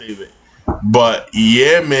But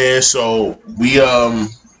yeah, man. So we got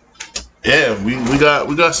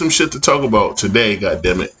some shit to talk about today. God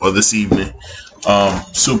damn it, or this evening.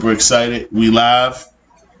 Super excited. We live.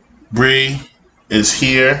 Bree is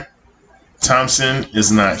here. Thompson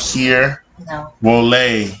is not here. No. Wole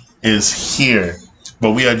is here.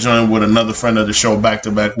 But we are joined with another friend of the show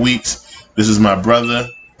back-to-back weeks. This is my brother.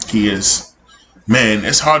 He is, man,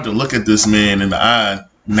 it's hard to look at this man in the eye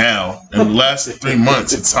now. In the last 3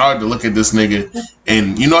 months, it's hard to look at this nigga.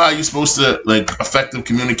 And you know how you're supposed to, like, effective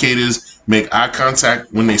communicators make eye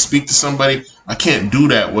contact when they speak to somebody? I can't do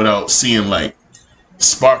that without seeing, like,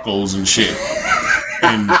 sparkles and shit.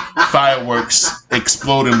 And fireworks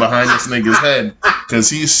exploding behind this nigga's head. Because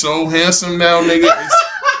he's so handsome now, nigga.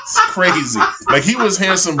 It's crazy. Like, he was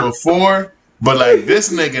handsome before, but, like, this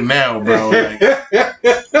nigga now, bro, like,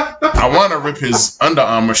 I want to rip his Under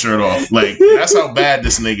Armour shirt off. Like, that's how bad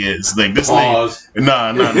this nigga is. Like, this pause. Nigga,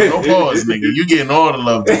 nah, no pause, nigga. You getting all the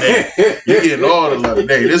love today. You getting all the love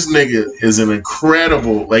today. This nigga is an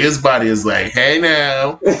incredible, like, his body is like, hey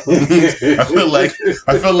now. I feel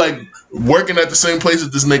like working at the same place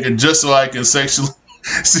with this nigga just so I can sexually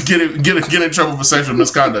get in trouble for sexual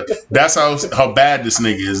misconduct. That's how bad this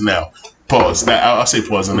nigga is now. Pause. I'll say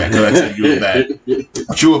pause on that because I said you were bad.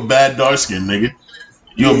 But you a bad dark skin nigga.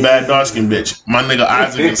 You a bad dark skin bitch. My nigga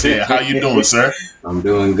Isaac is here. How you doing, sir? I'm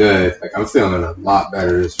doing good. Like, I'm feeling a lot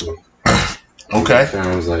better this week. Okay.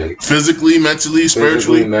 Sounds like physically, mentally,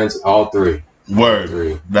 spiritually, all three. Word.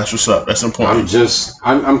 Three. That's what's up. That's important.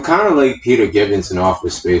 I'm kind of like Peter Gibbons in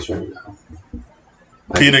Office Space right now.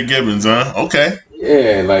 Like, Peter Gibbons, huh? Okay.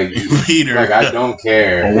 Yeah, like Peter. Like, I don't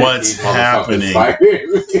care. What's happening?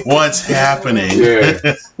 What's happening?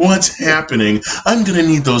 Yeah. What's happening? I'm gonna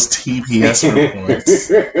need those TPS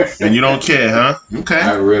reports. And you don't care, huh? Okay.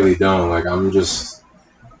 I really don't. Like, I'm just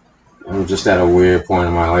at a weird point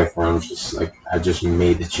in my life where I'm just like, I just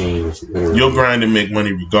made the change. Literally. You'll grind and make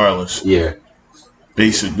money regardless. Yeah.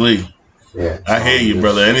 Basically. Yeah. I hear you,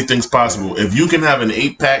 brother. Anything's possible. If you can have an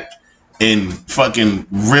 8-pack and fucking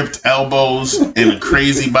ripped elbows and a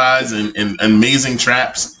crazy buys and amazing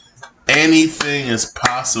traps, anything is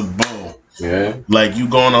possible. Yeah. Like, you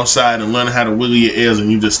going outside and learning how to wiggle your ears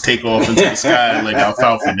and you just take off into the sky like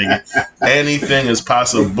alfalfa, nigga. Anything is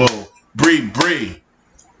possible. Bre Bre,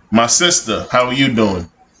 my sister, how are you doing?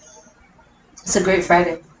 It's a great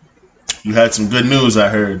Friday. You had some good news, I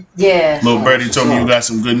heard. Yeah. Little Birdie told me you got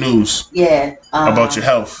some good news. Yeah. About your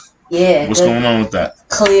health. Yeah. What's going on with that?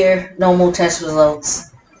 Clear, normal test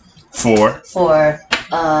results. For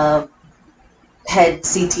head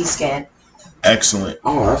CT scan. Excellent.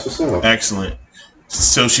 Oh, that's what's up. Excellent.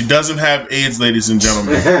 So she doesn't have AIDS, ladies and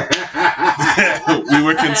gentlemen. We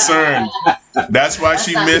were concerned. That's why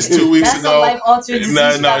she missed 2 weeks ago. She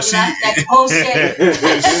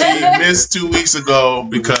missed 2 weeks ago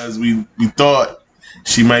because we thought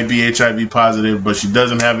she might be HIV positive, but she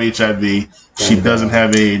doesn't have HIV. She doesn't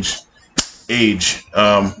have age.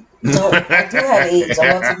 No, I do have age.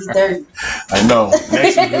 I'm about to be 30. I know.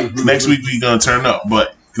 Next week we gonna turn up,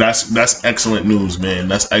 but that's excellent news, man.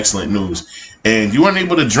 That's excellent news. And you weren't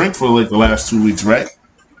able to drink for like the last 2 weeks, right?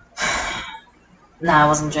 Nah, I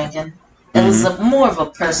wasn't drinking. It was more of a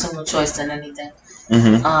personal choice than anything.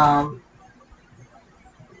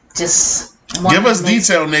 Just give us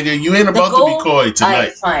detail, nigga. You ain't about to be coy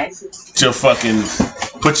tonight. Fine. Just fucking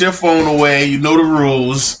put your phone away. You know the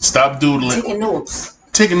rules. Stop doodling. Taking notes.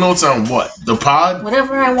 Taking notes on what? The pod?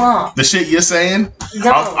 Whatever I want. The shit you're saying?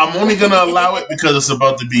 No. I'm only gonna allow it because it's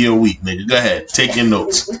about to be a week, nigga. Go ahead. Take your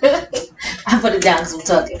notes. I put it down because I'm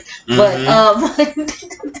talking. But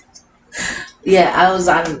yeah, I was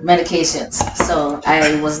on medications, so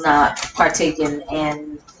I was not partaking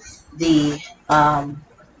in the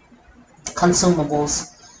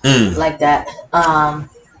consumables like that.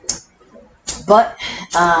 But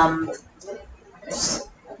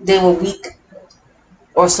they were week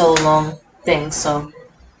or so long things, so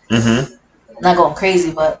not going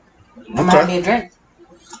crazy, but I'm having me a drink.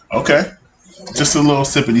 Okay, just a little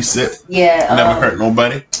sippity sip. Yeah, never hurt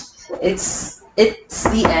nobody. It's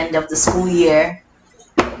the end of the school year.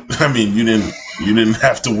 I mean, you didn't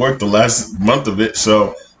have to work the last month of it,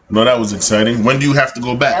 so no, that was exciting. When do you have to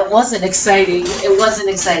go back? That wasn't exciting. It wasn't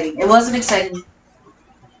exciting. It wasn't exciting.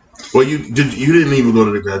 Well, you didn't even go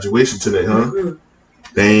to the graduation today, huh?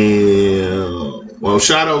 Damn. Well,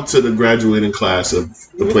 shout out to the graduating class of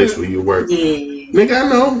the place where you work. Yeah. Nigga, I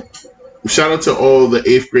know. Shout out to all the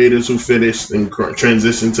 8th graders who finished and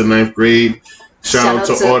transitioned to 9th grade. Shout out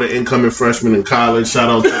to all the incoming freshmen in college. Shout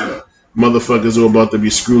out to motherfuckers who are about to be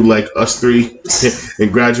screwed like us three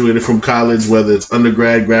and graduated from college, whether it's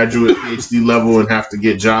undergrad, graduate, PhD level, and have to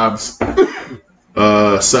get jobs.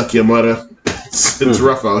 Suck your mother. It's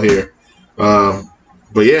rough out here.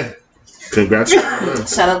 But yeah, congrats.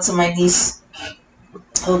 Shout out to my niece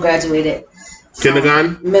who graduated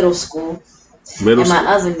kindergarten, middle school, and my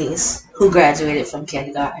other niece who graduated from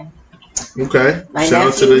kindergarten. Okay. My Shout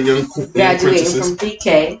out to the young graduating from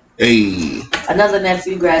pre-K. Hey. Another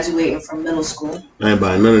nephew graduating from middle school. I ain't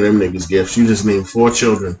buying none of them niggas gifts. You just named 4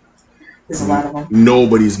 children. There's a lot of them.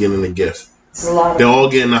 Nobody's getting a gift. There's a lot of They're them. all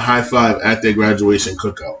getting a high five at their graduation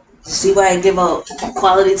cookout. You see why I give out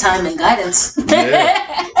quality time and guidance?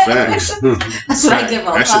 Yeah. Facts. That's what I give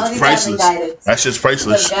out. That Quality shit's time priceless. and guidance. That shit's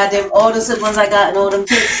priceless. Because goddamn, all the siblings I got and all them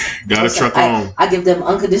kids. Got a truck on. I give them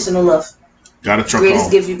unconditional love. Got a truck Greatest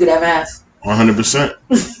on. gift you could ever have. 100%.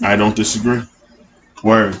 I don't disagree.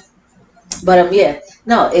 Word. But yeah,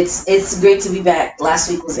 no, it's great to be back. Last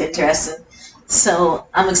week was interesting, so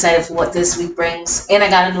I'm excited for what this week brings. And I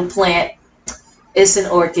got a new plant. It's an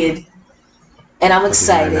orchid, and I'm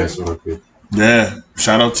excited. Yeah.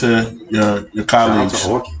 Shout out to your colleagues. Shout out to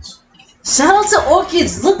orchids. Shout out to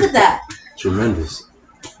orchids. Look at that. Tremendous.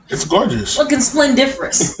 It's gorgeous. Looking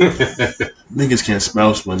splendiferous. Niggas can't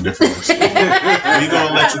spell splendiferous. We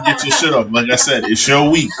gonna let you get your shit off. Like I said, it's your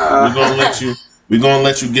week. We're gonna let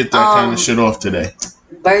you get that kind of shit off today.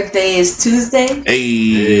 Birthday is Tuesday.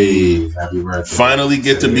 Hey, happy birthday. Finally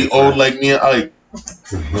get to be old like me and Ike.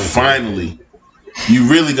 Finally. You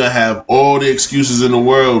really gonna have all the excuses in the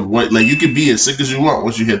world. Like you can be as sick as you want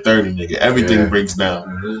once you hit 30, nigga. Everything breaks down.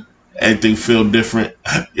 Mm-hmm. Everything feel different.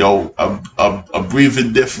 Yo, I'm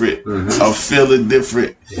breathing different. Mm-hmm. I'm feeling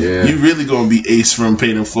different. Yeah. You really gonna be Ace from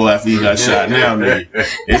Paid in Full after you got shot now, nigga.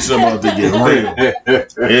 It's about to get real.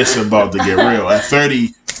 It's about to get real. At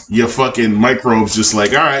 30, your fucking microbes just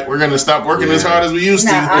like, all right, we're gonna stop working as hard as we used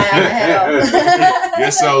to. Your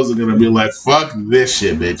cells are gonna be like, fuck this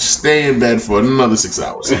shit, bitch. Stay in bed for another 6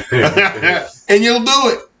 hours. And you'll do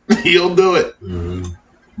it. You'll do it. Mm-hmm.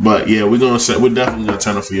 But yeah, we're definitely gonna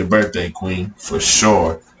turn up for your birthday, Queen, for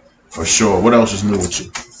sure, for sure. What else is new with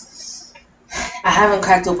you? I haven't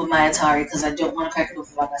cracked open my Atari because I don't want to crack it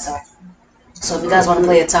open by myself. So if you guys want to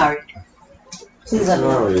play Atari, please let me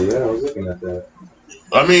know. Yeah, I was looking at that.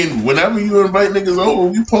 I mean, whenever you invite niggas over,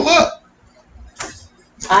 we pull up.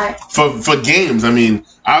 Alright. For games, I mean,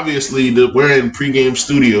 obviously we're in pregame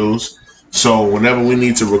studios, so whenever we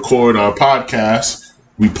need to record our podcast,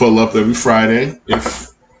 we pull up every Friday. If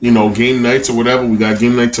game nights or whatever. We got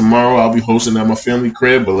game night tomorrow. I'll be hosting at my family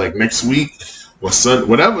crib, but like next week or Sunday,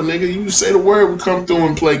 whatever, nigga, you say the word, we come through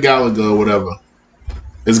and play Galaga or whatever.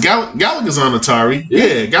 Is Galaga's on Atari?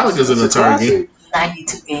 Yeah, Galaga's an Atari game.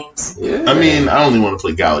 92 games. Yeah. I mean, I only want to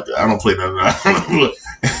play Galaga. I don't play none of that.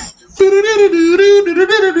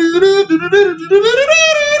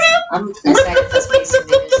 I'm excited for Space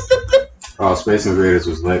Invaders. Oh, Space Invaders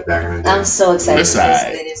was lit back in the day. I'm so excited for Space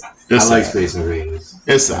Invaders. I like Space Invaders.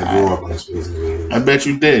 I grew up on Space Invaders. I bet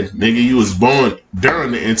you did. Nigga, you was born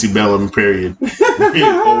during the antebellum period.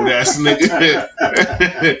 Old ass nigga.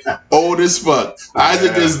 Old as fuck.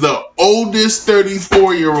 Isaac is the oldest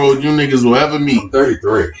 34-year-old you niggas will ever meet. I'm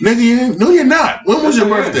 33. Nigga, no you're not. When was your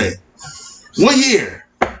birthday? What year?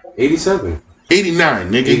 87.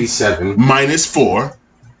 89, nigga. 87. Minus 4.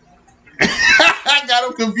 I got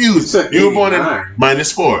him confused. You were born in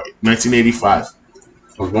minus 4, 1985.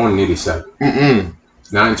 I was born in 87.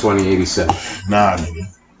 9/20/87. Nah, nigga.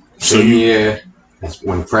 So yeah, that's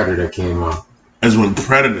when Predator came out. That's when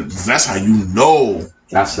Predator. That's how you know.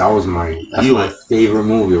 That was my favorite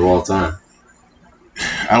movie of all time.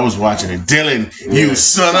 I was watching it. Dylan, you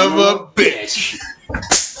son of a bitch.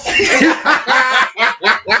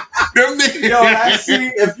 Them niggas. Yo, that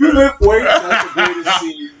scene. If you live weight, that's the greatest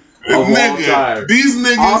scene of all time. These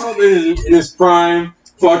niggas. Arnold in his prime.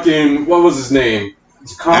 Fucking what was his name?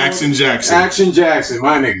 Action Jackson. Action Jackson,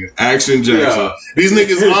 my nigga. Action Jackson. Yeah. These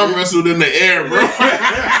niggas arm wrestled in the air, bro.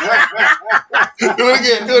 Do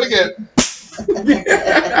it again.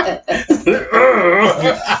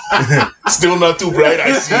 Still not too bright,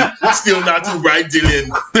 I see. Still not too bright,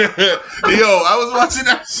 Dylan. Yo, I was watching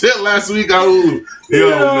that shit last week. Man.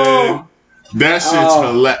 That shit's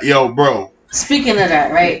hilarious. Yo, bro. Speaking of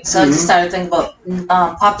that, right? So I just started thinking about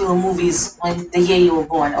popular movies when the year you were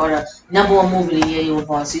born, or the number one movie the year you were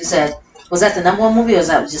born. So you said, was that the number one movie, or was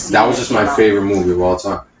that just that was just my favorite movie of all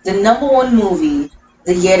time? The number one movie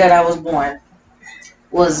the year that I was born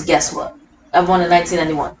was, guess what? I was born in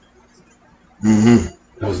 1991.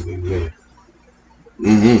 That was a good year.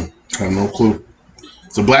 I have no clue.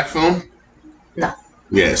 It's a black film? No.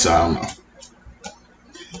 Yeah, so I don't know.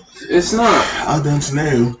 It's not. I don't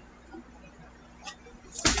know.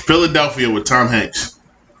 Philadelphia with Tom Hanks.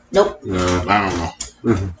 Nope. No. I don't know.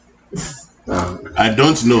 No. I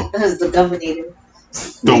don't know. That's the Terminator.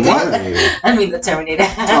 The what? I mean the Terminator. Oh,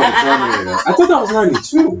 the Terminator. I thought that was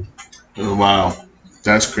 92. Oh, wow,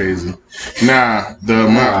 that's crazy. Nah,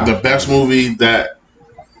 the best movie that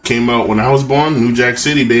came out when I was born, New Jack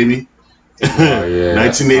City, baby. Oh, yeah.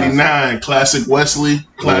 1989, classic Wesley,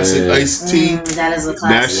 classic Ice-T. That is a classic.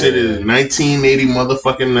 That shit is 1980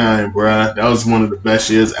 motherfucking 9, bruh. That was one of the best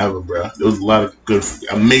years ever, bruh. There was a lot of good,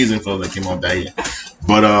 amazing films that came out that year.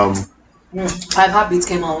 But 5 Heartbeats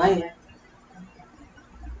came out that year.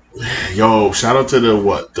 Yo, shout out to the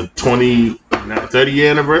 30th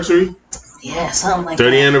anniversary. Yeah, something like 30th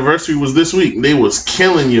that. anniversary was this week. They was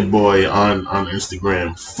killing your boy on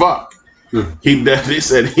Instagram. Fuck. They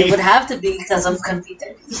said he It would have to be because I'm gonna be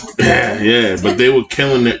 30. yeah, but they were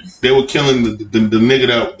killing it. They were killing the nigga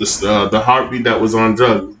that the heartbeat that was on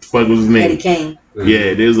drugs. What the fuck was his name? Eddie Kane.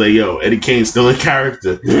 Yeah, they was like, yo, Eddie Kane's still in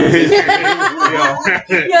character. Yo,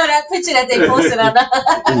 that picture that they posted on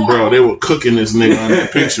the Bro, they were cooking this nigga on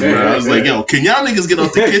that picture, bro. I was like, yo, can y'all niggas get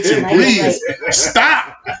off the kitchen, please?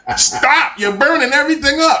 Stop. You're burning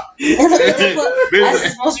everything up. That's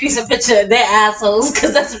the most recent picture. They're assholes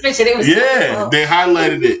because that's the picture they was. Yeah, they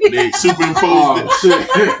highlighted it. They superimposed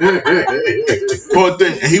it. Poor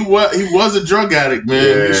thing. He was a drug addict, man.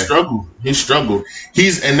 Yeah. He struggled.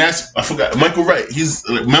 I forgot. Michael Wright.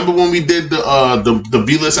 Remember when we did the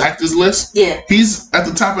B-list actors list? Yeah. He's at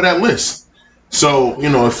the top of that list. So,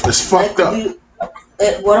 it's fucked up.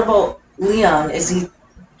 What about Leon? Is he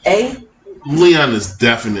A? Leon is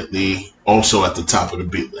definitely also at the top of the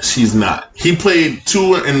beat list. He's not. He played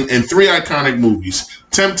 2 and 3 iconic movies: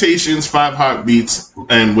 Temptations, 5 Heartbeats,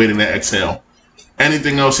 and Waiting to Exhale.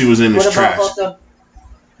 Anything else he was in is trash.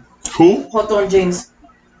 Who? Hawthorne James.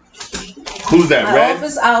 Who's that? My Red?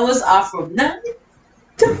 office hours are from 9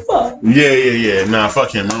 to 5. Yeah. Nah,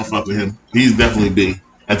 fuck him. I don't fuck with him. He's definitely B.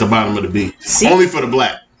 At the bottom of the B. See? Only for the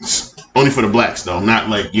blacks. Only for the blacks, though. Not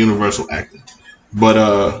like universal acting. But,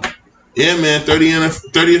 yeah, man.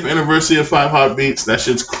 30th anniversary of 5 Heartbeats. That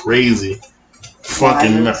shit's crazy.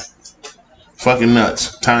 Fucking nuts. Fucking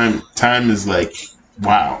nuts. Time is like,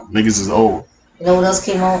 wow. Niggas is old. You know what else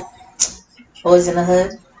came out? Boys in the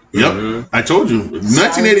Hood. Yep. Mm-hmm. I told you.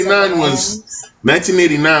 1989 was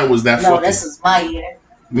that fucking... No, this is my year.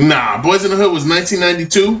 Nah, Boys in the Hood was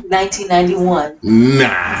 1992? 1991.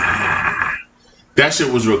 Nah. That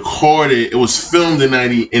shit was recorded. It was filmed in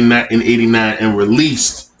 89 and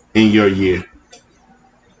released in your year.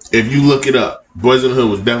 If you look it up, Boys in the Hood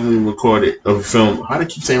was definitely recorded of a film. How do I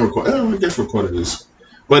keep saying recorded? I guess recorded is.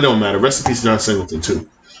 But it don't matter. Rest in peace, John Singleton, too.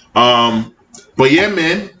 But yeah,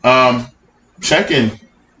 man. Check in.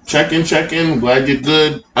 I'm glad you're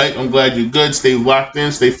good. Ike, I'm glad you're good. Stay locked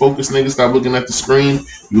in. Stay focused, nigga. Stop looking at the screen.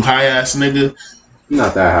 You high-ass nigga.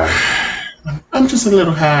 Not that high. I'm just a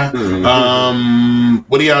little high. Mm-hmm.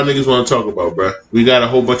 What do y'all niggas want to talk about, bruh? We got a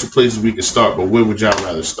whole bunch of places we can start, but where would y'all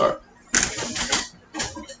rather start?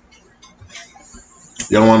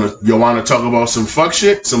 Y'all want to talk about some fuck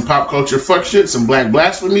shit, some pop culture fuck shit, some black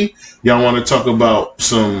blasphemy? Y'all want to talk about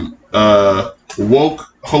some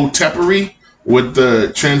woke hotepery with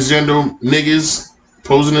the transgender niggas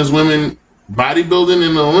posing as women bodybuilding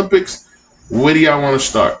in the Olympics? Where do y'all want to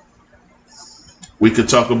start? We could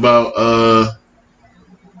talk about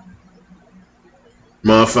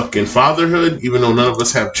motherfucking fatherhood, even though none of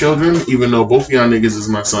us have children, even though both of y'all niggas is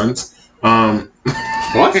my sons. What?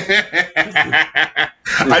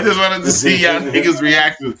 I just wanted to see y'all niggas'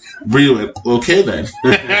 reaction. Brilliant. Okay then.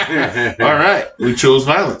 All right. We chose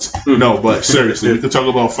violence. No, but seriously, we could talk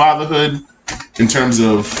about fatherhood in terms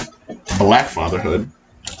of black fatherhood.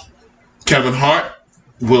 Kevin Hart,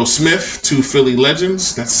 Will Smith, 2 Philly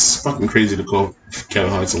legends. That's fucking crazy to call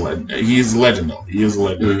Kevin Hart's a legend. He is a legend, though. He is a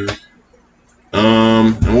legend. Mm-hmm.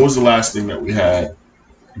 And what was the last thing that we had?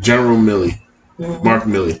 General Milley. Mm-hmm. Mark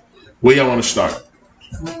Milley. Where y'all want to start?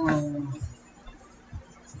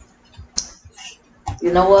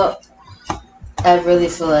 You know what? I really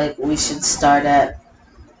feel like we should start at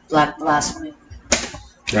Black Blasphemy.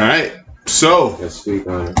 All right. So let's speak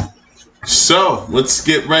on it. So let's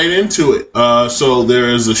get right into it. So there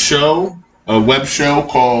is a web show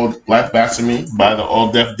called Black Blasphemy by the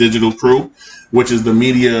All Deaf Digital Crew, which is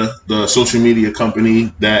the social media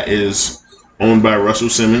company that is owned by Russell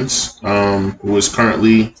Simmons, who is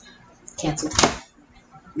currently canceled.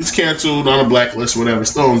 He's canceled, on a blacklist, whatever.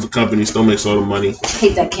 Still owns the company, still makes all the money. I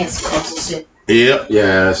hate that cancel shit. Yep.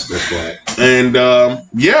 Yeah, that's right. And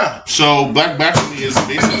so Black Blasphemy is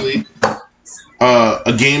basically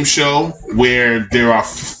a game show where there are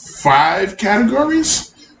 5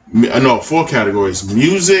 categories. No, 4 categories: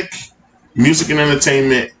 music and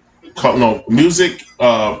entertainment. Music,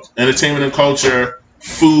 entertainment and culture,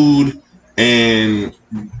 food, and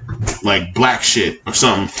like black shit or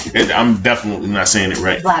something. And I'm definitely not saying it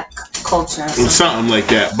right. Black culture. Or something like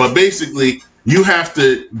that. But basically, you have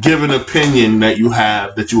to give an opinion that you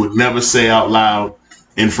have that you would never say out loud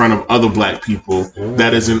in front of other black people.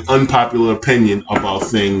 That is an unpopular opinion about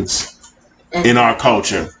things in our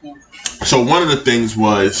culture. Yeah. So one of the things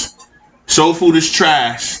was soul food is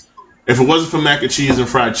trash. If it wasn't for mac and cheese and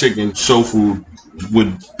fried chicken, soul food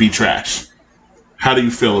would be trash. How do you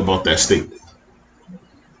feel about that statement?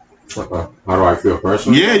 How do I feel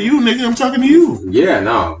personally? Yeah, you nigga, I'm talking to you. Yeah,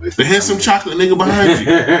 no. The handsome chocolate nigga behind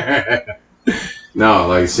you. No,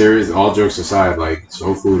 like serious, all jokes aside, like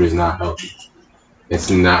soul food is not healthy. It's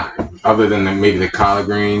not. Other than maybe the collard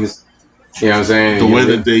greens. You know what I'm saying? The way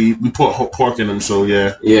that we put pork in them, so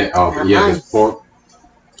yeah. Yeah, yeah, there's pork.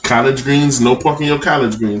 Collard greens, no pork in your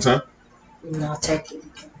collard greens, huh? No turkey.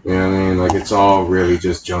 You know what I mean? Like, it's all really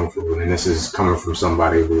just junk food, and this is coming from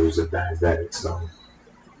somebody who's a diabetic, so...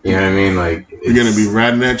 You know what I mean? Like... You're gonna be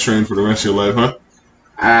riding that train for the rest of your life, huh?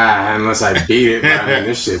 Unless I beat it, but I mean,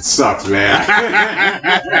 this shit sucks, man.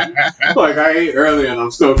 Like, I ate earlier, and I'm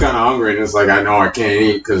still kind of hungry, and it's like, I know I can't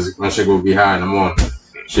eat, because my shit will be high in the morning.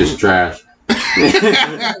 Shit's trash.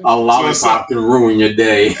 A lollipop can ruin your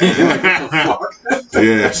day. Like, what the fuck?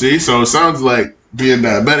 Yeah, see? So it sounds like being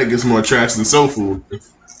diabetic is more trash than soul food.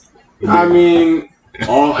 I mean,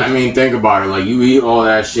 think about it. Like, you eat all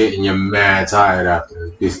that shit and you're mad tired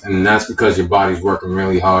after. And that's because your body's working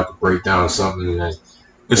really hard to break down something that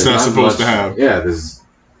it's not supposed to have. Yeah,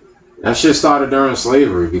 that shit started during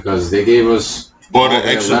slavery because they gave us all the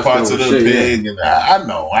extra parts of the pig. Yeah. And I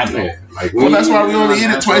know. Yeah. Like, well, that's why we only eat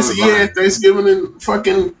it twice a year, Thanksgiving and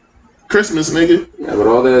fucking Christmas, nigga. Yeah, but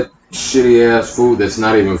all that shitty ass food that's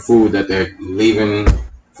not even food that they're leaving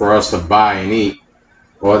for us to buy and eat.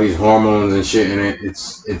 All these hormones and shit in it,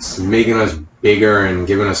 it's making us bigger and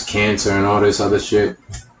giving us cancer and all this other shit.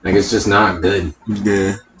 Like, it's just not good.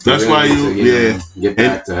 Yeah. That's why get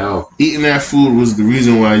back to health. Eating that food was the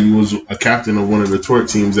reason why you was a captain of one of the twerk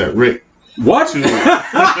teams at Rick. What? A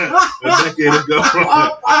decade ago.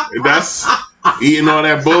 That's eating all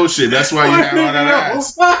that bullshit. That's why you had all that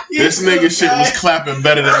ass. This nigga shit was clapping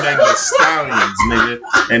better than Meg Thee Stallions, nigga.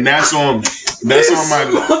 And that's on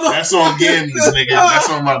Gammies, nigga. That's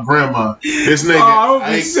on my grandma. This nigga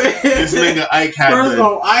Ike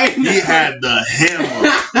had the hammer.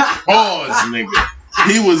 Pause, nigga.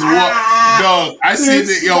 He was dog. I seen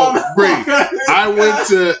it, yo, Bre. I went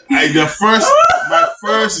to my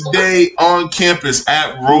first day on campus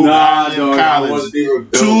at Rhode Island College,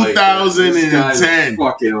 2010.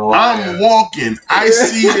 I'm walking. I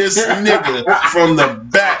see this nigga from the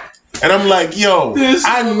back, and I'm like, yo,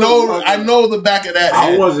 I know the back of that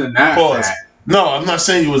head. I wasn't that fat. No, I'm not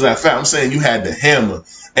saying you was that fat. I'm saying you had the hammer,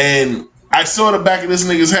 and I saw the back of this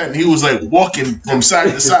nigga's head, and he was like walking from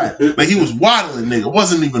side to side, like he was waddling, nigga. It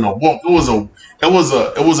wasn't even a walk. It was a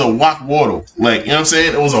walk waddle. Like, you know what I'm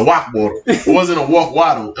saying? It was a walk waddle. It wasn't a walk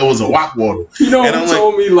waddle. It was a walk waddle. You know who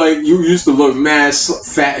told me like you used to look mad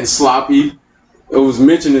fat and sloppy? It was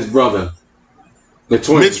Mitch and his brother, the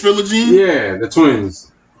twins. Mitch Philogene? Yeah, the twins.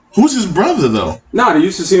 Who's his brother though? Nah, they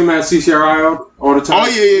used to see him at CCRI all the time. Oh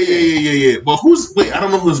yeah. But I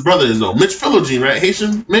don't know who his brother is though. Mitch Philogene, right?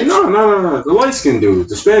 Haitian Mitch? No. The light skinned dude,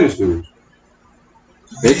 the Spanish dude.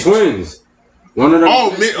 They're twins. One of them.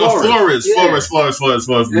 Flores. Yeah.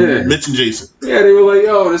 Mitch and Jason. Yeah, they were like,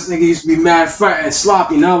 yo, this nigga used to be mad fat and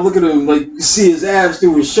sloppy. Now look at him, like you see his abs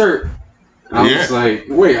through his shirt. I was like,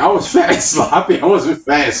 wait, I was fat and sloppy. I wasn't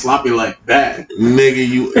fat and sloppy like that. Nigga,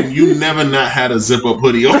 you never not had a zip-up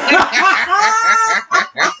hoodie on.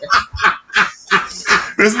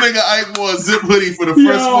 This nigga Ike wore a zip hoodie for the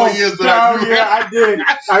first 4 years that I knew him. Yeah, I did.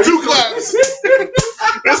 2 claps.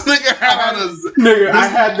 This nigga had I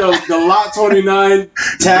had the Lot 29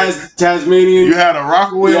 Tasmanian. You had a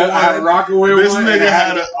Rockaway one. I had a Rockaway this one. This nigga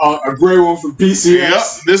had a gray one from PCS. Yep.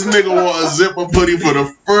 This nigga wore a zipper hoodie for the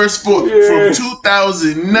first from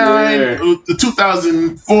 2009 to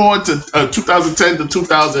 2004 to 2010 to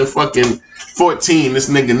 2014. This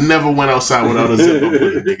nigga never went outside without a zipper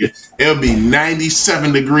hoodie, nigga. It'll be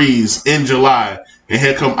 97 degrees in July. And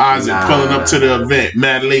here come Isaac pulling up to the event,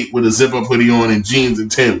 mad late with a zip-up hoodie on and jeans and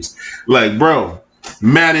Timbs. Like, bro,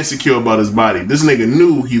 mad insecure about his body. This nigga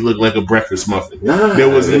knew he looked like a breakfast muffin. There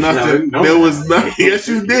was nothing. Yes,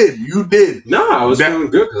 you did. You did. I was feeling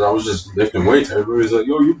good because I was just lifting weights. Everybody's like,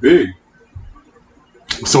 yo, you big.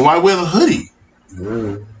 So why wear the hoodie?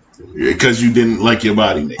 Because you didn't like your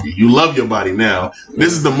body, nigga. You love your body now.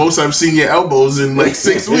 This is the most I've seen your elbows in like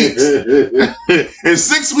 6 weeks. In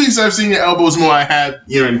 6 weeks, I've seen your elbows more I had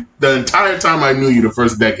the entire time I knew you the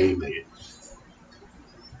first decade, nigga.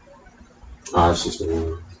 Oh, it's just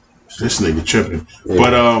me. This nigga tripping. Yeah.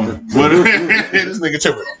 But this nigga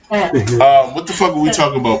tripping. What the fuck were we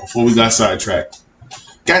talking about before we got sidetracked?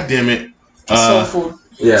 God damn it. Soul food.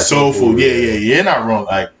 Yeah, soul food. Yeah. You're not wrong.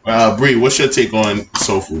 Like, Bre, what's your take on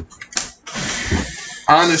soul food?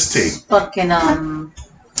 Honest take. Fucking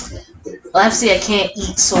obviously I can't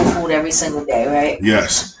eat soul food every single day, right?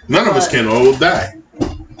 Yes. None of us can, or we'll die.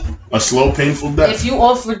 A slow, painful death. If you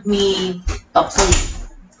offered me a plate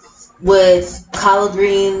with collard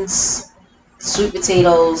greens, sweet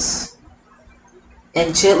potatoes,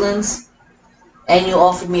 and chitlins, and you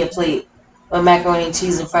offered me a plate with macaroni and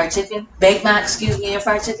cheese and fried chicken, Big Mac, and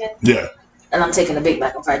fried chicken. Yeah. And I'm taking a Big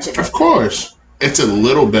Mac and fried chicken. Of course. It's a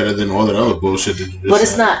little better than all that other bullshit that you just But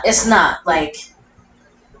said. it's not like,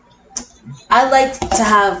 I like to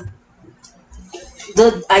have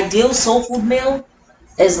the ideal soul food meal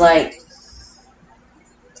is like,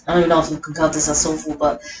 I don't even know if you can count this as soul food,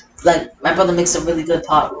 but like my brother makes a really good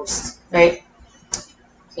pot roast, right?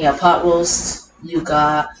 Yeah, pot roast. You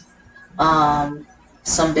got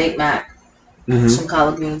some Big Mac, some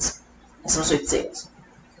collard greens, and some sweet potatoes.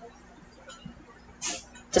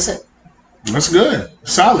 That's it. That's good.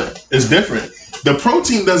 Solid. It's different. The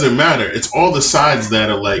protein doesn't matter. It's all the sides that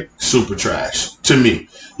are like super trash to me.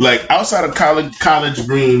 Like outside of collard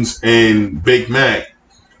greens and Big Mac,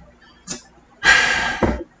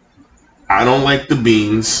 I don't like the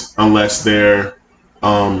beans unless they're,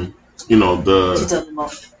 I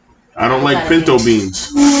don't like pinto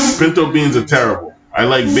beans. Pinto beans are terrible. I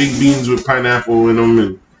like big beans with pineapple in them,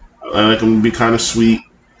 and I like them to be kind of sweet.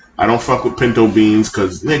 I don't fuck with pinto beans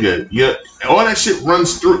because, nigga, all that shit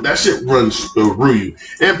runs through. That shit runs through you.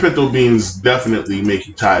 And pinto beans definitely make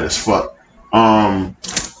you tired as fuck.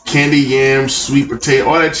 Candy yams, sweet potato,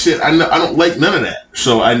 all that shit. I don't like none of that.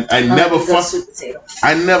 So I never fuck.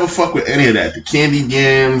 I never fuck with any of that. The candy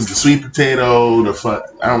yams, the sweet potato, the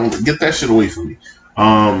fuck. I don't get that shit away from me.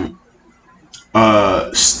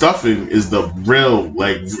 Stuffing is the real,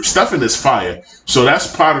 like, stuffing is fire. So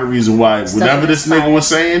that's part of the reason why whenever this nigga was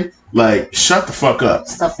saying, like, shut the fuck up.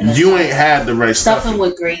 You ain't had the right stuffing. Stuffing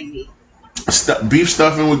with gravy. Beef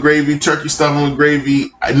stuffing with gravy, turkey stuffing with gravy,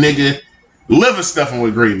 nigga. Liver stuffing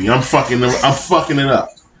with gravy. I'm fucking it up.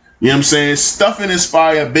 You know what I'm saying? Stuffing is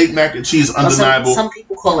fire. Big mac and cheese, undeniable. Some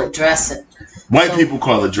people call it dressing. White people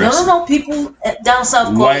call it dressing. No. People down south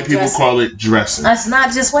call white it people dressing. call it dressing. That's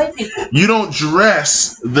not just white people. You don't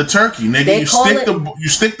dress the turkey, nigga. You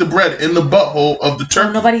stick the bread in the butthole of the turkey.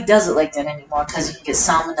 No, nobody does it like that anymore because you can get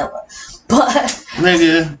salmonella. But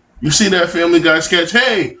nigga, you see that Family Guy sketch?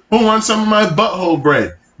 Hey, who wants some of my butthole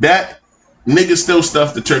bread? That nigga still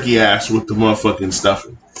stuff the turkey ass with the motherfucking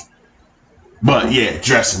stuffing. But yeah,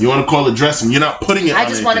 dressing. You want to call it dressing? You're not putting it. I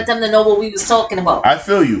just wanted them to know what we was talking about. I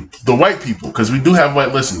feel you. The white people, because we do have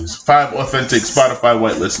white listeners. 5 authentic Spotify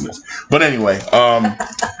white listeners. But anyway,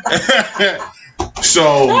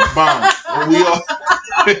 so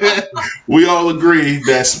we all agree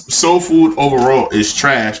that soul food overall is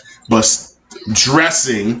trash, but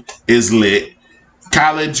dressing is lit.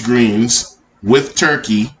 Collard greens with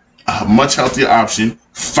turkey, a much healthier option.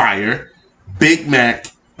 Fire. Big Mac,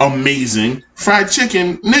 amazing. Fried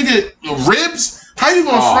chicken, nigga, ribs? How you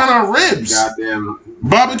gonna front on ribs? Goddamn.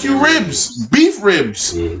 Barbecue ribs, beef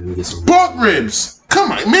ribs, pork ribs.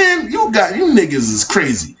 Come on, man, you niggas is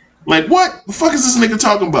crazy. Like, what the fuck is this nigga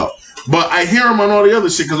talking about? But I hear him on all the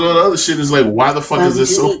other shit because all the other shit is like, why the fuck is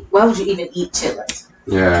this so? Why would you even eat chitlins?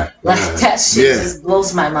 Yeah. Like, that shit just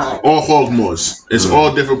blows my mind. All hogmores. It's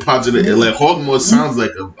all different parts of the... Like, hogmores sounds like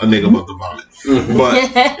a nigga about to vomit. But, you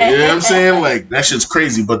know what I'm saying? Like, that shit's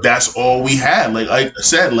crazy. But that's all we had. Like I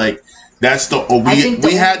said, like, that's the...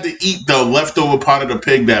 We had to eat the leftover part of the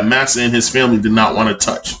pig that Massa and his family did not want to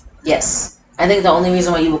touch. Yes. I think the only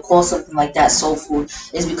reason why you would call something like that soul food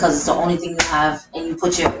is because it's the only thing you have, and you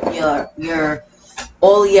put your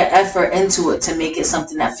all your effort into it to make it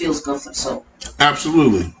something that feels good for the soul.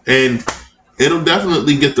 Absolutely. And it'll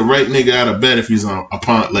definitely get the right nigga out of bed if he's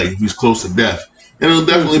if he's close to death. And it'll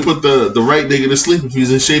definitely put the right nigga to sleep if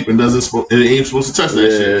he's in shape and ain't supposed to touch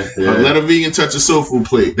that shit. Yeah. Let a vegan touch a soul food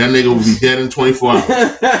plate. That nigga will be dead in 24 hours.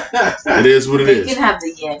 It is what it is. They can have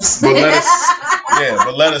the yams.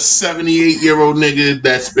 But let a 78-year-old nigga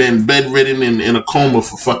that's been bedridden and in a coma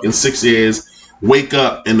for fucking 6 years wake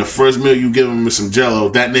up and the first meal you give him is some Jello,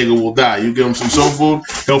 that nigga will die. You give him some soul food,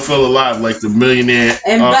 he'll feel alive like the millionaire.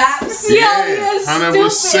 And Babs,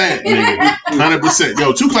 100%, nigga. 100%.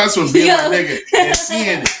 Yo, too classy for being my nigga and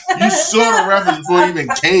seeing it. You saw the reference before it even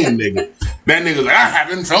came, nigga. That nigga was like, I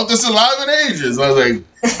haven't felt this alive in ages. I was like,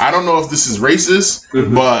 I don't know if this is racist,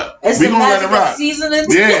 but it's we gonna let it rock. Seasoning.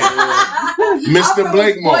 Yeah. Mr.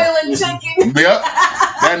 Blakemore. Boiling chicken. Yep.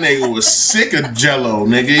 That nigga was sick of Jello,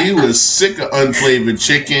 nigga. He was sick of unflavored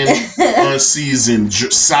chicken, unseasoned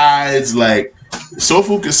sides. Like, soul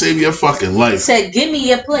food can save your fucking life. He said, give me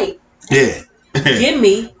your plate. Yeah. Give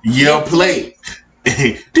me your plate.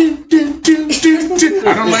 I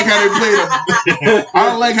don't like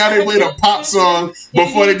how they played a pop song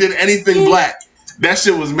before they did anything black. That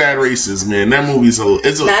shit was mad racist, man. That movie's nah,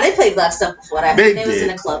 they played black stuff before that. They was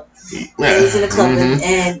in a club. They was in a club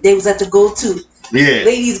and they was at the go-to. Yeah.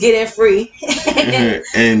 Ladies get in free.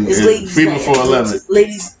 and free before 11.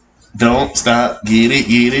 Ladies. Don't stop. Get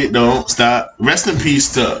it. Don't stop. Rest in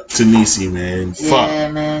peace to Niecy, man. Yeah, fuck.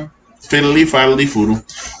 man. Fiddly, foodle.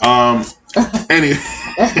 Anyway.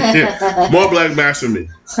 More black blasphemy.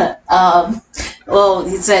 Well,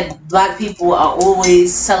 he said black people are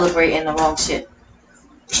always celebrating the wrong shit.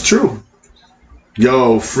 It's true.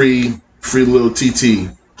 Yo, free little TT.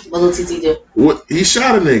 What little TT do? What he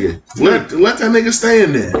shot a nigga. Let that nigga stay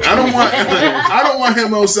in there. I don't want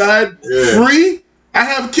him outside. Yeah. Free. I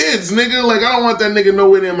have kids, nigga. Like, I don't want that nigga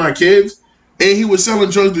nowhere near my kids. And he was selling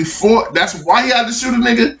drugs before. That's why he had to shoot a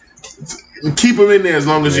nigga. Keep him in there as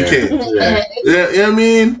long as you can. Yeah. You know what I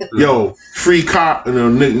mean? Yo, free cop. You know,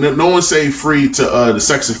 no one say free to the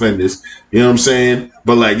sex offenders. You know what I'm saying?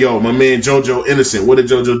 But like, yo, my man JoJo innocent. What did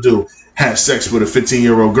JoJo do? Had sex with a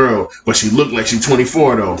 15-year-old girl, but she looked like she's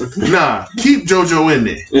 24 though. Nah, keep JoJo in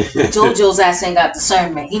there. JoJo's ass ain't got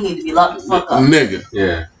discernment. He need to be locked the fuck up. Nigga.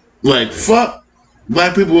 Yeah. Like, fuck.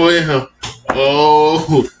 Black people in here.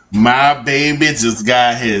 Oh, my baby just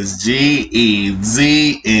got his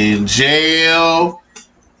GED in jail.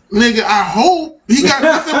 Nigga, I hope he got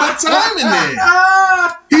nothing but time in there.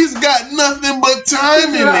 He's got nothing but time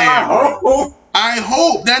in there. I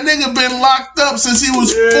hope. That nigga been locked up since he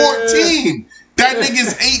was 14. That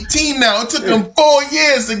nigga's 18 now. It took him 4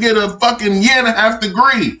 years to get a fucking year and a half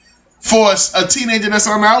degree for a teenager that's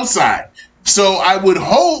on the outside. So I would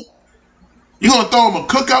hope you gonna throw him a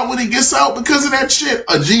cookout when he gets out because of that shit?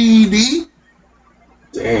 A GED?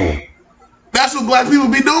 Damn. That's what black people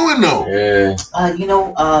be doing though. Yeah.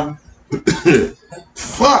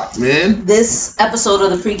 Fuck, man. This episode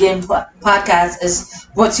of the pregame podcast is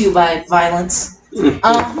brought to you by violence.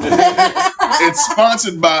 It's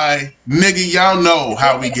sponsored by nigga. Y'all know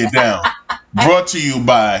how we get down. Brought to you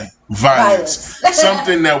by violence.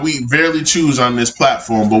 Something that we barely choose on this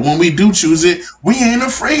platform, but when we do choose it, we ain't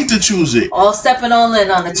afraid to choose it. All stepping all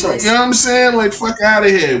in on the choice. You know what I'm saying? Like, fuck out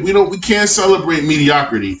of here. We can't celebrate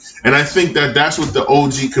mediocrity. And I think that's what the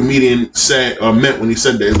OG comedian said or meant when he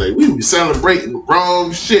said that. He's like, we be celebrating the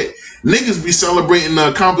wrong shit. Niggas be celebrating the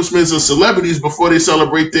accomplishments of celebrities before they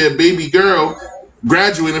celebrate their baby girl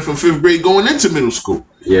graduating from 5th grade going into middle school.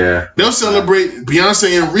 Yeah. They'll celebrate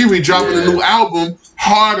Beyonce and Riri dropping a new album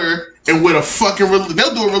harder and with a fucking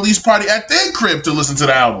they'll do a release party at their crib to listen to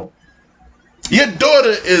the album. Your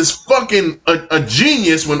daughter is fucking a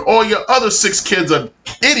genius when all your other 6 kids are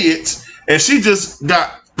idiots, and she just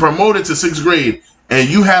got promoted to 6th grade, and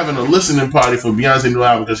you having a listening party for Beyonce's new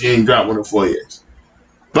album because she ain't dropped one in 4 years.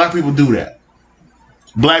 Black people do that.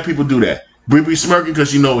 Black people do that. Bre Bre smirking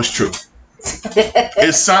because you know it's true.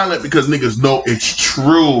 It's silent because niggas know it's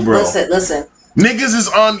true, bro. Listen. Niggas is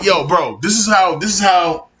on, yo, bro. This is how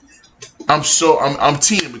I'm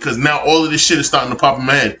teeing because now all of this shit is starting to pop in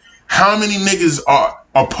my head. How many niggas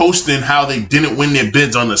are posting how they didn't win their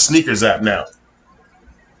bids on the sneakers app now?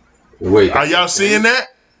 Wait, are y'all seeing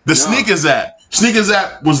that? The sneakers app. Sneakers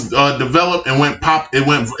app was developed and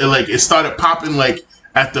it started popping like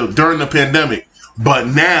during the pandemic. But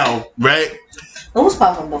now, right? It was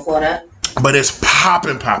popping before that. But it's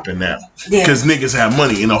popping now. Because niggas have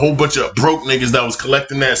money. And a whole bunch of broke niggas that was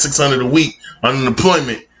collecting that $600 a week on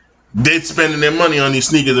unemployment, they're spending their money on these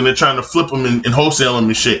sneakers and they're trying to flip them and wholesale them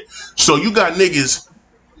and shit. So you got niggas,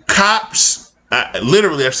 cops.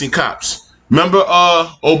 Literally, I've seen cops. Remember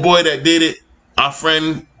old boy that did it? Our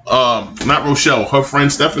friend, not Rochelle, her friend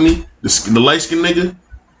Stephanie, the light-skinned nigga?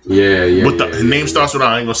 Yeah. His name starts with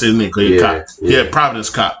I ain't gonna say his name because he's a cop. Yeah, Providence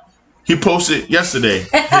cop. He posted yesterday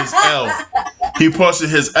his L. He posted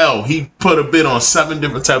his L. He put a bid on 7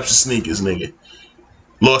 different types of sneakers, nigga.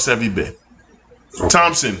 Lost every bid. Okay.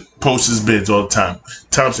 Thompson posts his bids all the time.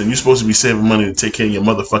 Thompson, you're supposed to be saving money to take care of your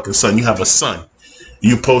motherfucking son. You have a son.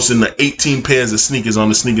 You posting the 18 pairs of sneakers on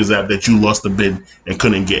the sneakers app that you lost the bid and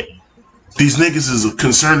couldn't get. These niggas is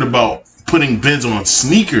concerned about putting bids on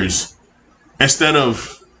sneakers instead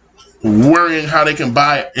of worrying how they can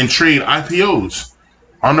buy and trade IPOs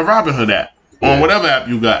on the Robinhood app, on whatever app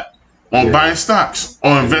you got, on buying stocks,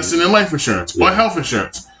 or investing in life insurance, or health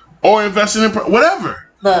insurance, or investing in whatever.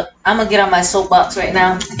 Look, I'm gonna get on my soapbox right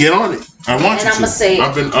now. Get on it. I want you to. I'm gonna say,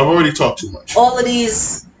 I've already talked too much. All of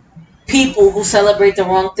these people who celebrate the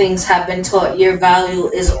wrong things have been taught your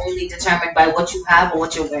value is only determined by what you have or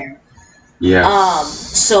what you're wearing. Yeah.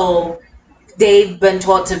 So they've been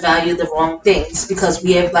taught to value the wrong things because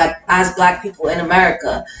we have as black people in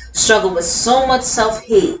America struggle with so much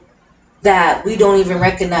self-hate that we don't even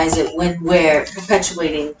recognize it when we're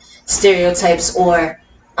perpetuating stereotypes or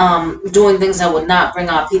doing things that would not bring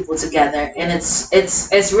our people together. And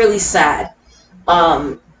it's really sad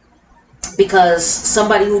because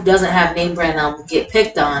somebody who doesn't have name brand now will get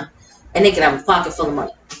picked on and they can have a pocket full of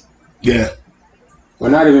money. Yeah. We're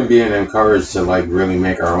not even being encouraged to like really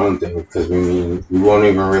make our own thing because we won't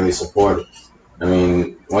even really support it. I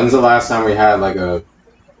mean, when's the last time we had like a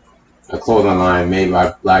clothing line made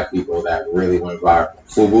by black people that really went viral?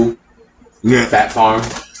 Fubu? Yeah. Fat Farm?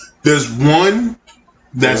 There's one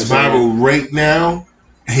that's viral right now.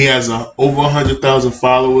 He has over 100,000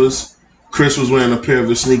 followers. Chris was wearing a pair of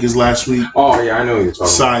his sneakers last week. Oh yeah, I know who you're talking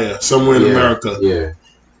Saya, somewhere in America. Yeah.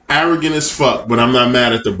 Arrogant as fuck, but I'm not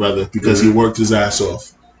mad at the brother because he worked his ass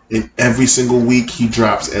off. And every single week he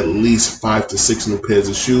drops at least 5 to 6 new pairs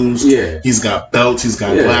of shoes. Yeah. He's got belts, he's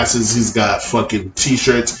got glasses, he's got fucking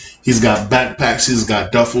t-shirts, he's got backpacks, he's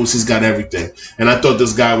got duffels, he's got everything. And I thought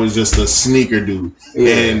this guy was just a sneaker dude.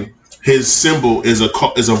 Yeah. And his symbol is a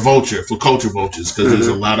vulture for culture vultures because there's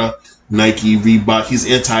a lot of Nike, Reebok. He's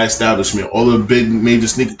anti-establishment. All the big major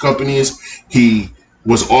sneaker companies, he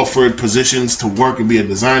was offered positions to work and be a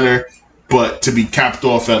designer, but to be capped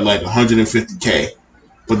off at like 150K.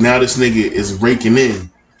 But now this nigga is raking in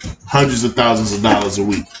hundreds of thousands of dollars a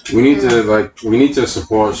week. We need to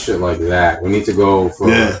support shit like that. We need to go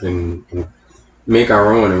for and make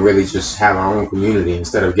our own and really just have our own community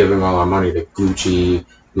instead of giving all our money to Gucci,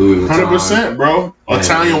 Louis Vuitton. 100%, bro.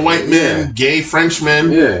 Italian white men, gay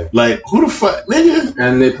Frenchmen. Yeah. Like, who the fuck, nigga?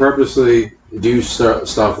 And they purposely do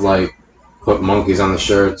stuff like put monkeys on the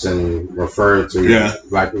shirts and refer to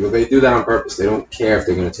black people. They do that on purpose. They don't care if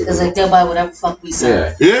they're going to take it. Because like they'll buy whatever fuck we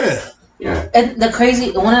say. Yeah. And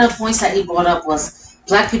one of the points that he brought up was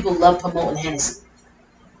black people love promoting Hennessy.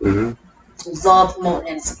 Love promoting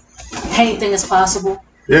Hennessy. Anything is possible.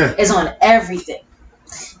 Yeah. It's on everything.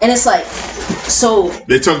 And it's like, so.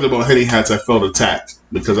 They talked about Henny hats. I felt attacked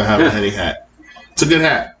because I have a Henny hat. It's a good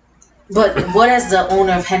hat. But what has the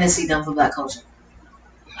owner of Hennessy done for black culture?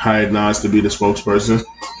 Hired Nas to be the spokesperson.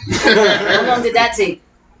 How long did that take?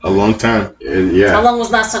 A long time. Yeah. How long was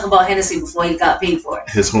Nas talking about Hennessy before he got paid for it?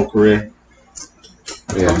 His whole career.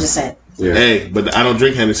 Yeah. I'm just saying. Yeah. Hey, but I don't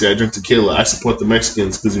drink Hennessy. I drink tequila. I support the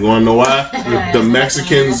Mexicans because you want to know why? The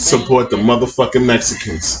Mexicans support the motherfucking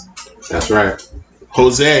Mexicans. That's right.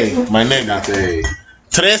 Jose, my nigga.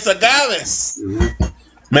 Tres agaves.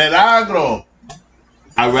 Milagro.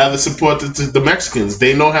 I'd rather support the Mexicans.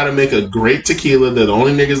 They know how to make a great tequila. They're the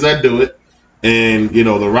only niggas that do it. And, you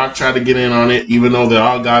know, The Rock tried to get in on it, even though there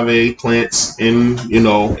are agave plants in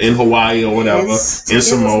Hawaii or whatever, in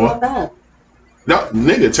Samoa. Not bad. No,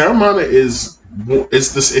 nigga, Terramana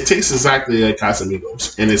it tastes exactly like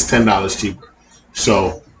Casamigos, and it's $10 cheaper.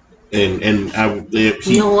 So, you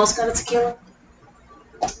know who else got a tequila?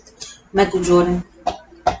 Michael Jordan.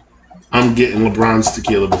 I'm getting LeBron's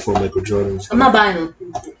tequila before Michael Jordan's. I'm not buying them.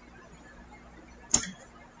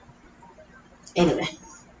 Anyway,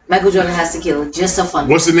 Michael Jordan has tequila, just so fun.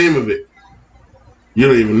 What's the name of it? You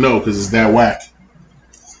don't even know because it's that whack.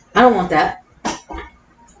 I don't want that.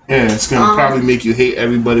 Yeah, it's gonna probably make you hate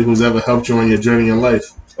everybody who's ever helped you on your journey in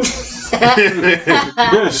life. This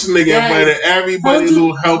nigga invited everybody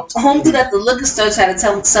who helped. Homie at the liquor store tried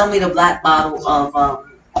to sell me the black bottle of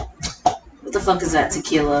what the fuck is that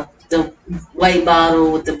tequila? The white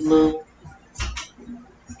bottle with the blue.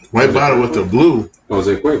 White bottle with the blue.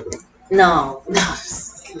 Jose Cuervo. No.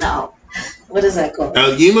 What is that called?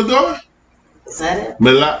 El Yimador? Is that it?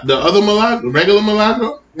 The other Milagro? Regular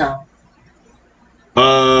Milagro? No.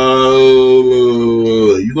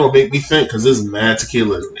 You gonna make me think because this is mad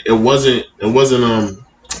tequila. It wasn't.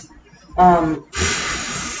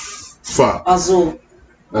 Fuck. Azul.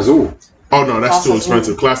 Oh no, that's too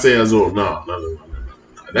expensive. Clase Azul. No.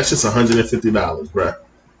 That's just $150, bruh.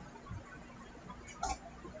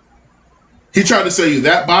 He tried to sell you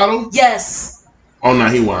that bottle? Yes. Oh no,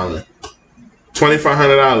 he wildin'.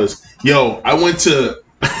 $2,500. Yo, I went to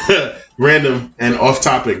random and off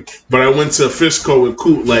topic, but I went to Fishco with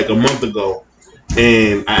Coot like a month ago,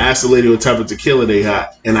 and I asked the lady what type of tequila they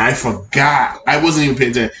got, and I forgot. I wasn't even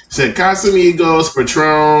paying attention. It said Casamigos,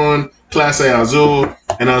 Patron, Clase Azul,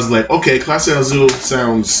 and I was like, okay, Clase Azul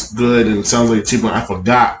sounds good and sounds like cheap, but I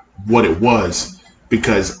forgot what it was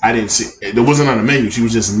because I didn't see it. Wasn't on the menu. She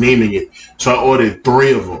was just naming it, so I ordered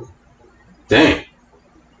 3 of them. Dang.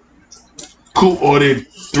 Coop ordered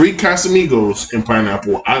 3 Casamigos and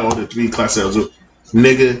pineapple. I ordered 3 Clase Azul.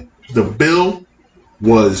 Nigga, the bill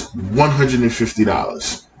was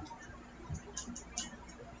 $150.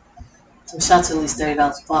 Some shots at least $30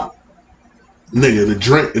 a pop. Nigga, the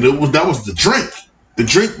drink, that was the drink. The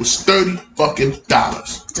drink was $30 fucking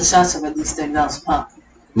dollars. The shots are at least $30 a pop.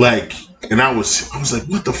 Like, and I was like,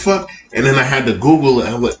 what the fuck? And then I had to Google it.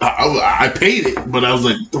 I was like, I paid it, but I was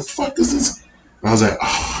like, what the fuck is this? And I was like,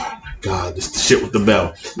 oh my god, this the shit with the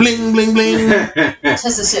bell. Bling, bling, bling.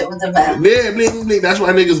 Just the shit with the bell. Yeah, bling, bling. That's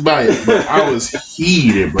why niggas buy it. But I was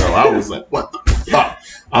heated, bro. I was like, what the fuck?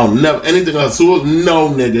 I'll never, anything else. So, no,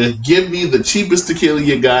 nigga. Give me the cheapest tequila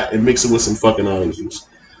you got and mix it with some fucking orange juice.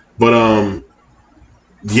 But,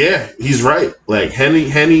 yeah, he's right. Like, Henny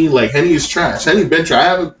is trash. Henny been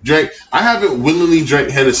trash. I haven't willingly drank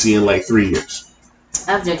Hennessy in like 3 years.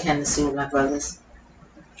 I've drank Hennessy with my brothers.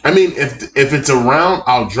 I mean, if it's around,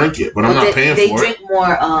 I'll drink it, but I'm not paying for it. They drink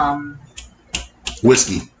more,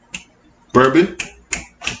 whiskey. Bourbon.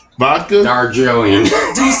 Vodka. Darjeeling.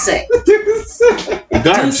 Douce.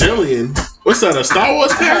 Darjeeling? What's that, a Star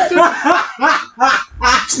Wars character?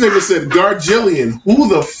 This nigga said Darjeeling. Who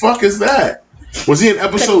the fuck is that? Was he in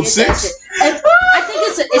episode 6? I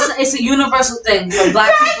think it's a universal thing for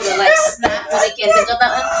black people to like snap when they can't think of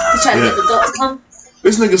that one. To try to get the thought to come.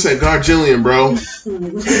 This nigga said Darjeeling, bro.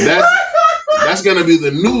 That's gonna be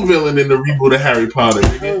the new villain in the reboot of Harry Potter.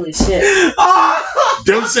 Nigga. Holy shit.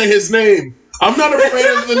 Don't say his name. I'm not afraid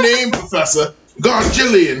of the name, Professor.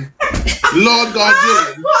 Gargillion. Lord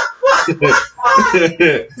Gargillion.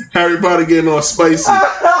 Harry Potter getting all spicy.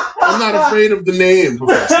 I'm not afraid of the name,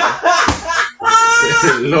 Professor.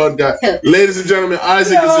 Lord God. Ladies and gentlemen,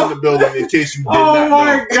 Isaac is in the building in case you did not know. Oh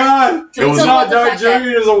my god. It was not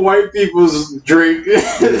Darjeeling is a white people's drink.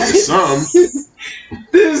 Some.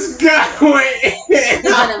 This guy went. He's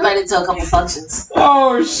been invited to a couple functions.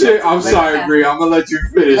 Oh shit! I'm sorry, Bree. I'm gonna let you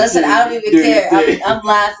finish. Listen, I don't even care. I'm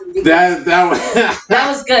laughing. That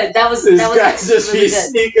was good. That was just really good.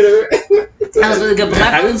 Sneaking That was really good. But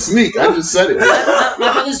I didn't sneak. I just said it.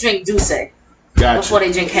 My brothers drink Douce before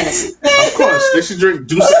they drink Hennessy. Of course, they should drink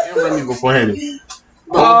Douce and Remy before Henny.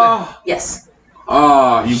 Yes.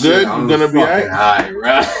 Oh, you shit, good? I'm You gonna be alright? high,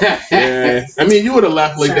 bro. Yeah. I mean, you would have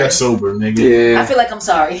laughed like that sober, nigga. Yeah. I feel like I'm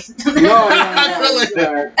sorry. No,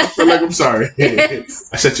 I feel like I'm sorry. I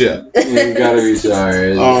set you up. You gotta be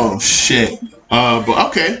sorry. Oh shit. But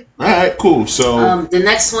okay. All right. Cool. So the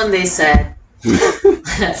next one they said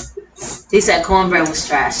cornbread was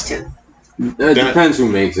trash too. It depends who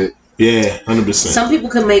makes it. Yeah, 100%. Some people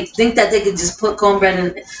can think that they could just put cornbread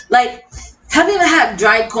in. Like, have you ever had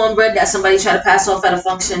dried cornbread that somebody tried to pass off at a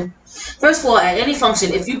function? First of all, at any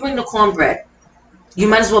function, if you bring the cornbread, you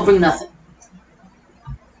might as well bring nothing.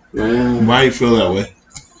 Why you feel that way?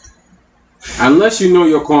 Unless you know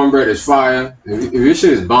your cornbread is fire. If your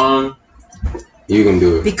shit is bomb, you can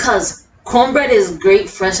do it. Because cornbread is great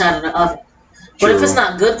fresh out of the oven. But if it's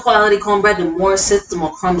not good quality cornbread, the more it sits, the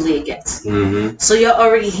more crumbly it gets. Mm-hmm. So you're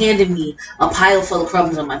already handing me a pile full of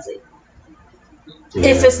crumbs on my plate. Yeah.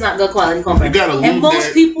 If it's not good quality cornbread. And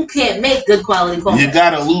most people can't make good quality cornbread. You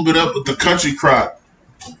gotta lube it up with the country crock.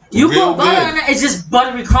 You put butter on it, it's just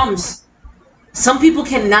buttery crumbs. Some people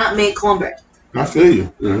cannot make cornbread. I feel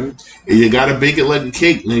you. Mm-hmm. You gotta bake it like a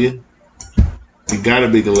cake, nigga. You gotta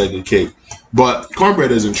bake it like a cake. But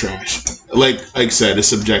cornbread isn't trash. Like I said, it's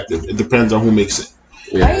subjective. It depends on who makes it.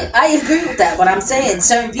 Yeah. I agree with that. But I'm saying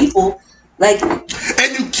certain people, like...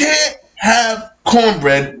 And you can't have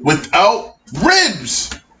cornbread without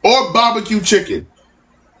ribs or barbecue chicken.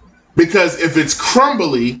 Because if it's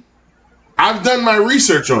crumbly, I've done my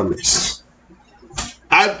research on this.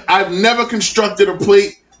 I've never constructed a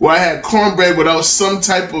plate where I had cornbread without some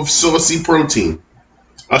type of saucy protein.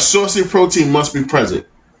 A saucy protein must be present.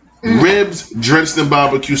 Ribs drenched in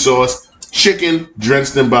barbecue sauce, chicken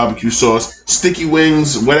drenched in barbecue sauce, sticky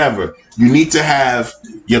wings, whatever. You need to have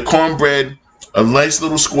your cornbread, a nice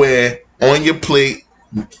little square on your plate,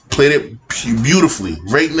 plated beautifully,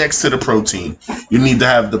 right next to the protein. You need to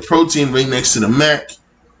have the protein right next to the mac,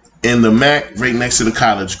 and the mac right next to the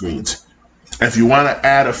collard greens. If you want to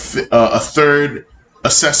add a third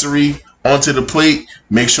accessory onto the plate,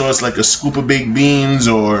 make sure it's like a scoop of baked beans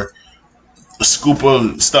or a scoop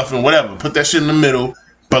of stuffing, whatever. Put that shit in the middle.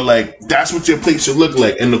 But like, that's what your plate should look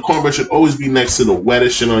like. And the cornbread should always be next to the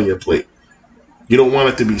wettest shit on your plate. You don't want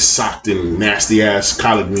it to be socked in nasty ass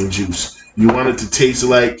collard green juice. You want it to taste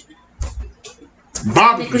like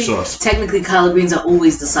barbecue sauce. Technically, collard greens are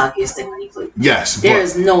always the soggiest thing on your plate. Yes. There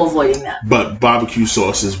is no avoiding that. But barbecue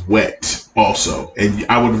sauce is wet also. And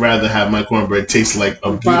I would rather have my cornbread taste like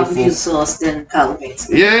a beautiful barbecue sauce than collard greens.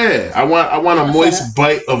 Yeah. I want a moist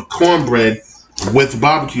bite of cornbread with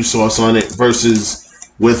barbecue sauce on it versus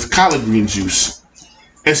with collard green juice.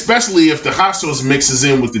 Especially if the hot sauce mixes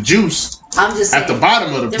in with the juice. I'm just saying, at the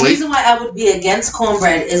bottom of the plate. The reason why I would be against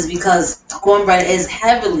cornbread is because cornbread is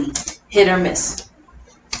heavily hit or miss.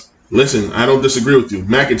 Listen, I don't disagree with you.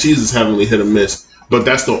 Mac and cheese is heavily hit or miss. But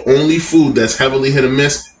that's the only food that's heavily hit or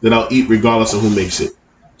miss that I'll eat regardless of who makes it.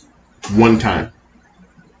 One time.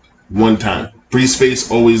 Bree's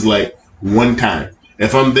face always like one time.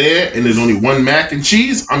 If I'm there and there's only one mac and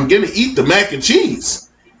cheese, I'm gonna eat the mac and cheese.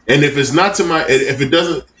 And if it's not to my, if it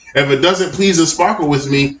doesn't please and sparkle with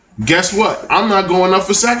me, guess what? I'm not going up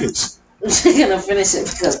for seconds. You're gonna finish it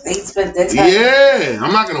because they spent their time. Yeah,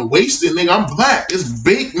 I'm not gonna waste it, nigga. I'm black. It's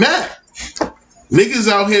baked mac. Niggas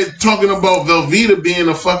out here talking about Velveeta being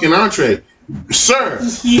a fucking entree. Sir,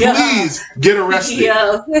 please get arrested.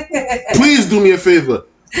 Please do me a favor.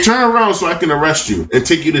 Turn around so I can arrest you and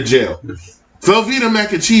take you to jail. Velveeta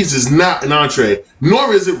mac and cheese is not an entree,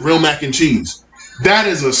 nor is it real mac and cheese. That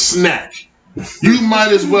is a snack. You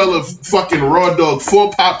might as well have fucking raw dog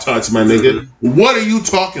 4 Pop-Tarts, my nigga. What are you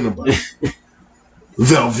talking about?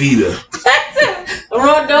 Velveeta.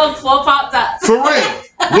 Raw dog 4 Pop-Tarts. For real.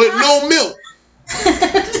 With no milk.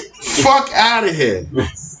 Fuck out of here.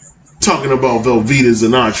 Talking about Velveeta's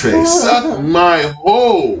an entree. Suck my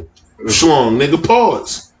whole schlong, nigga.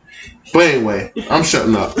 Pause. But anyway, I'm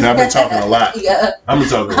shutting up. I've been talking a lot. Yeah. I'm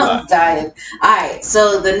dying. Alright,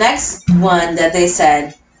 so the next one that they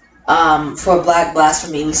said for Black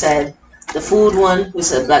Blasphemy, we said the food one, we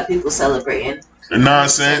said black people celebrating.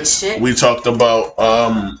 Nonsense. We talked about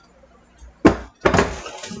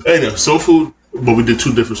soul food, but we did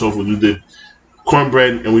 2 different soul foods. We did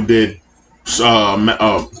cornbread and we did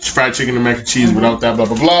fried chicken and mac and cheese without that, blah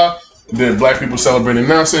blah blah. Then black people celebrating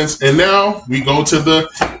nonsense, and now we go to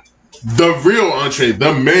the real entree,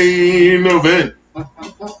 the main event.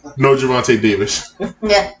 No Javante Davis.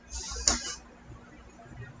 Yeah.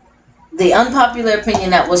 The unpopular opinion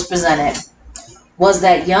that was presented was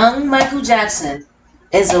that young Michael Jackson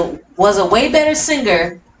was a way better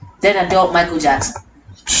singer than adult Michael Jackson.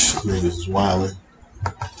 Niggas is wildin'.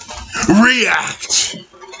 React!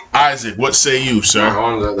 Isaac, what say you, sir?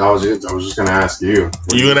 That was it. I was just gonna ask you.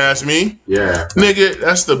 You gonna ask me? Yeah. Nigga,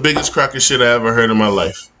 that's the biggest crack of shit I ever heard in my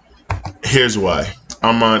life. Here's why.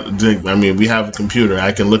 We have a computer.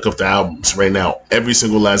 I can look up the albums right now. Every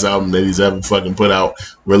single last album that he's ever fucking put out,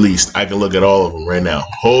 released. I can look at all of them right now.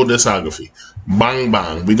 Whole discography. Bang,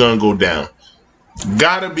 bang. We gonna go down.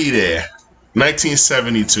 Gotta Be There.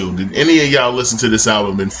 1972. Did any of y'all listen to this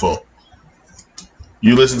album in full?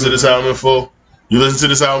 You listen to this album in full? You listen to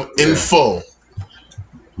this album in full.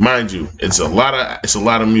 Mind you, it's a lot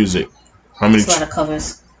of music. How many? It's a lot of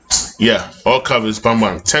covers. Yeah, all covers. Bang,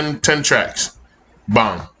 bang. 10 tracks.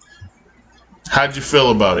 Bang. How'd you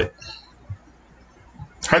feel about it?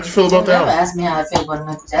 How'd you feel about that? Never asked me how I feel about the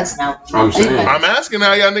Michael Jackson album. I'm asking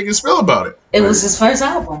how y'all niggas feel about it. It was his first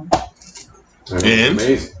album. And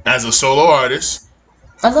amazing. As a solo artist,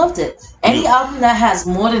 I loved it. Any album that has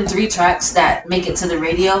more than 3 tracks that make it to the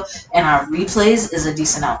radio and are replays is a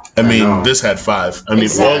decent album. I mean, this had 5. I mean,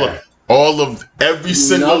 exactly. all of every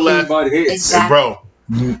single last, exactly. Bro.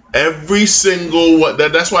 Every single one.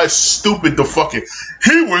 That's why it's stupid to fucking.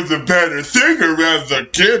 He was a better singer as a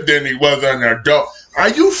kid than he was an adult. Are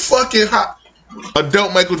you fucking hot?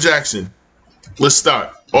 Adult Michael Jackson. Let's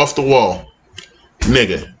start off the wall,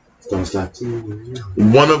 nigga. Don't stop.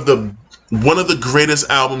 One of the greatest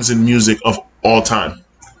albums in music of all time.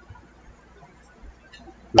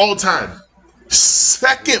 All time.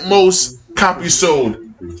 Second most copies sold.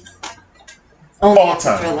 All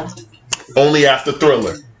time. Only after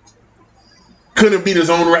Thriller. Couldn't beat his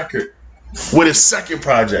own record with his second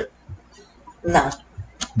project. No.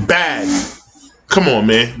 Bad. Come on,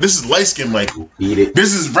 man. This is light skin Michael. Eat it.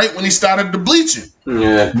 This is right when he started the bleaching.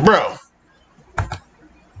 Yeah. Bro.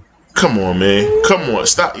 Come on, man. Come on.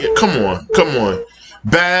 Stop. Yeah, come on.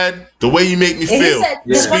 Bad, the way you make me And feel. he said,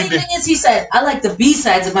 the funny thing is, he said, I like the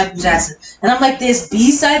B-sides of Michael Jackson. And I'm like, there's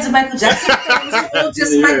B-sides of Michael Jackson?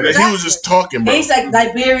 Just Michael Jackson. He was just talking, bro. And he's like,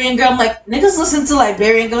 Liberian Girl. I'm like, niggas listen to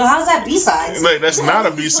Liberian Girl. How's that B-sides? Like, that's not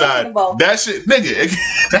a B-side. That shit, nigga,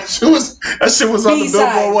 that shit was on the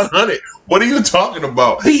Billboard 100. What are you talking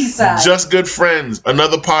about? B-side. Just Good Friends,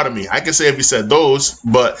 Another Part of Me. I can say if he said those,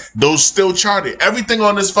 but those still charted. Everything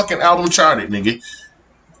on this fucking album charted, nigga.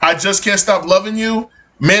 I Just Can't Stop Loving You,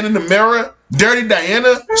 Man in the Mirror, Dirty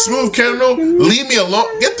Diana, Smooth Criminal, Leave Me Alone.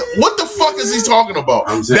 What the fuck is he talking about?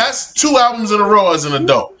 That's 2 albums in a row as an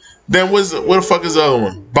adult. Then what the fuck is the other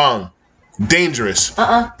one? Bong. Dangerous.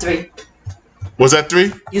 3. Was that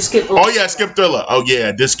 3? You skipped. Oh yeah, I skipped Thriller. Oh yeah,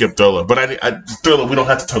 I did skip Thriller. But I Thriller, we don't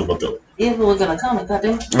have to talk about Thriller. Yeah, but we're gonna count it,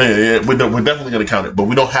 goddamn. Yeah, we're definitely gonna count it, but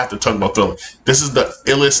we don't have to talk about Thriller. This is the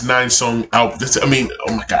illest 9-song album.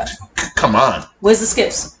 Oh my god, come on. Where's the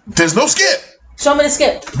skips? There's no skip. Show me the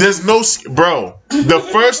skip. There's no bro. The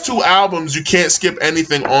first 2 albums you can't skip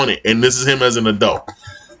anything on it, and this is him as an adult.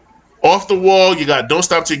 Off the Wall, you got Don't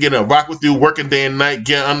Stop Till You Get Up, Rock With You, Working Day and Night,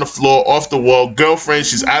 Get on the Floor, Off the Wall, Girlfriend,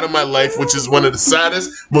 She's Out of My Life, which is one of the saddest,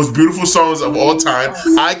 most beautiful songs of all time.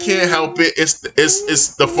 I Can't Help It.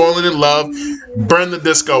 It's the Falling in Love, Burn the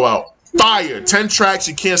Disco Out. Fire. 10 tracks,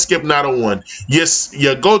 you can't skip not a one. Yes,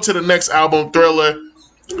 you go to the next album, Thriller.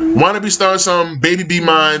 Wanna Be Starting Something, Baby Be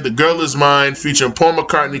Mine, The Girl Is Mine, featuring Paul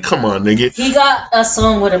McCartney. Come on, nigga. He got a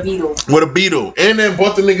song with a Beatle. With a Beatle. And then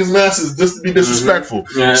bought the niggas masters just to be disrespectful.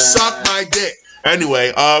 Yeah. Suck my dick.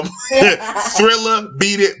 Anyway, Thriller,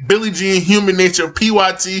 Beat It, Billie Jean, Human Nature,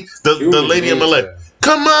 PYT, the Lady in My Life.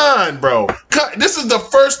 Come on, bro. This is the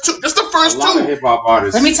first 2. This is the first 2. Hip-hop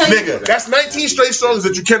artists. Let me tell you. Nigga, that's 19 straight songs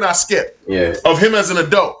that you cannot skip. Yeah. Of him as an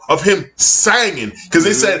adult. Of him singing. Because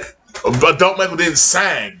they said adult Michael didn't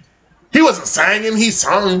sing. He wasn't singing, he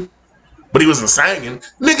sung. But he wasn't singing.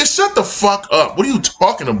 Nigga, shut the fuck up. What are you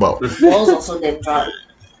talking about? Walls also didn't drop.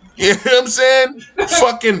 You know what I'm saying?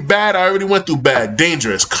 Fucking Bad. I already went through Bad.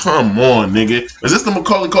 Dangerous. Come on, nigga. Is this the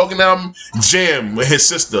Macaulay Culkin album? Jam with his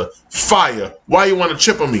sister. Fire. Why You Wanna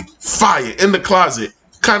Chip on Me? Fire. In the Closet.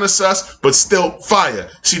 Kinda sus, but still fire.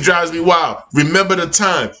 She Drives Me Wild. Remember the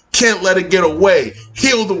Time. Can't Let It Get Away.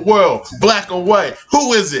 Heal the World. Black or White.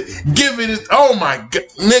 Who is it? Give it. Oh my god,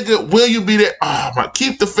 nigga. Will You Be There? Oh my.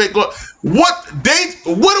 Keep the Faith going. What date?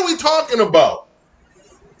 What are we talking about?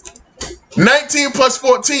 19 plus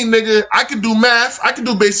 14, nigga. I can do math. I can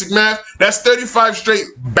do basic math. That's 35 straight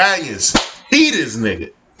bangers. Heaters,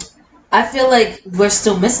 nigga. I feel like we're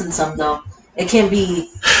still missing some though. It can be.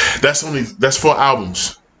 That's 4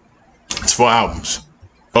 albums. It's 4 albums.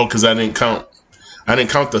 Oh, because I didn't count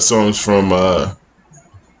the songs from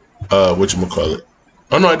whatchamacallit.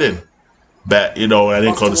 Oh no, I didn't. Bad, I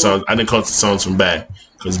didn't count the songs from Bad.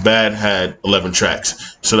 Because Bad had 11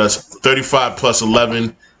 tracks. So that's 35 plus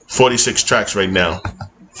 11, 46 tracks right now.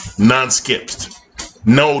 Non-skipped.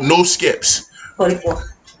 No skips. 44.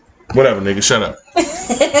 Whatever, nigga, shut up.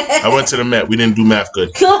 I went to the Met. We didn't do math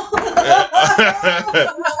good.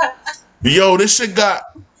 Yo, this shit got.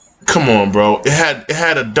 Come on, bro. It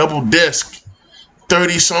had a double disc.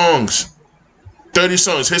 30 songs. 30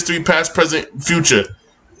 songs. History, past, present, future.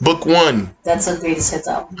 Book 1. That's the greatest hits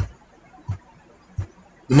album.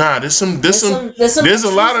 Nah, there's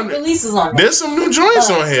a lot of releases on there. There's some new joints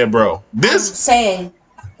on here, bro. I'm saying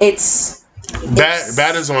it's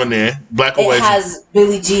Bad is on there. Black Away. It has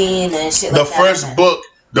Billie Jean and shit like that.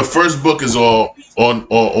 The first book is all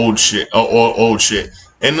old shit. All old shit.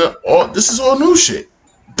 And this is all new shit.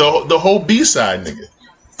 The whole B-side, nigga.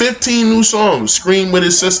 15 new songs. Scream with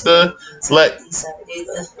his sister. Like,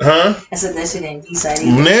 huh? I said that shit ain't B-side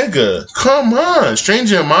either. Nigga, come on.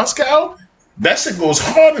 Stranger in Moscow? That shit goes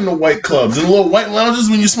hard in the white clubs. In the little white lounges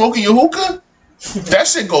when you're smoking your hookah? That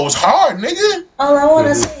shit goes hard, nigga. All I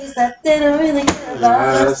wanna say is that they don't really care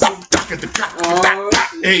about us.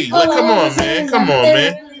 Hey, like, come on, man. Come on,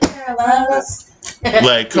 man.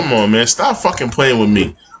 Like, come on, man. Stop fucking playing with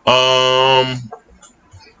me.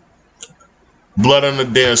 Blood on the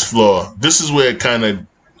Dance Floor. This is where it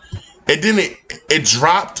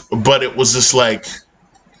dropped, but it was just like,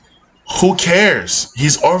 who cares?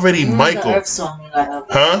 He's already Michael. The Earth song,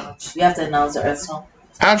 huh? You have to announce the Earth song.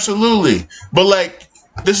 Absolutely. But like,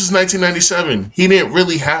 this is 1997. He didn't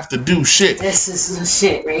really have to do shit. This is the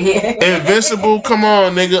shit right here. Invincible, come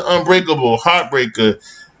on, nigga. Unbreakable, Heartbreaker,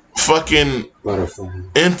 fucking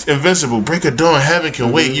Invincible, Break of Dawn, Heaven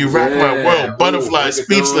Can Wait, You Rock My World, Butterfly,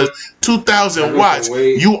 Speechless, 2000 Watts,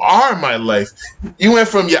 You Are My Life. You went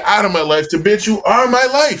from You're Out of My Life to bitch, You Are My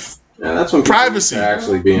Life. Yeah, that's when Privacy,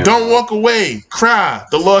 actually being Don't Walk Away, Cry,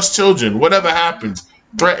 The Lost Children, Whatever Happens,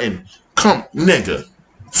 Threaten, Come, nigga.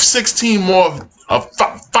 16 more of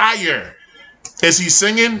fire. Is he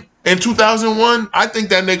singing in 2001? I think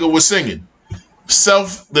that nigga was singing.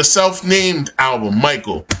 The self-named album,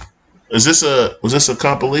 Michael. Was this a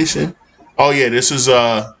compilation? Oh yeah, this is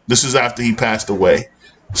after he passed away.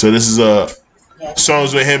 So this is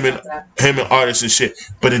songs with him and artists and shit.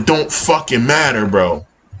 But it don't fucking matter, bro.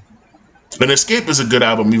 But Escape is a good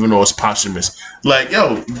album, even though it's posthumous. Like,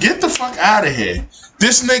 yo, get the fuck out of here.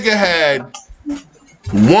 This nigga had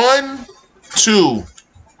 1, 2,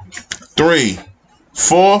 3,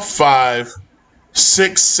 4, 5,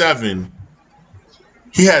 6, 7.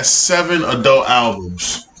 He has 7 adult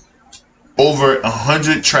albums, over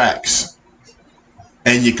 100 tracks,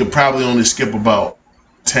 and you could probably only skip about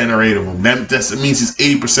 10 or 8 of them. That means he's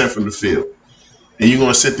 80% from the field. And you're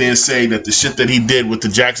going to sit there and say that the shit that he did with the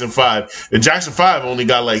Jackson 5, the Jackson 5 only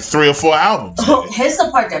got like 3 or 4 albums. Oh, here's the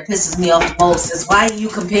part that pisses me off the most is why are you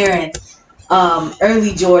comparing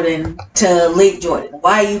early Jordan to late Jordan?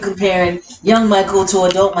 Why are you comparing young Michael to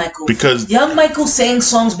adult Michael? Because young Michael sang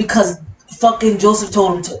songs because fucking Joseph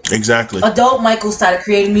told him to. Exactly. Adult Michael started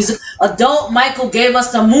creating music. Adult Michael gave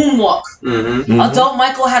us the moonwalk. Mm-hmm. Adult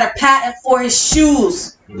Michael had a patent for his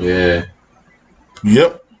shoes. Yeah.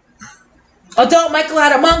 Yep. Adult Michael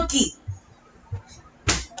had a monkey.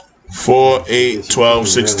 4, 8, 12,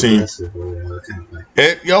 16.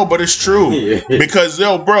 Yo, but it's true. Yeah. Because,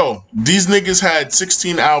 yo, bro, these niggas had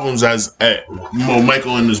 16 albums as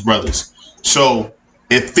Michael and his brothers. So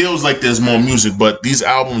it feels like there's more music, but these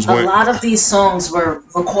albums weren't. A lot of these songs were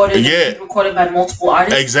recorded. Yeah. Recorded by multiple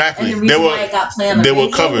artists. Exactly. And the reason why it got played on the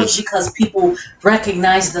radio was because people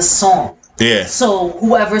recognized the song. Yeah. So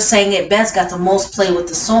whoever sang it best got the most play with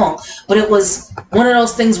the song. But it was one of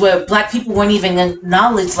those things where black people weren't even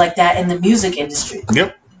acknowledged like that in the music industry.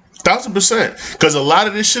 Yep. 1000%. Because a lot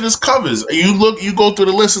of this shit is covers. You go through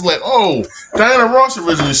the list, it's like, oh, Diana Ross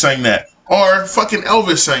originally sang that. Or fucking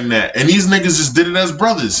Elvis sang that. And these niggas just did it as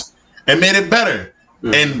brothers. And made it better.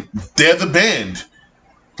 Mm. And they're the band.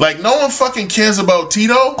 Like, no one fucking cares about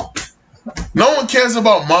Tito. No one cares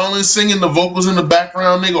about Marlon singing the vocals in the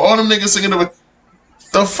background, nigga. All them niggas singing the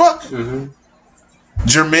fuck? Mm-hmm.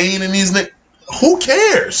 Jermaine and these niggas. Who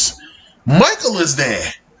cares? Michael is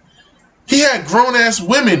there. He had grown-ass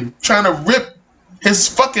women trying to rip his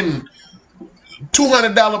fucking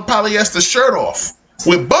 $200 polyester shirt off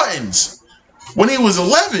with buttons when he was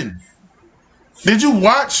 11. Did you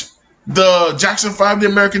watch the Jackson 5, The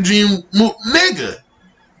American Dream? Nigga.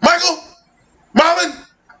 Michael? Marlon?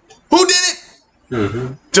 Who did it?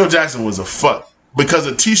 Mm-hmm. Joe Jackson was a fuck because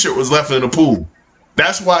a t-shirt was left in the pool.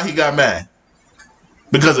 That's why he got mad.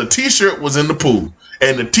 Because a t-shirt was in the pool.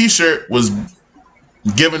 And the t-shirt was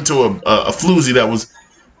given to a floozy that was...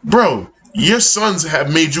 Bro, your sons have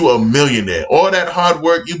made you a millionaire. All that hard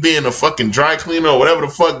work, you being a fucking dry cleaner or whatever the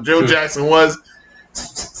fuck Joe Jackson was.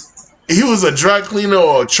 He was a dry cleaner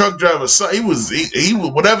or a truck driver. So he was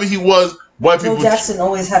whatever he was. White Joe people. Jackson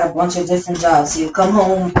always had a bunch of different jobs. He'd come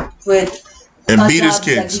home with and beat his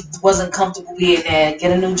kids. That he wasn't comfortable being there,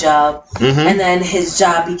 get a new job, and then his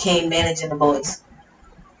job became managing the boys.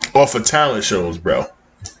 Or for talent shows, bro.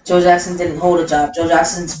 Joe Jackson didn't hold a job. Joe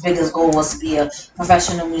Jackson's biggest goal was to be a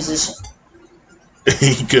professional musician.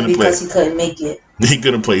 He couldn't play. Because he couldn't make it. He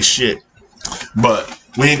couldn't play shit. But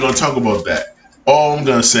we ain't gonna talk about that. All I'm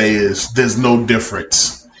gonna say is there's no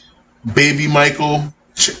difference. Baby Michael,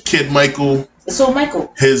 Kid Michael. So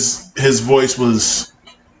Michael, his voice was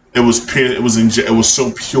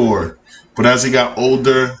so pure. But as he got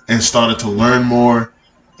older and started to learn more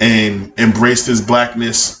and embraced his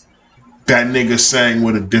blackness, that nigga sang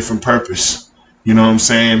with a different purpose. You know what I'm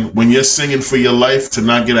saying? When you're singing for your life to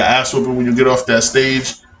not get an ass whooping when you get off that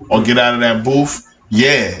stage or get out of that booth,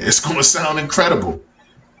 yeah, it's gonna sound incredible.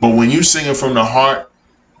 But when you singing from the heart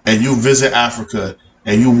and you visit Africa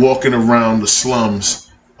and you walking around the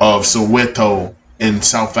slums of Soweto in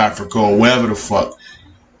South Africa or wherever the fuck,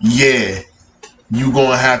 yeah, it's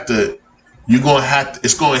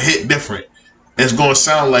gonna hit different. It's gonna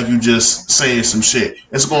sound like you just saying some shit.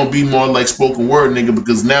 It's gonna be more like spoken word, nigga,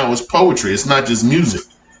 because now it's poetry. It's not just music.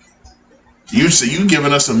 You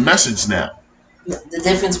giving us a message now. The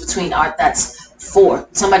difference between art that's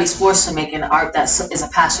somebody's forced to make an art that is a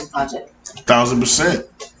passion project. 1000%.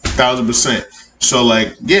 1000%. So,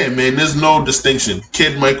 like, yeah, man, there's no distinction.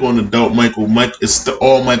 Kid Michael and adult Michael. It's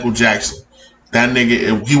all Michael Jackson. That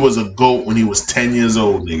nigga, he was a GOAT when he was 10 years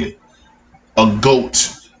old, nigga. A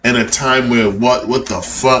GOAT. In a time where, what the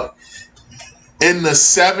fuck? In the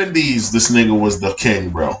 70s, this nigga was the king,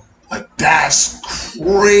 bro. Like, that's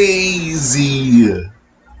crazy.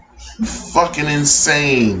 Fucking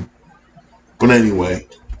insane. But anyway,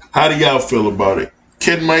 How do y'all feel about it?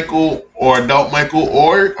 Kid Michael or adult Michael,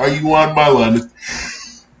 or are you on my line of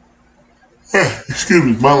excuse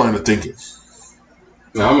me, my line of thinking?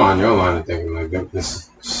 No, I'm on your line of thinking. Like, this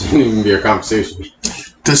shouldn't even be a conversation.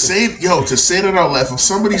 To say that out loud, if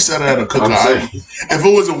somebody said I had a cookout, if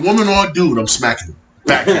it was a woman or a dude, I'm smacking him.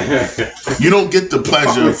 Back. You don't get the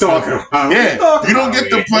pleasure of you don't get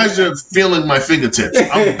the pleasure of feeling my fingertips.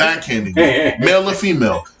 I'm backhanding you, male or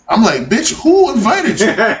female. I'm like, bitch, who invited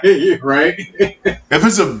you? Right? If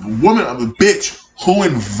it's a woman, I'm a bitch. Who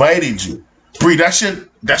invited you? Bree, that's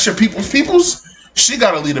your people's. She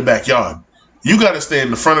gotta leave the backyard. You gotta stay in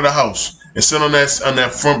the front of the house and sit on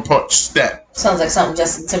that front porch step. Sounds like something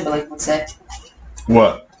Justin Timberlake would say.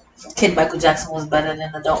 What? Kid Michael Jackson was better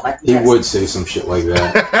than adult Michael Jackson. He would say some shit like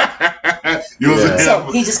that.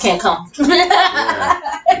 So he just can't come.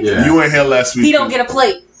 Yeah. You weren't here last week. He don't get a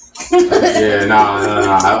plate. Yeah, no.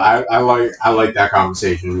 I like that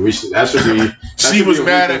conversation. That should be. She was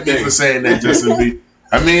mad at me for saying that, Justin B.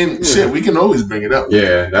 I mean, shit, we can always bring it up.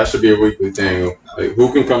 Yeah, that should be a weekly thing. Like,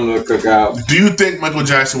 who can come to the cookout? Do you think Michael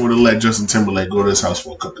Jackson would have let Justin Timberlake go to his house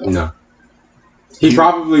for a cookout? No. He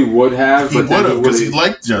probably would have. He would have because he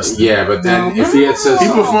liked Justin. Yeah, but then if he had said he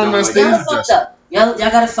performed on stage with Justin. Y'all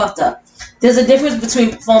got it fucked up. There's a difference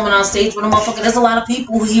between performing on stage with a motherfucker. There's a lot of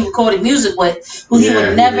people who he recorded music with who he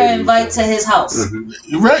would never invite to his house. Mm-hmm.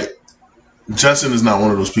 You're right. Justin is not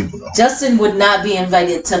one of those people, though. Justin would not be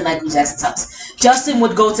invited to Michael Jackson's house. Justin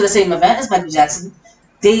would go to the same event as Michael Jackson.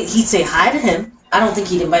 He'd say hi to him. I don't think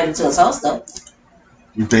he'd invite him to his house, though.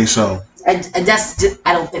 You think so? I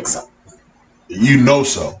don't think so. You know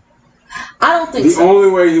so. I don't think so. The only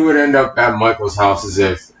way he would end up at Michael's house is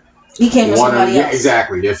if he came with somebody else.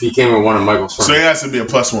 Exactly. If he came with one of Michael's friends. So he has to be a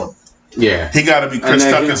 +1. Yeah. He got to be Chris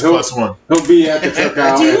Tucker's +1. He'll be at the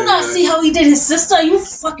cookout. Do you not see how he did his sister? Are you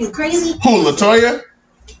fucking crazy? Who, LaToya?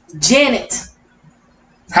 Janet.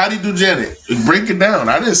 How'd he do Janet? Break it down.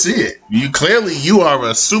 I didn't see it. You are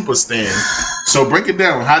a super stan. So break it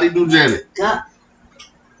down. How'd he do Janet? God.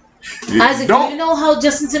 Isaac, do you know how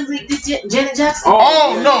Justin Timberlake did Janet Jackson?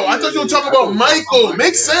 Oh, no. I thought you were talking about Michael.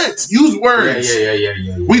 Makes sense. Use words.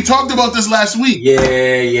 Yeah. We talked about this last week.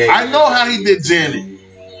 Yeah. I know how he did Janet.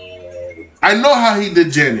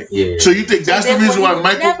 Yeah. So you think that's the reason why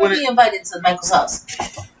Michael never be invited to Michael's house?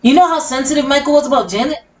 You know how sensitive Michael was about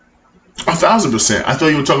Janet? 1,000%. I thought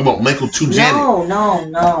you were talking about Michael to Janet.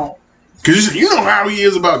 No. Because you know how he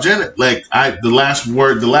is about Janet. Like, the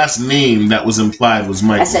last name that was implied was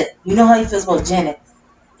Michael. I said, you know how he feels about Janet.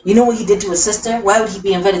 You know what he did to his sister? Why would he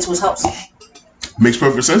be invited to his house? Makes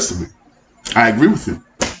perfect sense to me. I agree with you.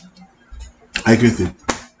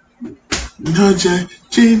 No,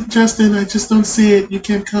 Justin, I just don't see it. You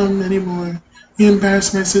can't come anymore. You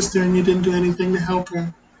embarrassed my sister and you didn't do anything to help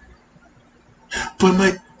her. But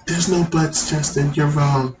Mike, there's no buts, Justin. You're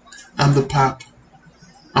wrong. I'm the pop.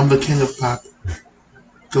 I'm the king of pop.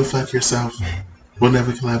 Go fuck yourself. We'll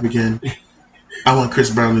never collab again. I want Chris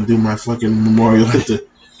Brown to do my fucking memorial at the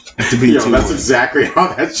BET. Yo, that's exactly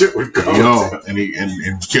how that shit would go.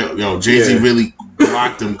 Jay-Z really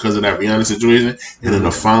blocked him because of that Rihanna situation. And then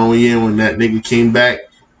the following year when that nigga came back,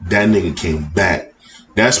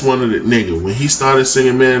 That's one of the nigga. When he started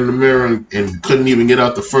singing Man in the Mirror and couldn't even get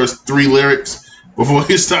out the first 3 lyrics before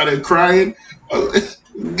he started crying.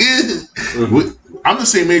 I'm the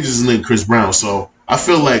same age as nigga Chris Brown, so I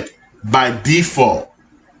feel like by default,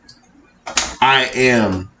 I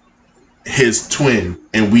am his twin,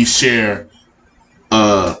 and we share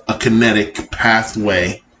a kinetic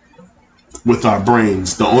pathway with our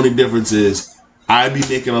brains. The only difference is I be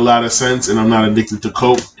making a lot of sense, and I'm not addicted to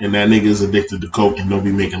coke, and that nigga is addicted to coke and don't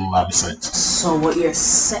be making a lot of sense. So what you're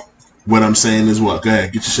saying? What I'm saying is what? Go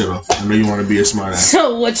ahead, get your shit off. I know you want to be a smart ass.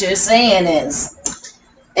 So what you're saying is,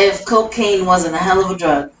 if cocaine wasn't a hell of a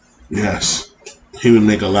drug, yes, he would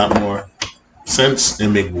make a lot more sense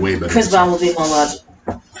and make way better. Chris Brown would be more logical.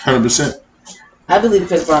 100%. I believe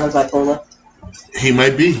Chris Brown is bipolar. He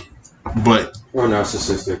might be, but or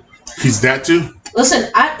narcissistic. He's that too. Listen,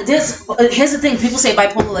 here's the thing. People say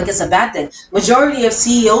bipolar like it's a bad thing. Majority of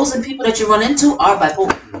CEOs and people that you run into are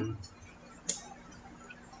bipolar.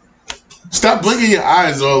 Stop blinking your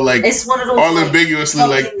eyes all like it's one of those all ambiguously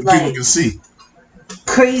like people can see.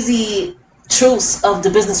 Crazy truths of the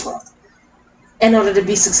business world. In order to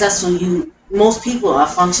be successful, most people are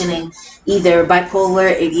functioning either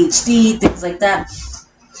bipolar, ADHD, things like that.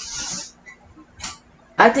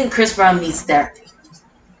 I think Chris Brown needs therapy.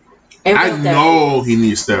 I know he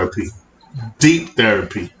needs therapy. Deep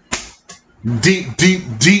therapy.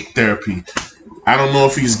 Deep therapy. I don't know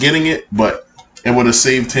if he's getting it, but it would have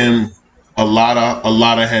saved him a lot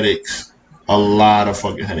of headaches. A lot of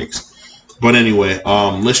fucking headaches. But anyway,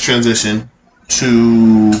 let's transition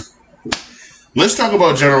to... Let's talk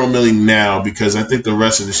about General Milley now, because I think the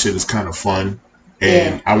rest of the shit is kind of fun.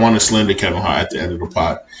 And I want to slander Kevin Hart at the end of the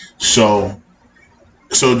pod. So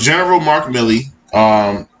General Mark Milley,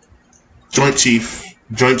 Joint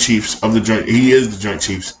Chiefs of the Joint... He is the Joint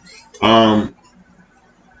Chiefs.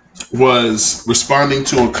 Was responding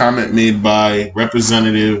to a comment made by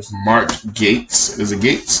Representative Mark Gates. Is it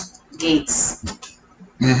Gates? Gates.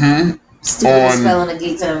 Mm-hmm. Stupid spelling of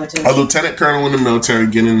Gates ever too. A lieutenant colonel in the military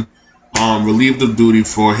getting relieved of duty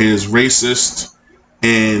for his racist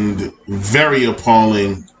and very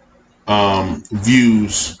appalling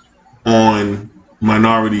views on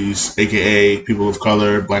minorities, aka people of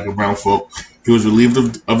color, black and brown folk. He was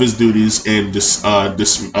relieved of his duties and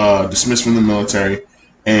dismissed from the military.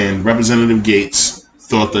 And Representative Gates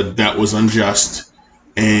thought that was unjust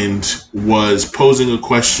and was posing a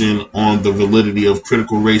question on the validity of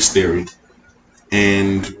critical race theory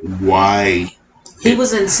and why. He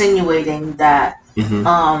was insinuating that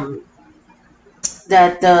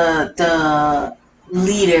that the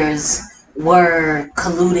leaders were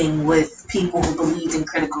colluding with people who believed in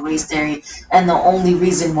critical race theory, and the only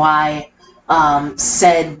reason why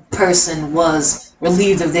said person was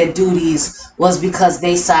relieved of their duties was because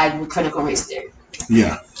they side with critical race theory.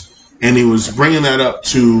 Yeah. And he was bringing that up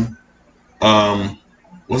to,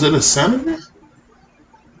 was it a senator?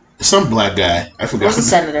 Some black guy. I forgot. What's a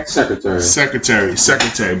senator?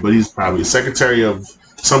 Secretary, but he's probably a secretary of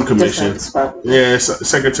some commission. Defense, probably. Yeah,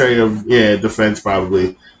 secretary of, defense,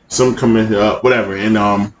 probably. Some commission, whatever. And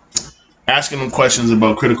asking him questions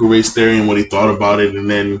about critical race theory and what he thought about it, and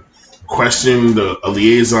then questioned a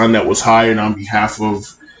liaison that was hired on behalf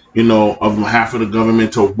of the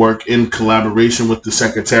government to work in collaboration with the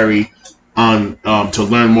secretary on to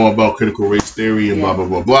learn more about critical race theory and blah blah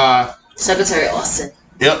blah blah. Secretary Austin.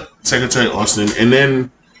 Yep, Secretary Austin. And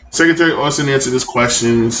then Secretary Austin answered his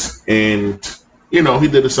questions, and he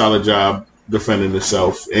did a solid job defending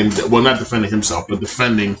himself, and not defending himself, but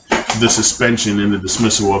defending the suspension and the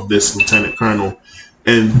dismissal of this lieutenant colonel.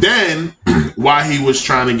 And then, while he was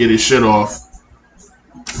trying to get his shit off,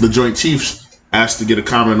 the Joint Chiefs asked to get a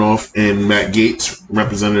comment off, and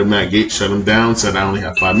Representative Matt Gaetz, shut him down, said, I only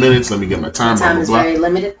have 5 minutes, let me get my time, blah, blah, blah. Time is very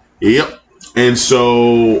limited? Yep. And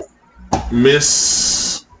so,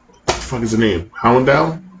 Miss... What the fuck is her name?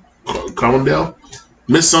 Cowendell?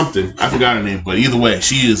 Miss something. I forgot her name, but either way,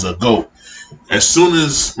 she is a GOAT. As soon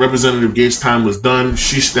as Representative Gaetz' time was done,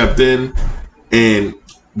 she stepped in and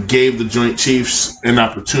gave the Joint Chiefs an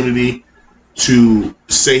opportunity to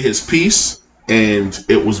say his piece, and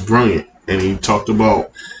it was brilliant. And he talked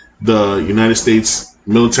about the United States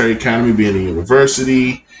Military Academy being a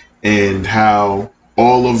university, and how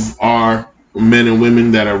all of our men and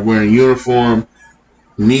women that are wearing uniform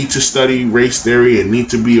need to study race theory and need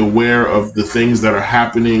to be aware of the things that are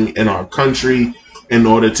happening in our country in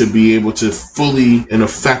order to be able to fully and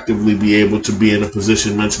effectively be able to be in a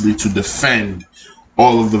position mentally to defend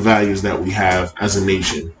all of the values that we have as a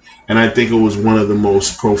nation. And I think it was one of the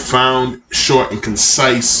most profound, short, and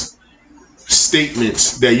concise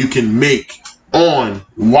statements that you can make on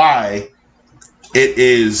why it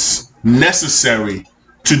is necessary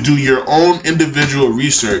to do your own individual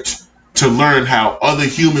research to learn how other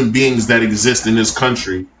human beings that exist in this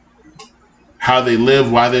country, how they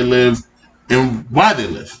live, why they live, and why they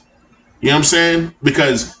live. You know what I'm saying?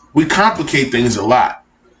 Because we complicate things a lot.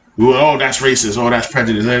 Oh, that's racist. Oh, that's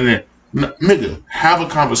prejudice. Nigga, have a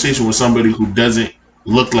conversation with somebody who doesn't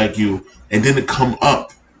look like you and didn't come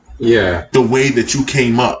up the way that you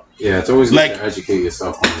came up. Yeah, it's always good to educate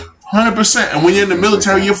yourself on it. 100%. And when you're in the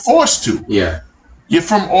military, you're forced to. Yeah. You're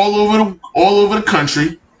from all over the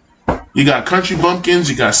country. You got country bumpkins,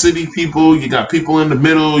 you got city people, you got people in the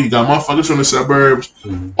middle, you got motherfuckers from the suburbs,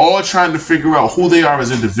 all trying to figure out who they are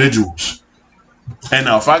as individuals. And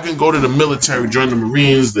now if I can go to the military, join the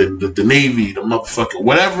Marines, the Navy, the motherfucker,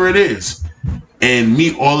 whatever it is, and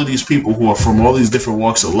meet all of these people who are from all these different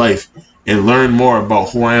walks of life and learn more about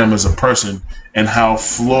who I am as a person and how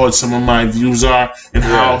flawed some of my views are and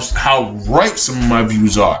how right some of my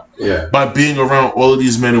views are. Yeah. By being around all of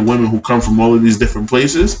these men and women who come from all of these different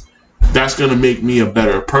places, that's going to make me a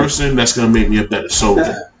better person. That's going to make me a better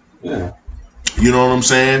soldier. Yeah. You know what I'm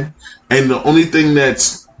saying? And the only thing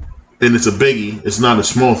that's, and it's a biggie, it's not a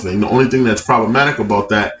small thing, the only thing that's problematic about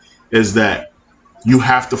that is that you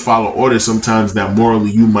have to follow orders sometimes that morally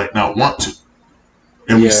you might not want to.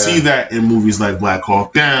 And we see that in movies like Black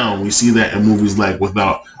Hawk Down. We see that in movies like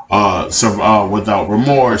Without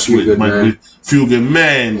Remorse, Few Good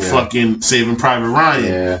Men, fucking Saving Private Ryan.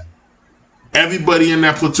 Yeah. Everybody in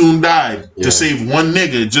that platoon died Yeah. to save one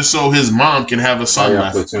nigga just so his mom can have a son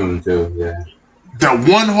left. Platoon too, yeah. That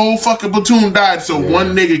one whole fucking platoon died so Yeah.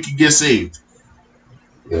 one nigga could get saved.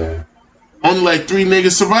 Yeah. Only like 3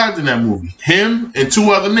 niggas survived in that movie. Him and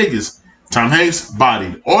 2 other niggas. Tom Hanks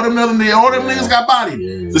bodied. All them niggas got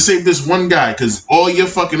bodied to save this one guy because all your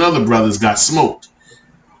fucking other brothers got smoked.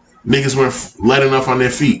 Niggas weren't let enough on their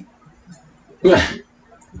feet.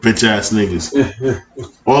 Bitch ass niggas.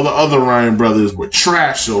 All the other Ryan brothers were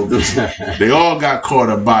trash soldiers. They all got caught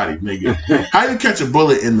or bodied, nigga. How you catch a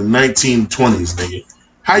bullet in the 1920s, nigga?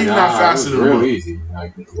 How you not faster than a bullet? Easy.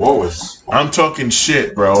 Like, what was? I'm talking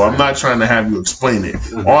shit, bro. I'm not trying to have you explain it.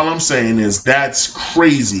 All I'm saying is that's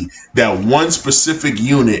crazy that one specific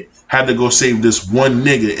unit had to go save this one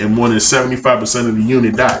nigga and more than 75% of the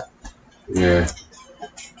unit died. Yeah.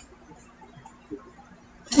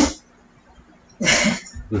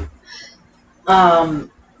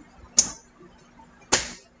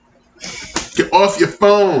 Get off your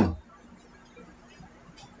phone.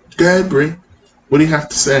 Go ahead, Bre. What do you have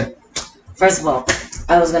to say? First of all,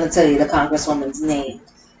 I was going to tell you the congresswoman's name.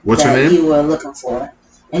 What's her name? That you were looking for.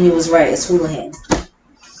 And you was right. It's Houlihan.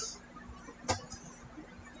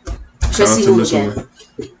 Chrissy Houlihan.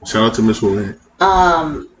 Shout out to Miss Houlihan.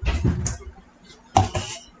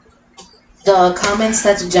 The comments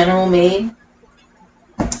that the general made,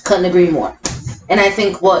 couldn't agree more. And I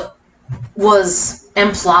think what was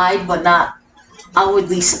implied but not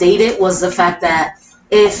outwardly stated was the fact that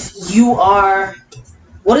if you are,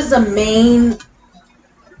 what is the main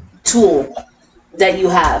tool that you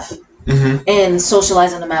have in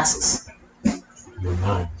socializing the masses? Your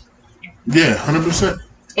mind. Yeah, 100%.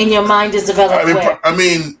 And your mind is developed where?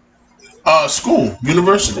 School,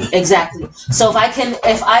 university. Exactly. So if I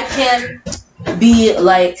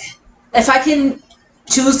can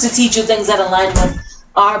choose to teach you things that align with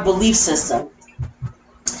our belief system,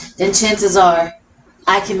 then chances are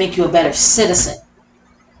I can make you a better citizen.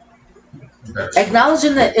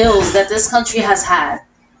 Acknowledging the ills that this country has had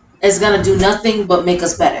is going to do nothing but make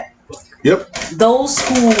us better. Yep. Those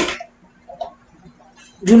who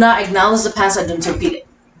do not acknowledge the past are doomed to repeat it.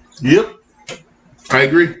 Yep. I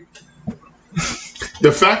agree.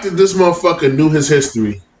 The fact that this motherfucker knew his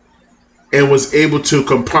history and was able to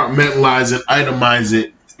compartmentalize and itemize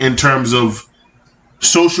it in terms of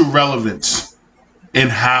social relevance and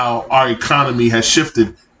how our economy has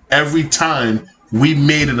shifted every time we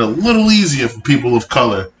made it a little easier for people of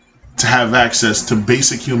color to have access to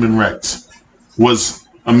basic human rights was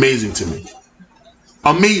amazing to me.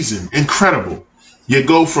 Amazing, incredible. You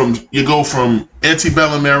go from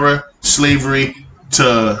antebellum era slavery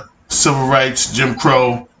to civil rights, Jim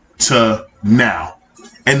Crow to now.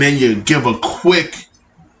 And then you give a quick,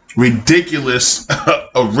 ridiculous,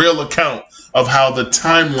 a real account of how the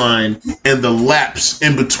timeline and the lapse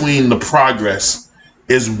in between the progress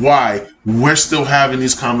is why we're still having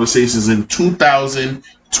these conversations in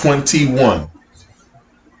 2021.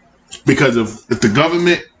 Because if the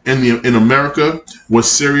government in America was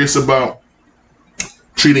serious about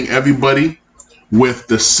treating everybody with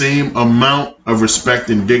the same amount of respect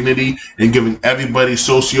and dignity and giving everybody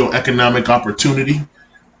socioeconomic opportunity,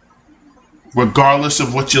 regardless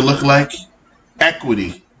of what you look like,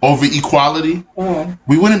 equity over equality,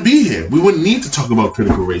 we wouldn't be here. We wouldn't need to talk about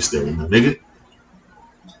critical race theory, my nigga.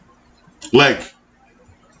 Like,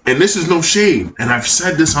 and this is no shade, and I've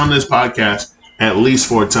said this on this podcast at least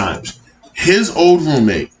 4 times. His old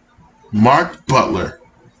roommate, Mark Butler,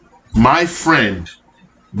 my friend,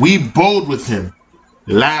 we bowled with him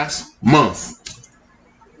last month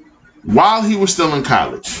while he was still in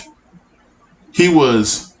college. He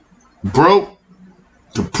was broke,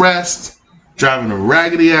 depressed, driving a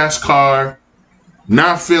raggedy ass car,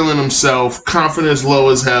 not feeling himself, confidence low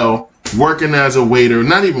as hell, working as a waiter,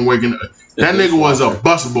 not even working. That nigga was a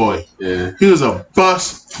bus boy. Yeah. He was a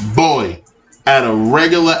bus boy at a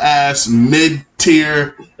regular ass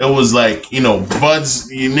mid-tier. It was like, buds,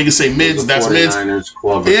 you niggas say mids, that's mids.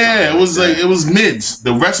 Yeah, it was like, it was mids.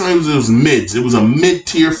 The restaurant was mids. It was a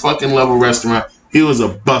mid-tier fucking level restaurant. He was a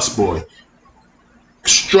bus boy.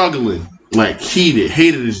 Struggling, like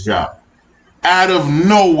hated his job. Out of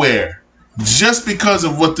nowhere, just because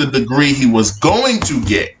of what the degree he was going to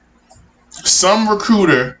get, some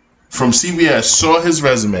recruiter from CBS saw his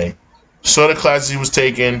resume, saw the classes he was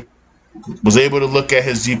taking, was able to look at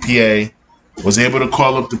his GPA, was able to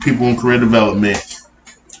call up the people in career development.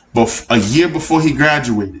 But a year before he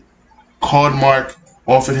graduated, called Mark,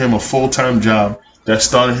 offered him a full-time job that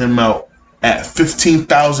started him out at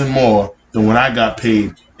 $15,000 more than what I got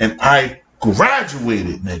paid, and I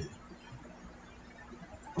graduated, nigga.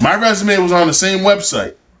 My resume was on the same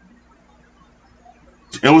website.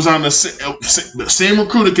 It was on the same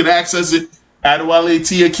recruiter could access it. Adewale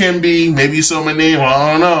Tia Kimbi, maybe you saw my name.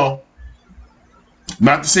 I don't know.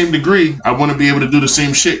 Not the same degree. I want to be able to do the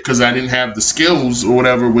same shit because I didn't have the skills or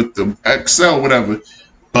whatever with the Excel, whatever.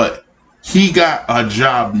 But he got a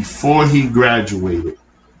job before he graduated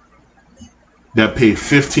that paid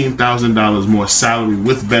 $15,000 more salary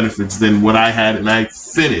with benefits than what I had, and I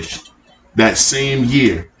finished that same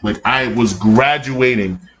year. Like, I was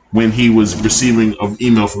graduating when he was receiving an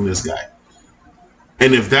email from this guy.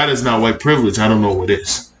 And if that is not white privilege, I don't know what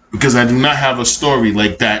is. Because I do not have a story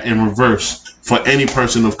like that in reverse for any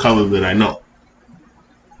person of color that I know.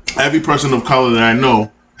 Every person of color that I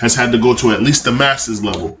know has had to go to at least the master's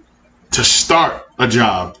level to start a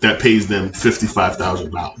job that pays them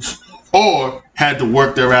 $55,000. Or had to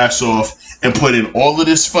work their ass off and put in all of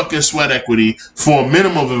this fucking sweat equity for a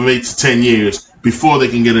minimum of 8 to 10 years before they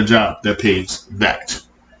can get a job that pays that.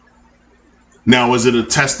 Now, is it a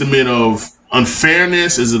testament of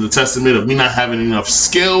unfairness? Is it a testament of me not having enough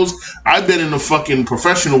skills? I've been in the fucking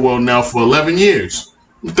professional world now for 11 years.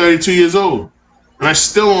 I'm 32 years old. And I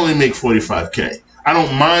still only make $45K. I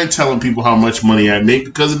don't mind telling people how much money I make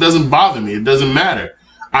because it doesn't bother me. It doesn't matter.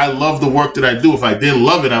 I love the work that I do. If I didn't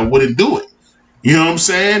love it, I wouldn't do it. You know what I'm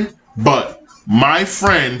saying? But my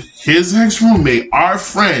friend, his ex-roommate, our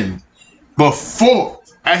friend, before,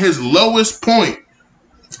 at his lowest point,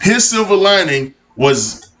 his silver lining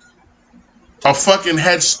was a fucking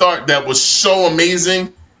head start that was so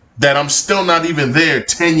amazing that I'm still not even there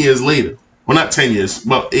 10 years later. Well, not 10 years,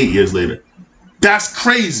 well, 8 years later. That's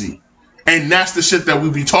crazy. And that's the shit that we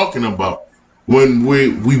be talking about when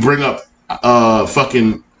we bring up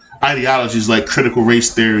fucking ideologies like critical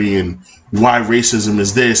race theory and why racism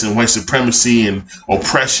is this and white supremacy and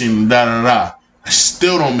oppression, da da da. I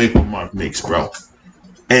still don't make what Mark makes, bro.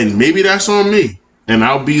 And maybe that's on me. And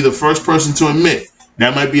I'll be the first person to admit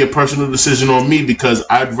that might be a personal decision on me because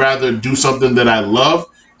I'd rather do something that I love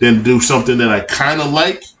than do something that I kind of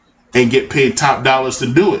like and get paid top dollars to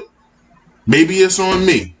do it. Maybe it's on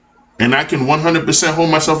me. And I can 100% hold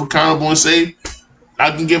myself accountable and say,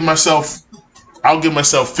 I'll give myself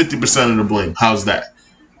 50% of the blame. How's that?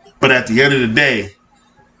 But at the end of the day,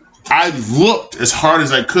 I looked as hard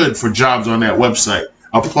as I could for jobs on that website.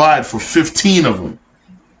 Applied for 15 of them.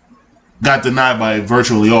 Got denied by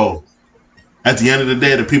virtually all. At the end of the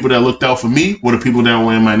day, the people that looked out for me were the people that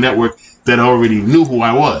were in my network that already knew who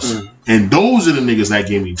I was. And those are the niggas that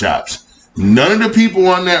gave me jobs. None of the people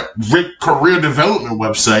on that career development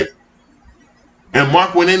website. And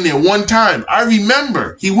Mark went in there one time. I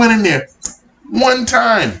remember he went in there one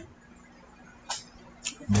time.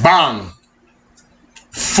 Bang.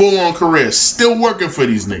 Full on career. Still working for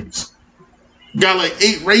these niggas. Got like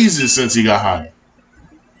 8 raises since he got hired.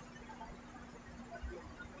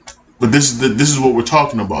 But this is what we're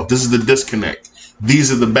talking about. This is the disconnect.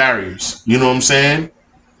 These are the barriers. You know what I'm saying?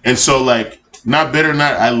 And so, like, not bitter,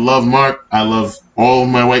 I love Mark. I love all of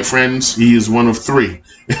my white friends. He is one of 3.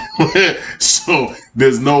 So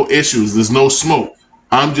there's no issues. There's no smoke.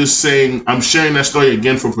 I'm just saying, I'm sharing that story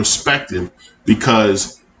again for perspective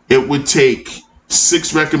because it would take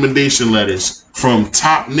 6 recommendation letters from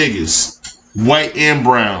top niggas, white and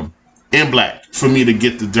brown and black, for me to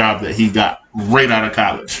get the job that he got right out of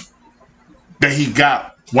college. That he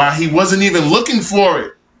got while he wasn't even looking for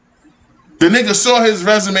it. The nigga saw his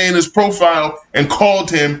resume and his profile and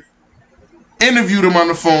called him, interviewed him on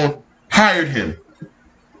the phone, hired him.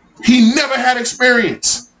 He never had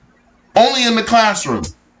experience. Only in the classroom.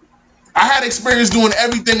 I had experience doing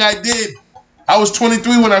everything I did. I was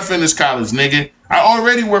 23 when I finished college, nigga. I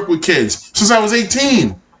already worked with kids since I was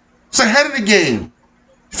 18. It's ahead of the game.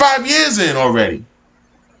 5 years in already.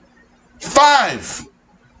 5.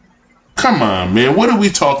 Come on, man. What are we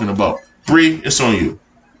talking about? Bree, it's on you.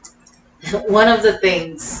 One of the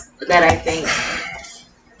things that I think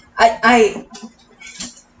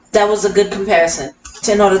that was a good comparison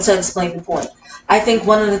in order to explain the point. I think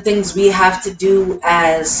one of the things we have to do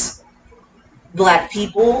as black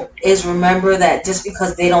people is remember that just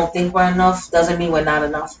because they don't think we're enough doesn't mean we're not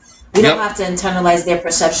enough. We don't have to internalize their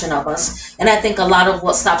perception of us. And I think a lot of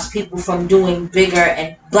what stops people from doing bigger,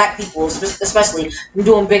 and black people especially, from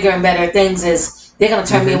doing bigger and better things is they're going to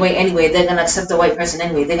turn me away anyway. They're going to accept a white person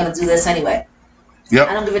anyway. They're going to do this anyway. Yep.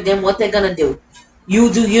 I don't give a damn what they're going to do. You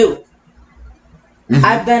do you.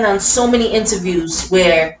 I've been on so many interviews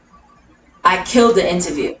where I killed the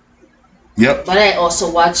interview. Yep. But I also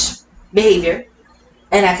watch behavior,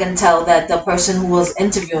 and I can tell that the person who was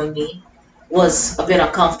interviewing me was a bit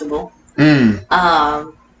uncomfortable. And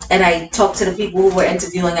I talked to the people who were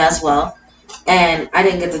interviewing as well, and I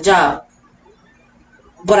didn't get the job.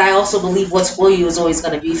 but I also believe what's for you is always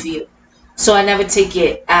going to be for you. So I never take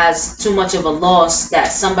it as too much of a loss that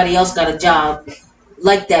somebody else got a job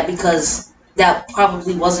like that, because that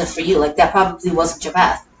probably wasn't for you. Like, that probably wasn't your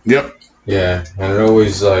path. Yep. Yeah, and it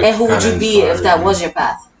always like. And who would you be if that was your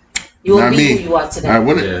path? You would be who you are today. I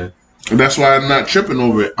wouldn't. Yeah. That's why I'm not tripping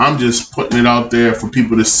over it. I'm just putting it out there for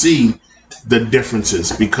people to see the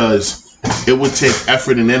differences, because it would take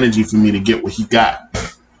effort and energy for me to get what he got.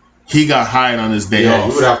 He got hired on his day off.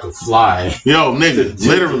 You would have to fly. Yo, nigga,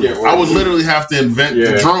 literally. I would literally have to invent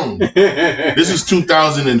the drone. This is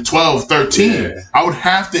 2012, 13. Yeah. I would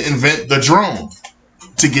have to invent the drone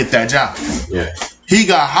to get that job. Yeah. He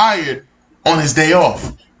got hired on his day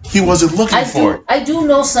off. He wasn't looking for it. I do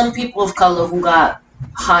know some people of color who got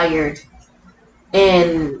hired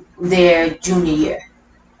in their junior year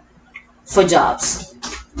for jobs.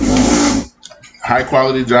 High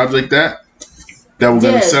quality jobs like that? That were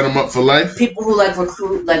going to set them up for life? People who like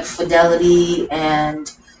recruit, like Fidelity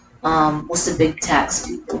and what's the big tax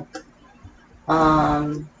people?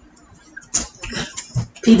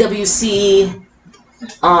 PwC.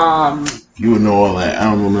 You would know all that. I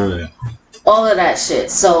don't know none of that. All of that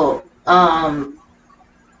shit. So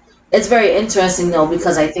it's very interesting though,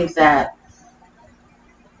 because I think that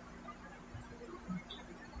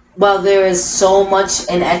while there is so much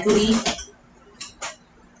inequity,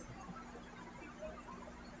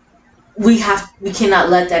 we cannot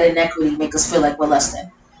let that inequity make us feel like we're less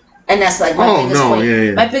than. And that's like my biggest point.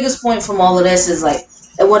 Yeah. My biggest point from all of this is like,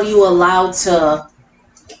 what are you allowed to?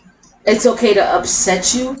 It's okay to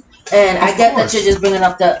upset you, and I get that you're just bringing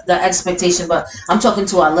up the expectation, but I'm talking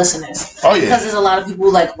to our listeners. Oh yeah. Because there's a lot of people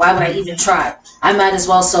who like, why would I even try? I might as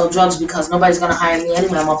well sell drugs because nobody's gonna hire me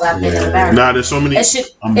anyway. I'm a black man in America. Nah, there's so many. It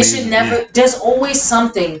should never. Yeah. There's always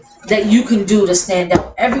something that you can do to stand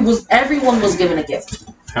out. Everyone was given a gift.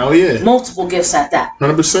 Hell yeah. Multiple gifts at that.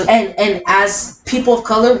 100%. And as people of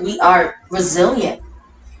color, we are resilient.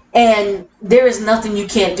 And there is nothing you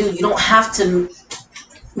can't do. You don't have to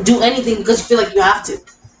do anything because you feel like you have to.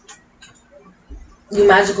 You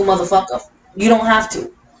magical motherfucker. You don't have to.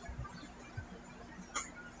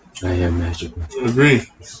 I am magical. Agree.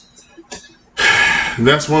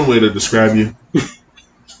 That's one way to describe you.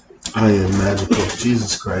 I am magical.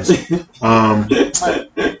 Jesus Christ.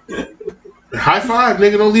 High five,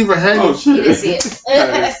 nigga! Don't leave her hanging. Oh shit! You didn't see it. I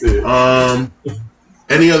didn't see it.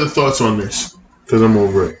 Any other thoughts on this? Because I'm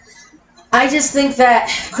over it. I just think that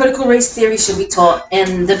critical race theory should be taught,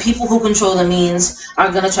 and the people who control the means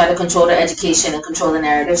are gonna try to control the education and control the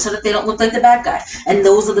narrative so that they don't look like the bad guy. And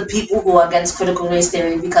those are the people who are against critical race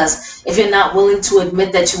theory, because if you're not willing to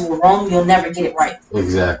admit that you were wrong, you'll never get it right.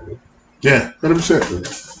 Exactly. Yeah,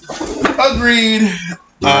 100%. Agreed.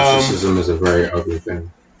 Narcissism is a very ugly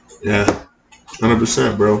thing. Yeah.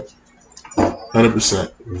 100%, bro.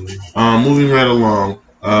 100%. Moving right along.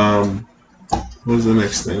 What's the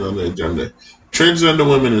next thing on the agenda? Transgender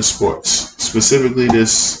women in sports. Specifically,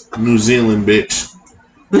 this New Zealand bitch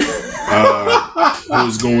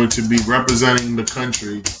who's going to be representing the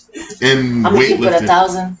country in weightlifting. I'm gonna keep it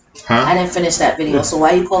 1,000. Huh? I didn't finish that video, so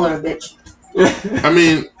why you call her a bitch? I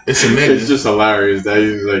mean, it's a nigga. It's just hilarious that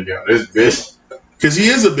he's like, yo, this bitch. Because he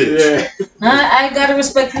is a bitch. Yeah. I gotta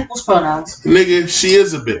respect people's pronouns. Nigga, she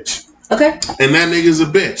is a bitch. Okay. And that nigga's a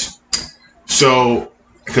bitch. So,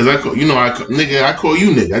 because I call you nigga. I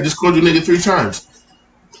just called you nigga 3 times.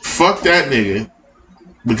 Fuck that nigga.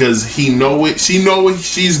 Because she know what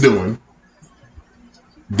she's doing.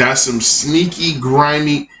 That's some sneaky,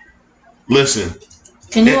 grimy. Listen.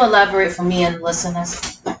 Can you elaborate for me and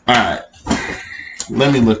listeners? Alright.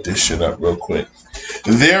 Let me look this shit up real quick.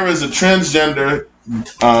 There is a transgender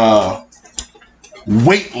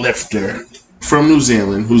weightlifter from New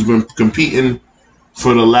Zealand who's been competing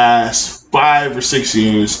for the last 5 or 6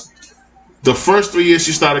 years. The first 3 years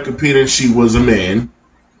she started competing, she was a man.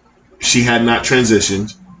 She had not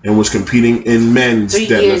transitioned and was competing in men's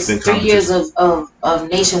deadlifting competition. 3 years of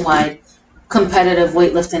nationwide competitive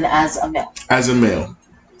weightlifting as a male. As a male.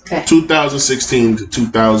 Okay. 2016 to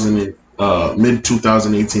mid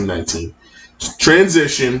 2018-19.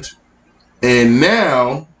 Transitioned, and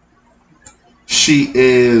now she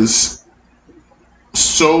is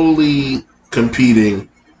solely competing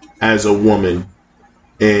as a woman,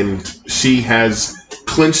 and she has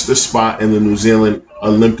clinched the spot in the New Zealand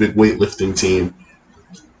Olympic weightlifting team,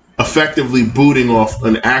 effectively booting off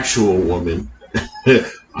an actual woman.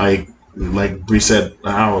 Like Bre said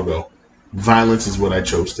an hour ago, violence is what I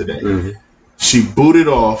chose today. Mm-hmm. She booted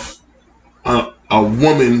off a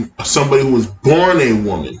woman, somebody who was born a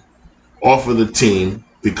woman, off of the team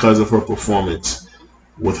because of her performance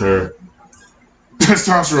with her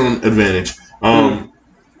testosterone advantage.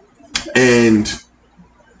 And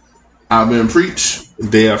I've been preach.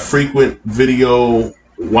 They are frequent video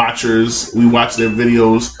watchers. We watch their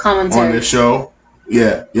videos on their show.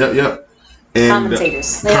 Yeah, yep. And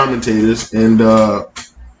commentators. And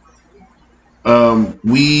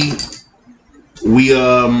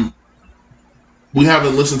we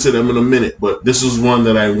haven't listened to them in a minute, but this is one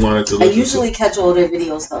that I wanted to listen to. I usually catch all their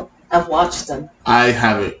videos though. I've watched them. I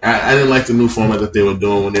haven't. I didn't like the new format that they were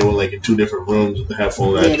doing when they were like in two different rooms with the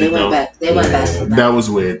headphones. Yeah, they went back. They went back. That was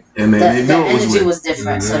weird, and they knew it was weird. The energy was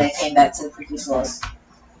different, so they came back to the previous laws.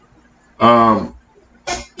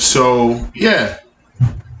 So yeah,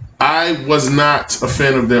 I was not a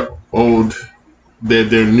fan of their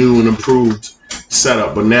new and improved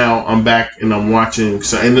setup, but now I'm back and I'm watching.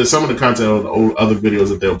 So, and some of the content of the old other videos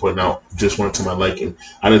that they were putting out just weren't to my liking.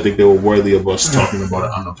 I didn't think they were worthy of us talking about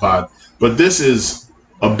it on the pod. But this is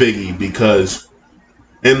a biggie because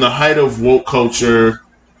in the height of woke culture,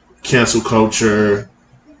 cancel culture,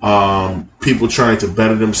 people trying to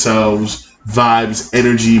better themselves, vibes,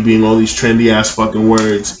 energy being all these trendy ass fucking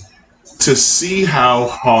words, to see how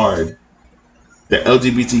hard the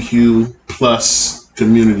LGBTQ plus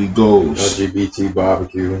community goes. LGBT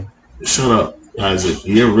barbecue. Shut up, Isaac.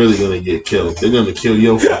 You're really gonna get killed. They're gonna kill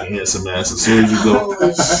your fucking handsome ass as soon as you go.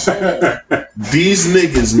 Holy shit. These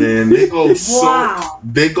niggas, man, they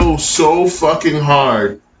go so fucking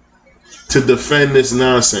hard to defend this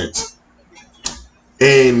nonsense.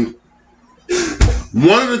 And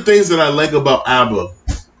one of the things that I like about ABBA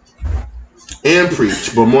and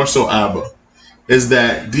Preach, but more so ABBA, is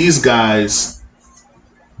that these guys,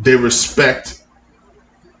 they respect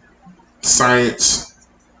science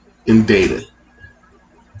and data.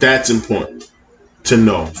 That's important to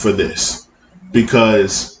know for this,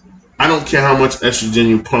 because I don't care how much estrogen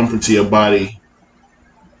you pump into your body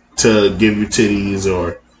to give you titties,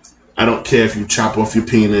 or I don't care if you chop off your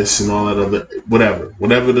penis and all that other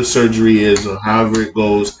whatever the surgery is or however it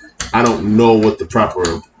goes. I don't know what the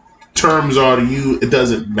proper terms are to you. It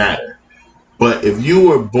doesn't matter. But if you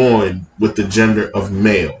were born with the gender of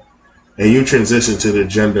male and you transition to the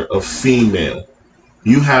gender of female,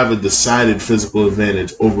 you have a decided physical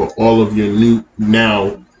advantage over all of your new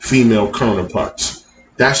now female counterparts.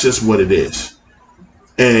 That's just what it is.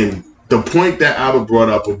 And the point that Abba brought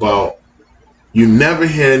up about you never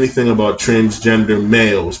hear anything about transgender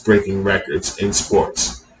males breaking records in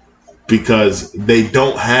sports because they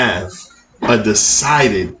don't have a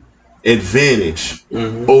decided advantage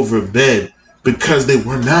over men because they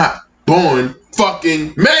were not born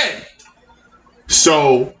fucking men.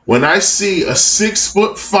 So when I see a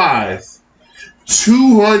 6'5",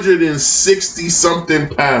 260 something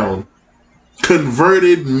pound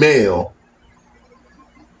converted male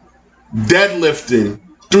deadlifting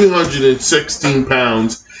 316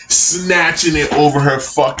 pounds, snatching it over her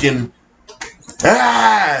fucking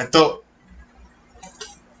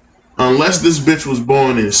unless this bitch was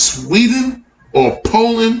born in Sweden or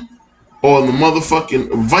Poland or in the motherfucking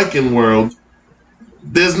Viking world,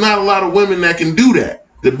 there's not a lot of women that can do that.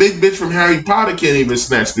 The big bitch from Harry Potter can't even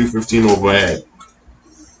snatch 315 over her head.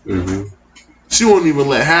 She won't even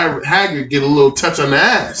let Hagrid get a little touch on the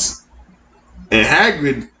ass. And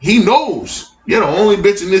Hagrid, he knows. You're the only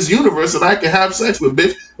bitch in this universe that I can have sex with,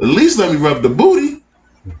 bitch. At least let me rub the booty.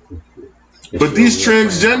 But these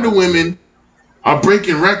transgender women are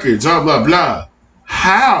breaking records, blah, blah, blah.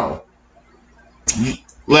 How?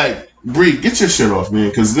 Like, Bree, get your shit off, man,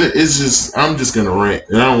 because it's just, I'm just going to rant.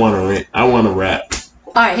 And I don't want to rant. I want to rap.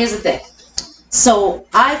 All right, here's the thing. So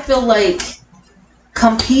I feel like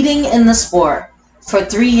competing in the sport for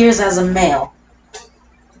 3 years as a male.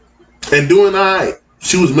 And doing all right.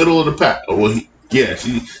 She was middle of the pack. Oh, well,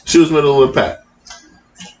 she was middle of the pack.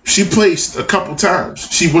 She placed a couple times.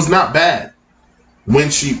 She was not bad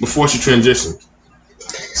before she transitioned.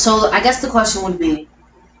 So I guess the question would be,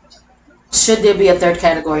 should there be a third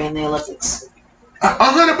category in the Olympics?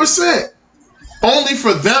 100%. Only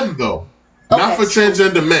for them, though. Okay. Not for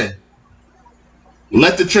transgender men.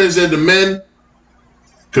 Let the transgender men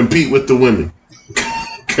compete with the women.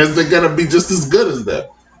 Because they're going to be just as good as them.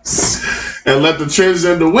 And let the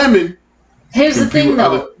transgender women. Here's the thing,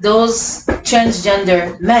 though. Those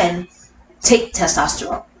transgender men take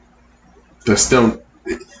testosterone. That's still.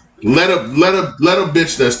 Let a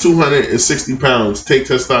bitch that's 260 pounds take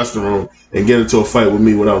testosterone and get into a fight with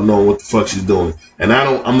me without knowing what the fuck she's doing. And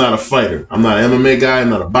I'm not a fighter. I'm not an MMA guy. I'm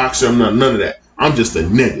not a boxer. I'm not none of that. I'm just a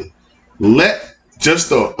nigga. Let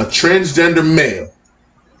just a transgender male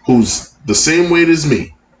who's the same weight as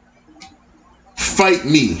me fight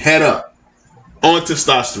me head up on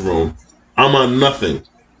testosterone. I'm on nothing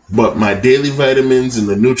but my daily vitamins and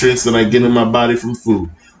the nutrients that I get in my body from food.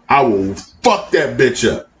 I will fuck that bitch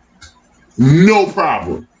up. No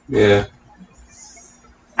problem. Yeah.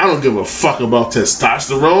 I don't give a fuck about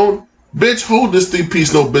testosterone. Bitch, hold this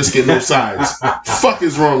 3-piece, no biscuit, no sides. Fuck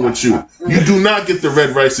is wrong with you? You do not get the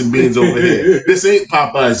red rice and beans over here. This ain't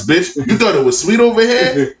Popeyes, bitch. You thought it was sweet over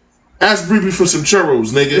here? Ask Bre Bre for some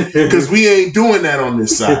churros, nigga. Because we ain't doing that on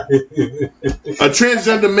this side. A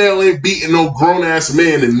transgender male ain't beating no grown-ass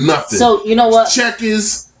man in nothing. So, you know what?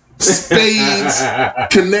 Checkers, spades,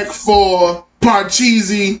 Connect Four,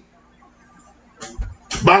 Parcheesi,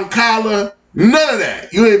 Bancala, none of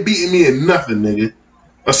that. You ain't beating me in nothing, nigga.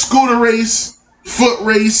 A scooter race, foot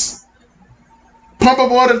race, pump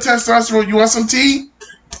up all the testosterone. You want some tea?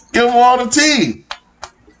 Give them all the tea.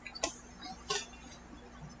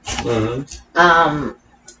 I'm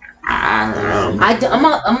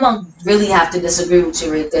gonna really have to disagree with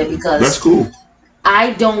you right there because that's cool.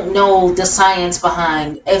 I don't know the science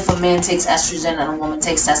behind if a man takes estrogen and a woman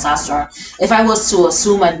takes testosterone. If I was to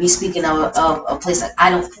assume, I'd be speaking of a place that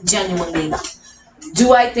I don't genuinely know.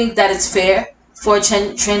 Do I think that it's fair for a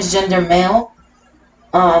transgender male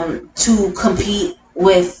to compete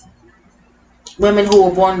with women who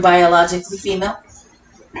were born biologically female?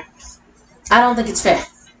 I don't think it's fair.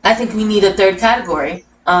 I think we need a third category.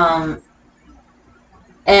 And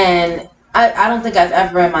I don't think I've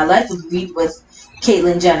ever in my life agreed with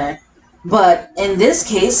Caitlyn Jenner. But in this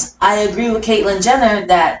case, I agree with Caitlyn Jenner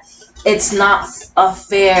that it's not a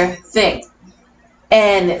fair thing.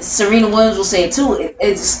 And Serena Williams will say it too.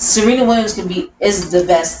 Serena Williams is the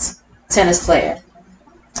best tennis player.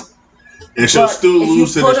 And she'll still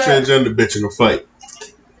lose to this transgender bitch in a fight.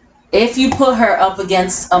 If you put her up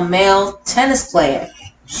against a male tennis player,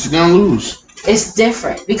 she's gonna lose. It's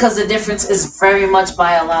different because the difference is very much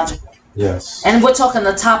biological. Yes. And we're talking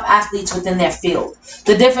the top athletes within their field.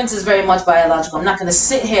 The difference is very much biological. I'm not going to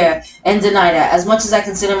sit here and deny that. As much as I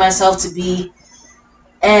consider myself to be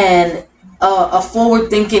a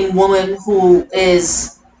forward-thinking woman who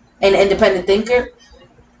is an independent thinker,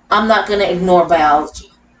 I'm not going to ignore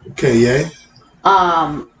biology. Okay, yeah.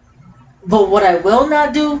 But what I will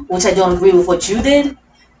not do, which I don't agree with what you did,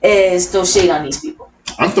 is throw shade on these people.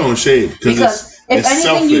 I'm throwing shade because if anything,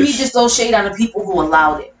 selfish. you need to throw shade on the people who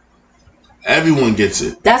allowed it. Everyone gets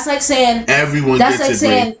it. That's like saying everyone gets it.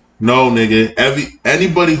 Saying, no, nigga.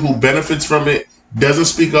 Anybody who benefits from it doesn't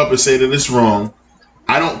speak up and say that it's wrong.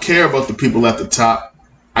 I don't care about the people at the top.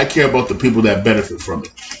 I care about the people that benefit from it.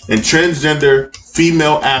 And transgender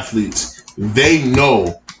female athletes, they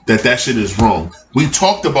know that shit is wrong. We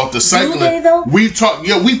talked about the cyclist. Do they, though? We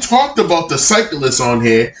talked about the cyclists on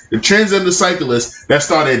here, the transgender cyclists that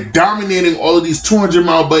started dominating all of these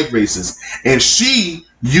 200-mile bike races, and she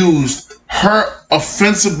used her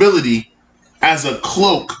offensibility as a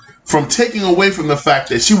cloak from taking away from the fact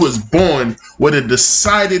that she was born with a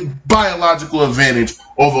decided biological advantage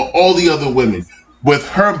over all the other women with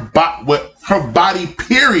her body.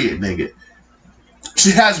 Period, nigga.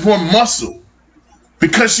 She has more muscle.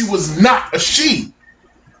 Because she was not a she.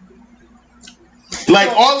 Like,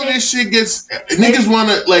 all of this shit gets... Niggas want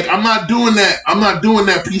to... Like, I'm not doing that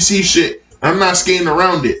PC shit. I'm not skating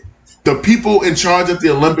around it. The people in charge at the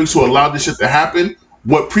Olympics who allowed this shit to happen,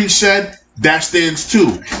 what Preach said, that stands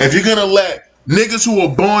too. If you're going to let niggas who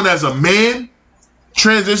were born as a man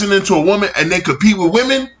transition into a woman and they compete with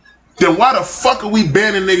women, then why the fuck are we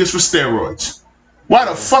banning niggas for steroids? Why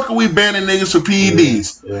the fuck are we banning niggas for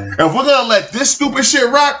PEDs? Yeah. If we're gonna let this stupid shit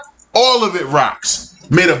rock, all of it rocks.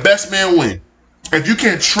 May the best man win. If you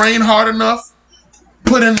can't train hard enough,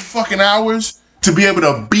 put in the fucking hours to be able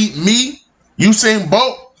to beat me, Usain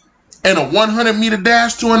Bolt, in a 100-meter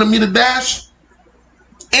dash, 200-meter dash,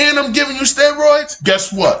 and I'm giving you steroids,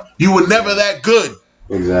 guess what? You were never that good.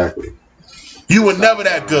 Exactly. You were never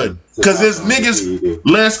that good. Because there's niggas,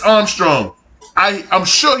 Lance Armstrong, I'm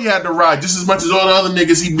sure he had to ride just as much as all the other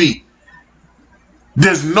niggas he beat.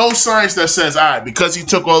 There's no science that says, because he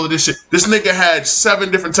took all of this shit. This nigga had 7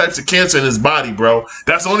 different types of cancer in his body, bro.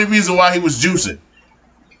 That's the only reason why he was juicing.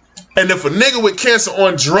 And if a nigga with cancer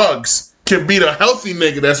on drugs can beat a healthy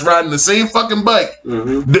nigga that's riding the same fucking bike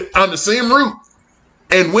on the same route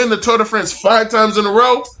and win the Tour de France 5 times in a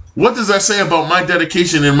row, what does that say about my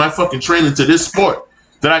dedication and my fucking training to this sport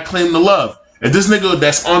that I claim to love? If this nigga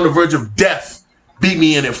that's on the verge of death beat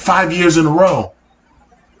me in it 5 years in a row.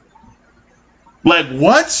 Like,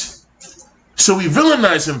 what? So we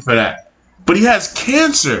villainize him for that. But he has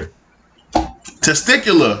cancer.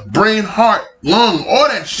 Testicular, brain, heart, lung, all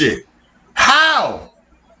that shit. How?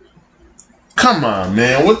 Come on,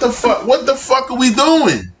 man. What the fuck? What the fuck are we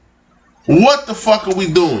doing? What the fuck are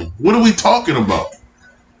we doing? What are we talking about?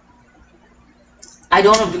 I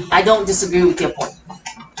don't disagree with your point.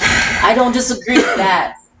 I don't disagree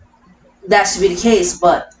that should be the case,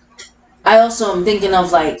 but I also am thinking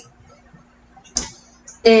of like,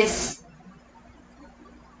 if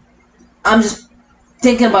I'm just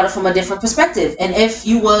thinking about it from a different perspective, and if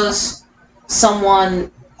you was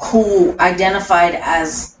someone who identified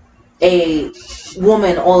as a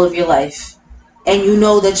woman all of your life, and you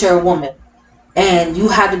know that you're a woman, and you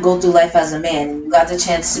had to go through life as a man, and you got the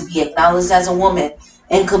chance to be acknowledged as a woman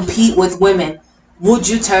and compete with women, would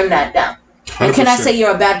you turn that down? 100%. Or can I say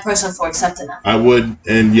you're a bad person for accepting that? I would,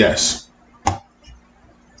 and yes.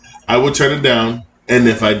 I would turn it down, and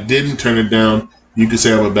if I didn't turn it down, you could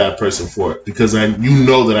say I'm a bad person for it, because you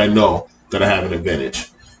know that I have an advantage.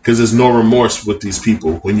 Because there's no remorse with these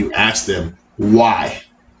people when you ask them why.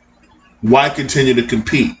 Why continue to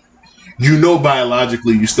compete? You know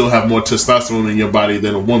biologically you still have more testosterone in your body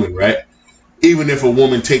than a woman, right? Even if a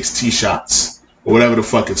woman takes T-shots or whatever the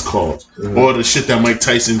fuck it's called, or the shit that Mike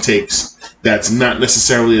Tyson takes that's not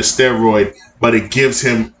necessarily a steroid, but it gives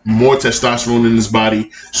him more testosterone in his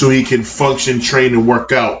body so he can function, train, and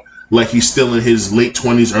work out like he's still in his late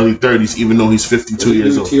 20s, early 30s, even though he's 52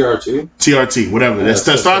 years old. TRT, whatever. Yeah, that's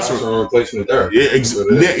testosterone replacement therapy.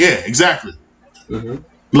 Yeah, exactly.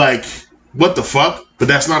 Like, what the fuck? But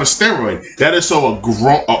that's not a steroid. That is so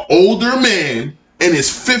a older man in his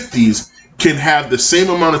 50s can have the same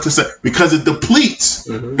amount of testosterone because it depletes.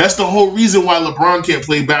 That's the whole reason why LeBron can't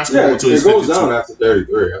play basketball until he's 52. It goes down after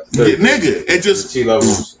 33. Nigga, it just T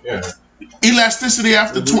levels. Yeah. Elasticity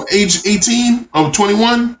after age 18 or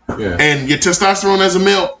 21, and your testosterone as a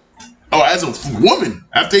male or as a woman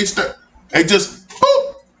after age 30, it just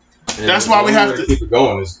boop. That's why we have to keep it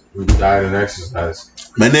going. Is diet and exercise,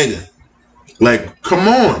 my nigga. Like, come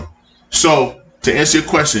on. So to answer your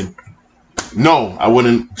question, no, I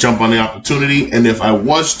wouldn't jump on the opportunity, and if I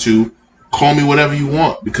was to, call me whatever you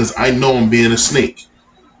want because I know I'm being a snake.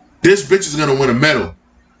 This bitch is gonna win a medal.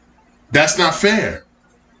 That's not fair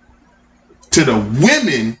to the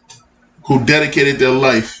women who dedicated their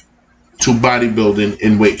life to bodybuilding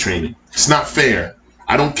and weight training. It's not fair.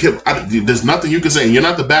 I don't care. There's nothing you can say. You're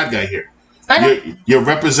not the bad guy here. You're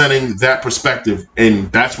representing that perspective,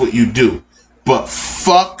 and that's what you do. But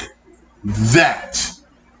fuck that.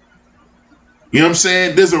 You know what I'm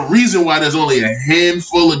saying? There's a reason why there's only a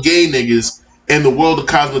handful of gay niggas in the world of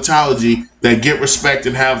cosmetology that get respect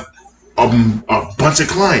and have a bunch of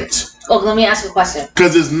clients. Oh, let me ask you a question.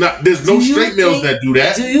 Because there's no straight males that do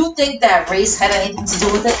that. Do you think that race had anything to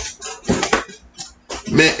do with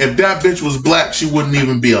it? Man, if that bitch was black, she wouldn't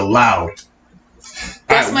even be allowed.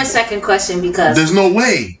 That's my second question, because there's no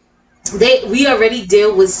way. We already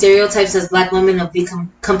deal with stereotypes as black women of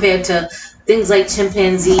compared to things like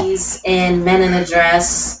chimpanzees and men in a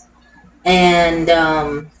dress and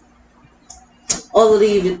all of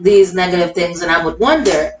these negative things, and I would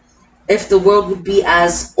wonder if the world would be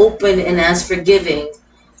as open and as forgiving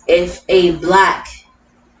if a black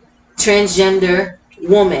transgender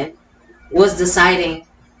woman was deciding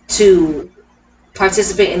to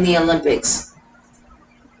participate in the Olympics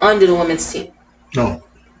under the women's team. No.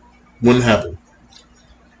 Wouldn't happen.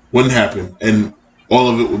 Wouldn't happen. And all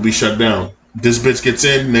of it would be shut down. This bitch gets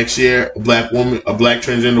in next year, a black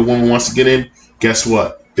transgender woman wants to get in, guess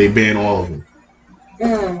what? They ban all of them.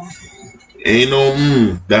 Ain't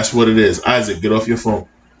no that's what it is. Isaac, get off your phone.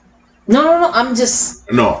 No, I'm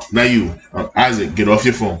just... No, not you. Isaac, get off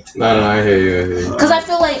your phone. No, I hear you. Because I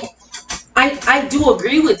feel like I do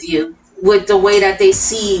agree with you with the way that they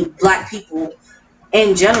see black people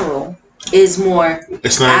in general is more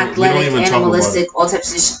athletic, animalistic, all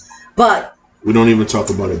types of shit. But we don't even talk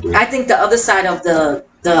about it, dude. I think the other side of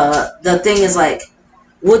the thing is like,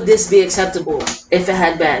 would this be acceptable if it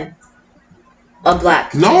had been a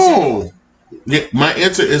black? No. Yeah, my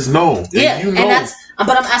answer is no. Yeah, and that's.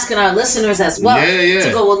 But I'm asking our listeners as well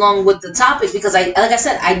to go along with the topic, because like I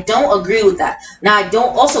said, I don't agree with that. Now I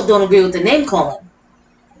don't agree with the name calling.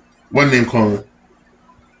 What name calling?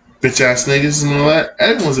 Bitch ass niggas and all that.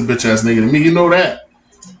 Everyone's a bitch ass nigga to me. You know that.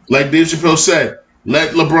 Like Dave Chappelle said,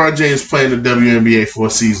 let LeBron James play in the WNBA for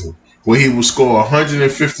a season where he will score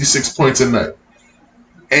 156 points a night.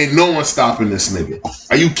 Ain't no one stopping this nigga.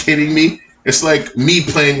 Are you kidding me? It's like me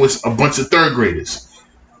playing with a bunch of third graders.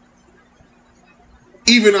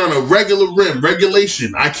 Even on a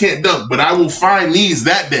regulation, I can't dunk, but I will find these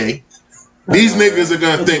that day. These niggas are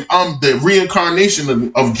going to think I'm the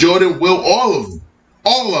reincarnation of Jordan, Will, all of them.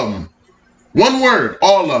 All of them. One word,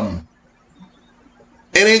 all of them.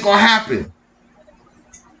 It ain't going to happen.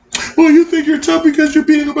 Well, you think you're tough because you're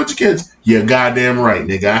beating a bunch of kids. You're goddamn right,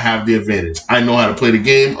 nigga. I have the advantage. I know how to play the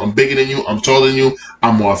game. I'm bigger than you. I'm taller than you.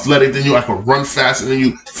 I'm more athletic than you. I can run faster than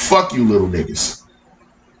you. Fuck you, little niggas.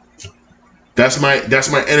 That's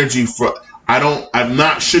my energy for. I'm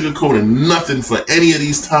not sugarcoating nothing for any of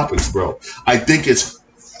these topics, bro. I think it's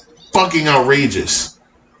fucking outrageous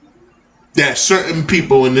that certain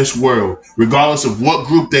people in this world, regardless of what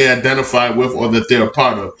group they identify with or that they're a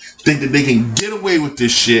part of, think that they can get away with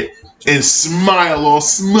this shit and smile all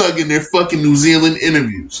smug in their fucking New Zealand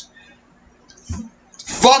interviews.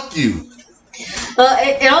 Fuck you.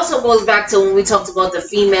 It also goes back to when we talked about the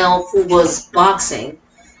female who was boxing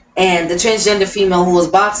and the transgender female who was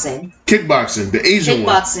boxing. Kickboxing, the Asian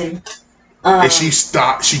Kickboxing. one. And she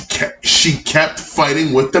stopped. She kept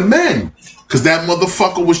fighting with the men. Because that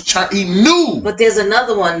motherfucker was he knew. But there's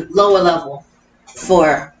another one, lower level,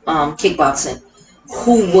 for kickboxing,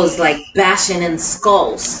 who was like bashing in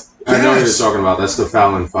skulls. I know what you're talking about. That's the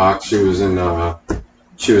Fallon Fox. She was an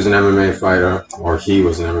MMA fighter, or he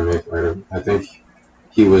was an MMA fighter. I think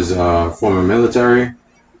he was former military,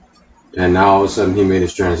 and now all of a sudden he made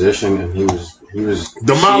his transition, and he was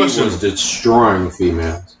demolishing. He was destroying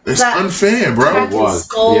females. It's unfair, bro. It was.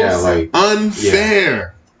 Skulls. Yeah, like unfair.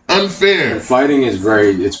 Yeah. Unfair. And fighting is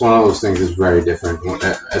it's one of those things that's very different,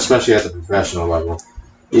 especially at the professional level.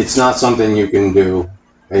 It's not something you can do.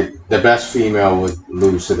 The best female would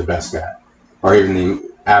lose to the best guy, or even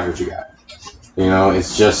the average guy. You know,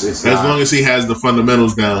 it's as long as he has the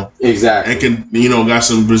fundamentals down. Exactly. And can, got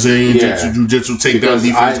some Brazilian jiu-jitsu, takedown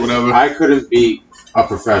defense, whatever. I couldn't beat a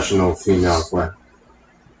professional female fighter.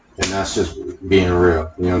 And that's just being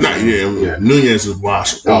real. You know what I'm saying? Yeah. Nunez is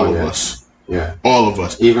washed. All of us. Yeah. All of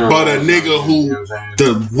us. Even but a nigga who,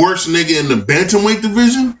 the worst nigga in the bantamweight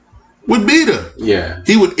division, would beat her. Yeah.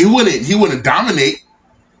 He wouldn't dominate.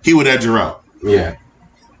 He would edge her out. Yeah.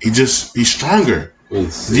 He's stronger.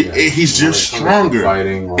 He's just stronger.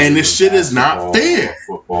 And this shit is not fair.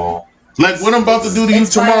 Football. Like what I'm about to do to you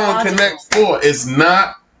tomorrow on Connect 4 is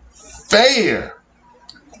not fair.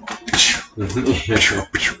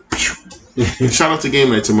 Shout out to Game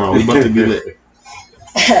Night tomorrow. We're about to be lit.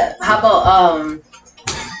 How about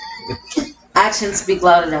actions speak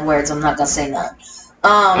louder than words? I'm not gonna say none.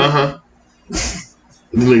 This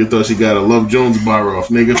nigga thought she got a Love Jones bar off.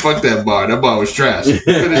 Nigga, fuck that bar. That bar was trash.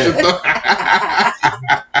 Finish your thought.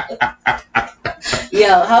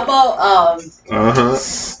 Yo, how about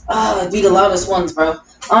be the loudest ones, bro.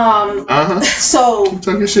 So I'm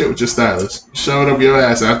talking shit with your stylist. Showed up your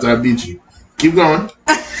ass after I beat you. Keep going.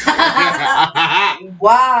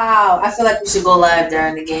 Wow, I feel like we should go live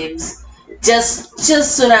during the games, just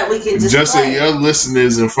so that we can just so your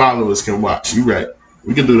listeners and followers can watch. You right?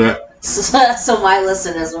 We can do that. So my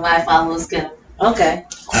listeners and my followers can. Okay.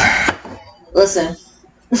 Listen.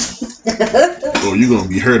 Oh, you're gonna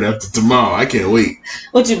be hurt after tomorrow. I can't wait.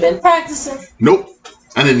 What you been practicing? Nope,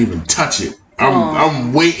 I didn't even touch it.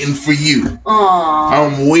 I'm waiting for you. Aww.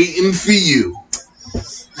 I'm waiting for you.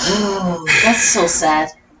 Oh, that's so sad.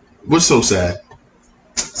 What's so sad?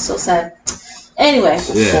 So sad. Anyway,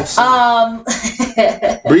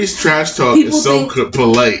 Bree's trash talk is so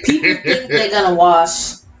polite. People think they're gonna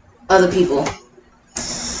wash other people.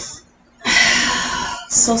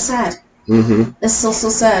 So sad. Mm-hmm. It's so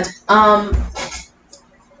sad.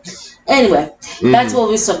 Anyway, back to what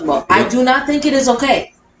we were talking about. Yep. I do not think it is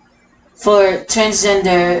okay for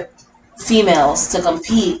transgender females to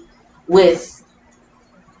compete with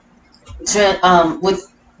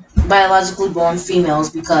biologically born females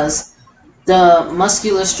because the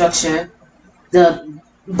muscular structure,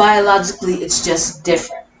 biologically, it's just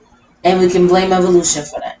different. And we can blame evolution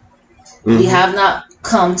for that. Mm-hmm. We have not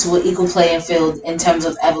come to an equal playing field in terms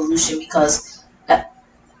of evolution because,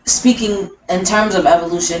 speaking in terms of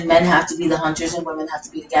evolution, men have to be the hunters and women have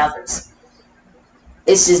to be the gatherers.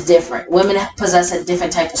 It's just different. Women possess a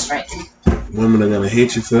different type of strength. Women are going to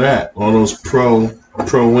hate you for that. All those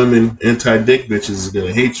pro-women, anti-dick bitches are going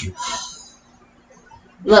to hate you.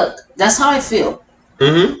 Look, that's how I feel.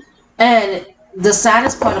 Mm-hmm. And the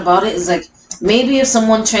saddest part about it is, like, maybe if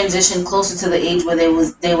someone transitioned closer to the age where they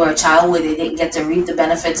were a child, where they didn't get to reap the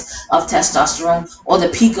benefits of testosterone or the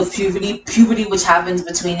peak of puberty which happens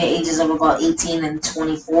between the ages of about 18 and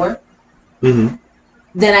 24, mm-hmm.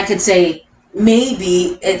 then I could say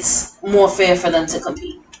maybe it's more fair for them to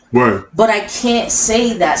compete. Right. But I can't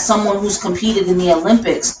say that someone who's competed in the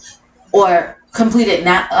Olympics or competed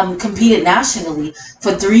nationally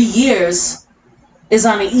for 3 years is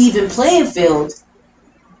on an even playing field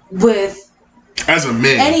with as a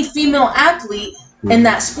man any female athlete mm-hmm. in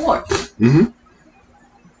that sport. Mm-hmm.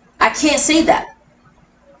 I can't say that.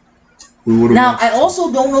 Now, I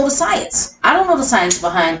also don't know the science. I don't know the science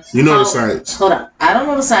behind... the science. Hold on. I don't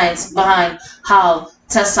know the science behind how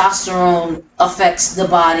testosterone affects the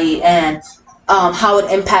body and how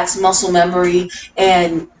it impacts muscle memory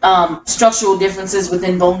and structural differences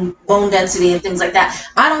within bone density and things like that.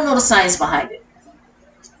 I don't know the science behind it.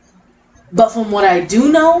 But from what I do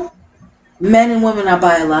know, men and women are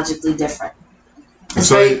biologically different. It's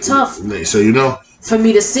very tough for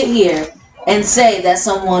me to sit here and say that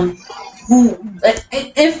someone who,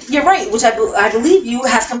 if you're right, which I believe you,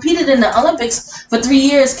 has competed in the Olympics for 3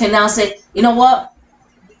 years, can now say, you know what,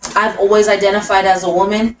 I've always identified as a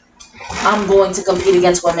woman, I'm going to compete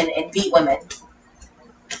against women and beat women.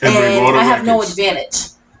 And I have no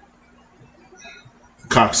advantage.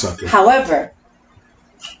 Cocksucker. However,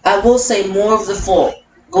 I will say more of the fault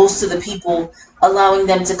goes to the people allowing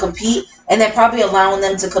them to compete, and they're probably allowing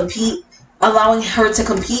her to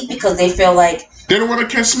compete because they feel like they don't want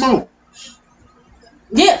to catch smoke.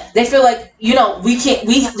 Yeah, they feel like, we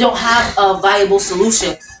don't have a viable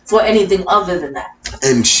solution for anything other than that.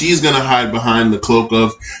 And she's gonna hide behind the cloak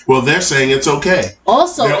of, well, they're saying it's okay.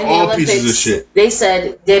 Also, they're in the Olympics, pieces of shit. They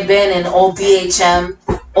said they've been in all BHM,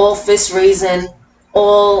 all fist raising,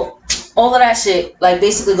 all of that shit. Like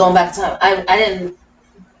basically going back to time. I didn't.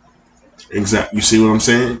 Exactly. You see what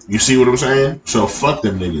I'm saying? So fuck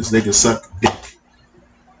them niggas. They can suck dick.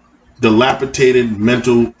 Dilapidated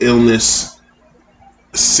mental illness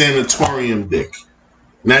sanatorium dick.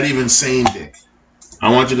 Not even sane dick. I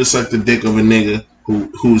want you to suck the dick of a nigga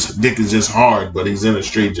whose dick is just hard, but he's in a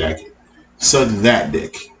straitjacket. Suck that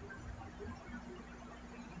dick.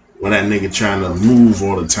 When that nigga trying to move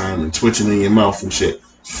all the time and twitching in your mouth and shit.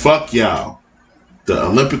 Fuck y'all. The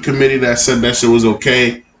Olympic committee that said that shit was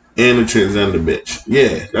okay, and the transgender bitch.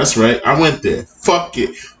 Yeah, that's right. I went there. Fuck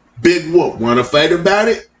it. Big whoop. Want to fight about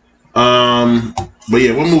it? But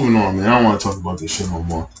yeah, we're moving on, man. I don't want to talk about this shit no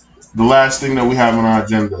more. The last thing that we have on our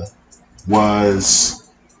agenda was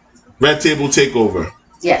Red Table Takeover.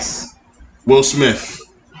 Yes. Will Smith,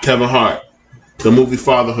 Kevin Hart, the movie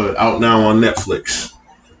Fatherhood, out now on Netflix.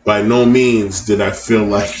 By no means did I feel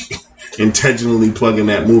like intentionally plugging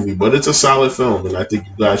that movie, but it's a solid film, and I think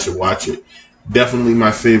you guys should watch it. Definitely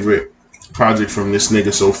my favorite project from this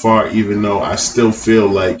nigga so far, even though I still feel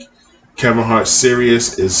like Kevin Hart's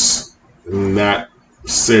serious is not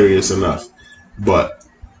serious enough. But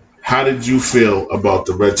how did you feel about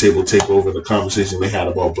the Red Table Takeover, the conversation they had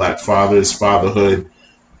about black fathers, fatherhood,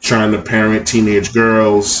 trying to parent teenage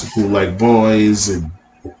girls who like boys, and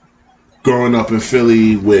growing up in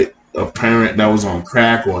Philly with a parent that was on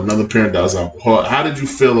crack or another parent that was on alcohol? How did you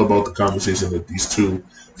feel about the conversation that these two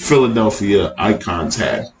Philadelphia icons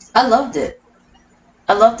had? I loved it.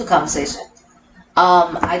 I loved the conversation.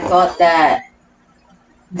 I thought that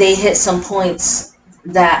they hit some points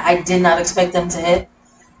that I did not expect them to hit.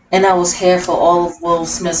 And I was here for all of Will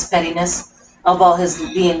Smith's pettiness about his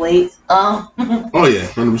being late. Oh yeah,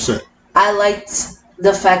 100%. I liked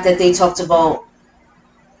the fact that they talked about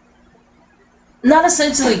not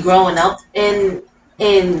essentially growing up in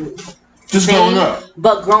just fame, growing up,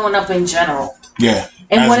 but growing up in general. Yeah.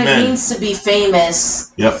 And what it means to be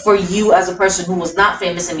famous for you as a person who was not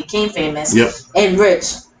famous and became famous and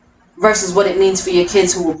rich versus what it means for your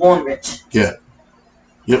kids who were born rich. Yeah.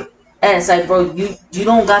 Yep. And it's like, bro, you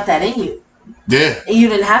don't got that in you. Yeah. And you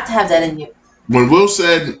didn't have to have that in you. When Will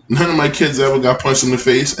said none of my kids ever got punched in the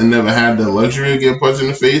face and never had the luxury of getting punched in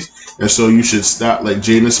the face, and so you should stop, like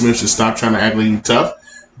Jaden Smith should stop trying to act like you tough,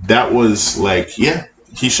 that was like, yeah,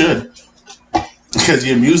 he should. Because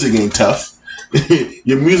your music ain't tough.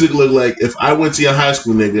 Your music look like if I went to your high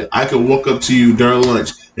school, nigga, I could walk up to you during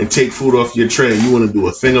lunch and take food off your tray and you want to do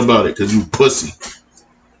a thing about it because you pussy.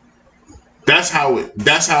 That's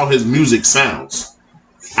how his music sounds.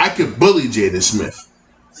 I could bully Jaden Smith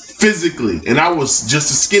physically, and I was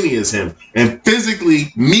just as skinny as him. And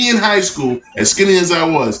physically, me in high school, as skinny as I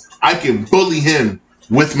was, I can bully him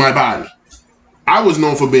with my body. I was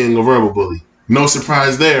known for being a verbal bully. No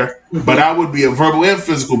surprise there, but I would be a verbal and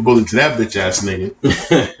physical bully to that bitch ass nigga.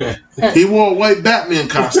 He wore a white Batman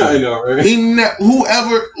costume. I know, right?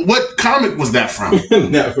 What comic was that from?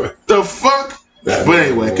 Never. The fuck? But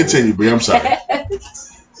anyway, continue, Brie. I'm sorry.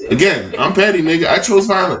 Again, I'm petty, nigga. I chose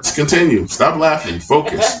violence. Continue. Stop laughing.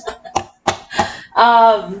 Focus.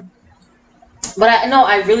 But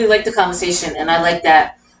I really like the conversation, and I like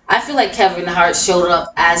that. I feel like Kevin Hart showed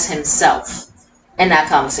up as himself in that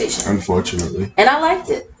conversation. Unfortunately. And I liked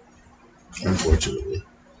it. Unfortunately.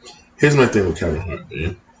 Here's my thing with Kevin Hart,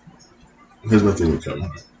 man.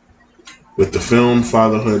 With the film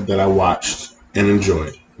Fatherhood that I watched and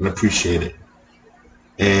enjoyed and appreciated,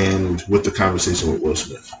 and with the conversation with Will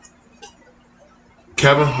Smith,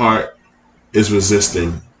 Kevin Hart is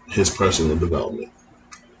resisting his personal development.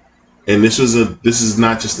 And this is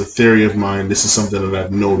not just a theory of mine. This is something that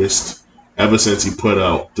I've noticed ever since he put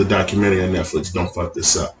out the documentary on Netflix, Don't Fuck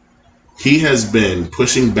This Up. He has been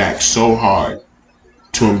pushing back so hard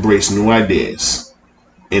to embrace new ideas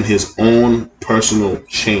and his own personal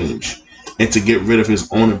change and to get rid of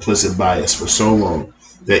his own implicit bias for so long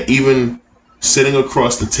that even sitting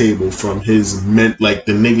across the table from his men, like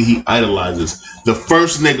the nigga he idolizes, the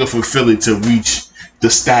first nigga for Philly to reach the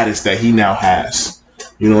status that he now has,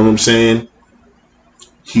 you know what I'm saying?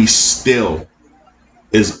 He still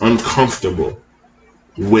is uncomfortable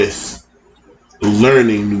with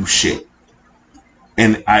learning new shit.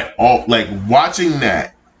 And watching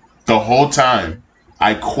that the whole time,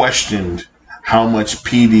 I questioned how much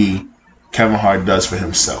PD Kevin Hart does for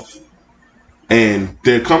himself. And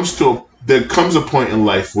there comes a point in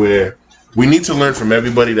life where we need to learn from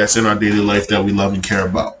everybody that's in our daily life that we love and care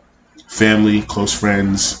about. Family, close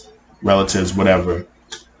friends, relatives, whatever.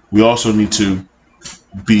 We also need to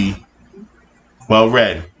be well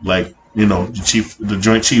read, like, you know, the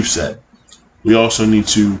Joint Chief said. We also need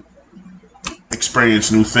to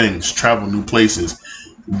experience new things, travel new places,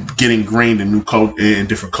 get ingrained in in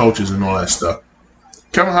different cultures and all that stuff.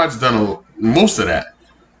 Kevin Hart's done most of that.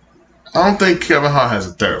 I don't think Kevin Hart has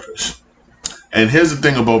a therapist. And here's the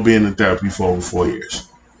thing about being in therapy for over 4 years.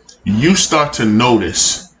 You start to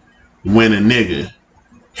notice when a nigga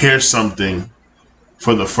hears something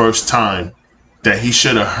for the first time that he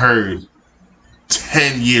should have heard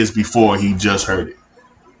 10 years before he just heard it.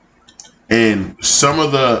 And some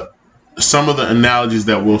of the analogies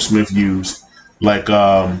that Will Smith used, like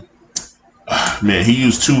he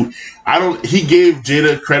used two. He gave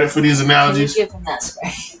Jada credit for these analogies. Can you give him that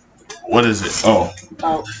spray? What is it? Oh,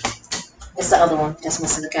 it's the other one that's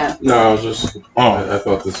missing the cap. No, I was just. I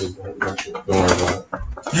thought this was. Don't worry about it.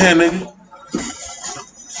 Yeah, nigga.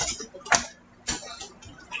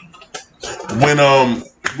 When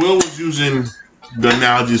Will was using the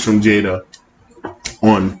analogies from Jada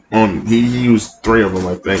he used 3 of them,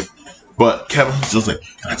 I think. But Kevin was just like,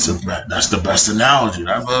 that's the best analogy.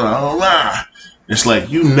 It's like,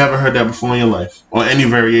 you never heard that before in your life, or any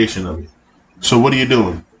variation of it. So what are you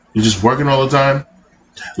doing? You're just working all the time?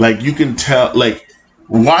 Like, you can tell, like,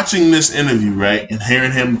 watching this interview, right, and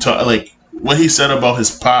hearing him talk, like, what he said about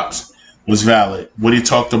his pops was valid. What he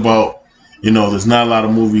talked about, you know, there's not a lot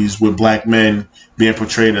of movies with black men being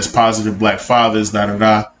portrayed as positive black fathers,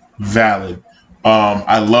 valid.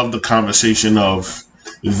 I love the conversation of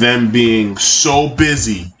them being so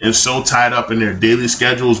busy and so tied up in their daily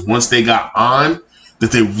schedules once they got on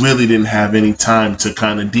that they really didn't have any time to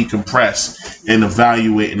kind of decompress and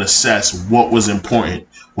evaluate and assess what was important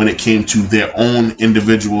when it came to their own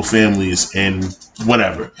individual families and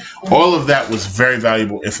whatever. All of that was very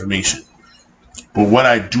valuable information. But what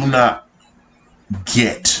I do not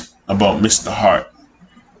get about Mr. Hart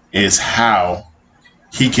is how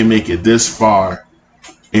he can make it this far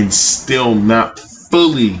and still not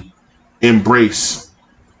fully embrace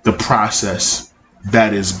the process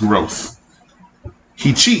that is growth.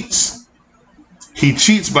 He cheats. He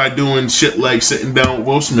cheats by doing shit like sitting down with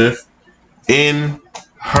Will Smith in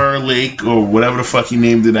her lake, or whatever the fuck he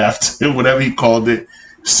named it after, whatever he called it,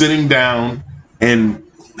 sitting down and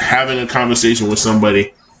having a conversation with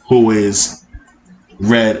somebody who is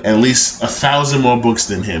read at least 1,000 more books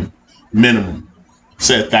than him, minimum.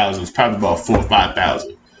 Said thousands, probably about 4,000 or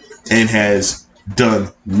 5,000, and has done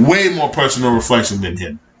way more personal reflection than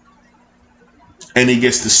him. And he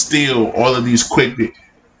gets to steal all of these quick.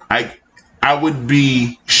 I would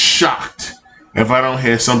be shocked if I don't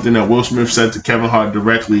hear something that Will Smith said to Kevin Hart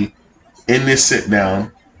directly in this sit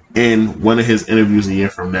down in one of his interviews a year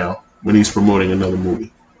from now when he's promoting another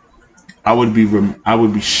movie. I would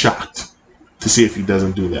be shocked to see if he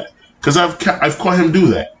doesn't do that, because I've caught him do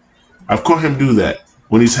that. I've caught him do that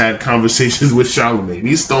when he's had conversations with Charlamagne.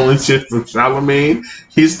 He's stolen shit from Charlamagne.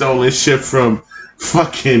 He's stolen shit from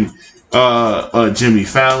fucking Jimmy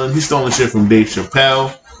Fallon. He's stolen shit from Dave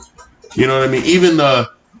Chappelle. You know what I mean? Even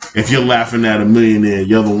if you're laughing at a millionaire,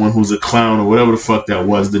 you're the one who's a clown, or whatever the fuck that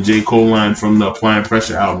was, the J. Cole line from the Applying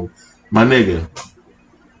Pressure album. My nigga,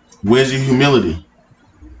 where's your humility?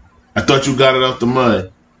 I thought you got it out the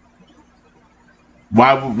mud.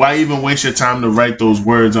 Why even waste your time to write those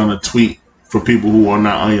words on a tweet for people who are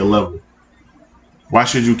not on your level? Why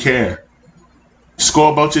should you care? Just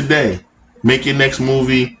go about your day. Make your next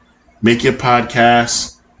movie. Make your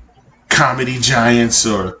podcast. Comedy Giants,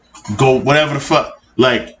 or go whatever the fuck.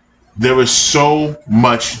 Like, there is so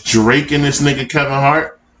much Drake in this nigga Kevin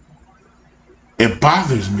Hart. It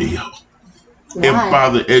bothers me, yo.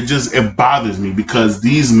 Why? It bothers me, because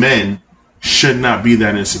these men should not be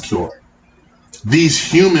that insecure.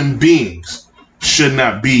 These human beings should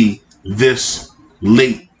not be this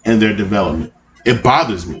late in their development. It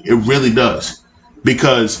bothers me. It really does.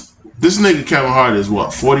 Because this nigga Kevin Hart is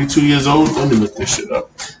what, 42 years old? Let me look this shit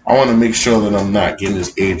up. I want to make sure that I'm not getting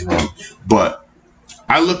his age wrong. But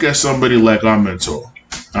I look at somebody like our mentor.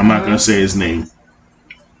 I'm not going to say his name.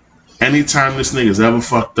 Anytime this nigga's ever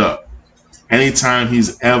fucked up, anytime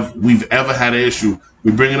we've ever had an issue,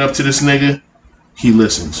 we bring it up to this nigga, he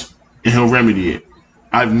listens. And he'll remedy it.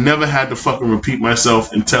 I've never had to fucking repeat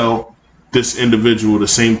myself and tell this individual the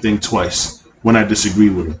same thing twice when I disagree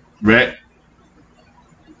with him. Right?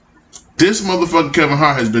 This motherfucker Kevin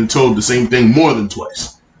Hart has been told the same thing more than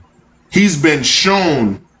twice. He's been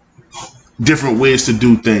shown different ways to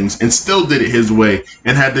do things and still did it his way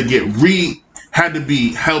and had to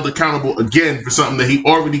be held accountable again for something that he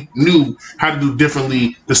already knew how to do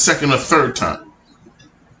differently the second or third time.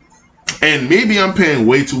 And maybe I'm paying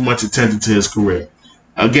way too much attention to his career.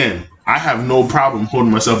 Again, I have no problem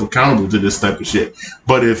holding myself accountable to this type of shit.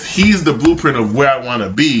 But if he's the blueprint of where I want to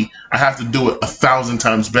be, I have to do it 1,000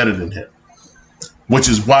 times better than him. Which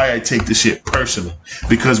is why I take this shit personal.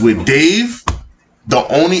 Because with Dave, the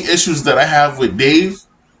only issues that I have with Dave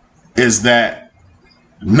is that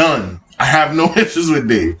none. I have no issues with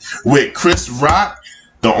Dave. With Chris Rock,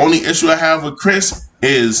 the only issue I have with Chris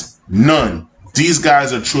is none. These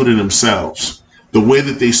guys are true to themselves. The way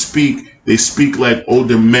that they speak like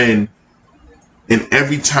older men. And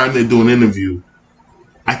every time they do an interview,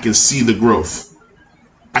 I can see the growth.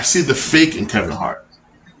 I see the fake in Kevin Hart.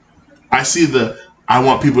 I see I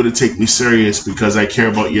want people to take me serious because I care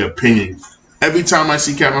about your opinion. Every time I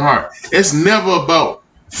see Kevin Hart, it's never about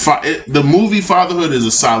the movie Fatherhood is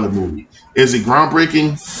a solid movie. Is it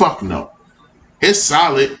groundbreaking? Fuck no. It's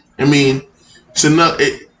solid. I mean,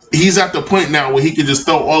 he's at the point now where he can just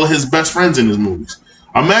throw all of his best friends in his movies.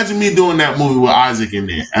 Imagine me doing that movie with Isaac in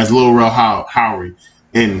there as Lil Rel Howery,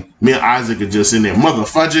 and me and Isaac are just in there. Mother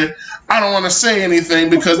fudger, I don't want to say anything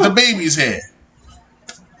because the baby's here.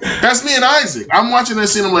 That's me and Isaac. I'm watching that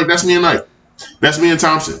scene. I'm like, that's me and Ike. That's me and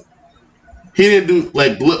Thompson. He didn't do,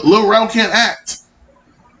 like, Lil Rel can't act.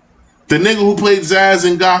 The nigga who played Zaz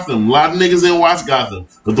in Gotham, a lot of niggas didn't watch Gotham,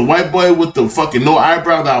 but the white boy with the fucking no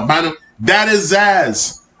eyebrow, the albino, that is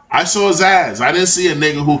Zaz. I saw Zaz. I didn't see a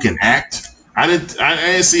nigga who can act. I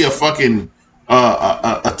didn't see a fucking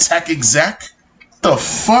a tech exec. The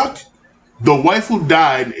fuck? The wife who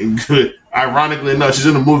died, and ironically enough, she's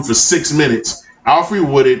in the movie for 6 minutes. Alfre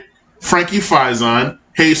Woodard, Frankie Faison,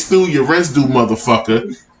 Hey Stu, your rent's due,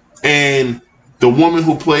 motherfucker, and the woman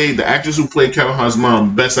who played, the actress who played Kevin Hart's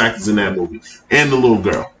mom, best actors in that movie, and the little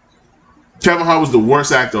girl. Kevin Hart was the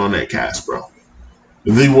worst actor on that cast, bro.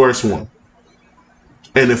 The worst one.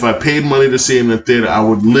 And if I paid money to see it in the theater, I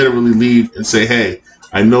would literally leave and say, hey,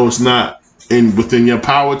 I know it's not within your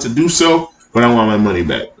power to do so, but I want my money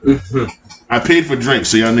back. I paid for drinks,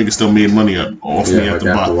 so y'all niggas still made money off me at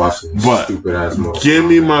the bar. But give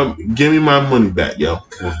me my money back, yo.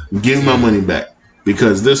 Give me my money back.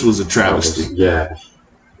 Because this was a travesty. Yeah.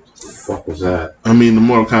 Fuck was that? I mean, the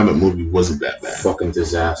Mortal Kombat movie wasn't that bad. Fucking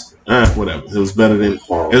disaster. Whatever. It was better than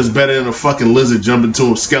a fucking lizard jump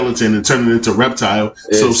into a skeleton and turn it into a reptile.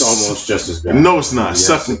 It's almost just as bad. No, it's not.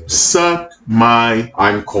 Yes, suck my.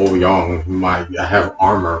 I'm Cole Young. I have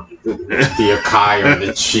armor. The Akai or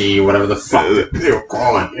the Chi, whatever the fuck they were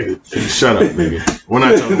calling it. Shut up, nigga. We're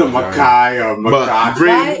not talking the Makai or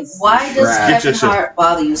Makai. Why does Kevin Hart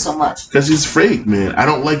bother you so much? Because he's fake, man. I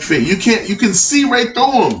don't like fake. You can see right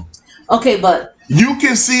through him. Okay, but you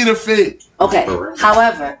can see the fake. Okay.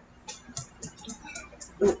 However,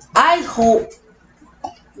 I hope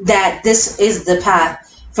that this is the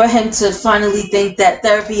path for him to finally think that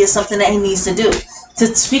therapy is something that he needs to do. To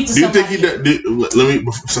speak to somebody. Do you think he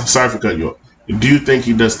does? Sorry for cutting you off. Do you think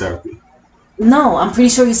he does therapy? No, I'm pretty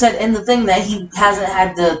sure he said in the thing that he hasn't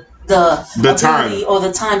had the ability or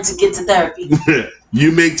the time to get to therapy.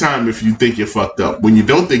 You make time if you think you're fucked up. When you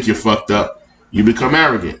don't think you're fucked up, you become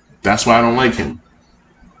arrogant. That's why I don't like him.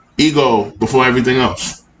 Ego before everything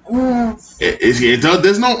else.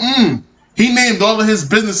 There's no He named all of his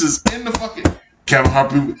businesses in the fucking Kevin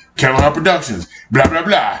Hart Productions, blah, blah,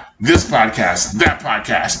 blah. This podcast, that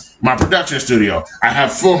podcast, my production studio. I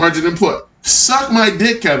have 400 input. Suck my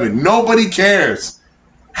dick, Kevin. Nobody cares.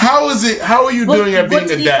 How are you doing at being a dad?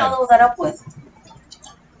 What did he follow that up with?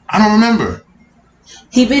 I don't remember.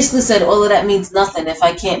 He basically said all of that means nothing if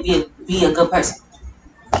I can't be a good person.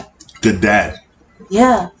 Good dad.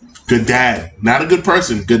 Yeah. Good dad. Not a good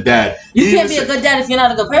person. Good dad. You can't be a good dad if you're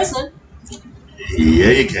not a good person. Yeah,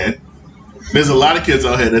 you can. There's a lot of kids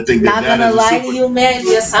out here that think not that gonna lie to you, man.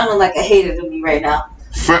 You're sounding like a hater to me right now.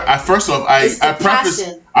 First off, I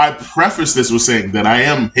preface this with saying that I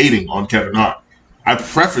am hating on Kevin Hart. I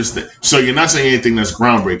prefaced it. So you're not saying anything that's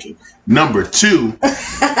groundbreaking. Number two,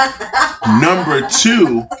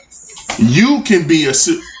 you can be a.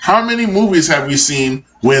 How many movies have we seen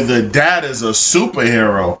where the dad is a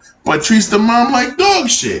superhero but treats the mom like dog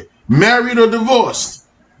shit, married or divorced?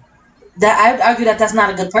 That I would argue that that's not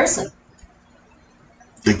a good person.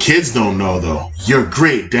 The kids don't know though. You're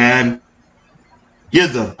great, Dad. You're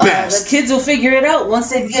the best. The kids will figure it out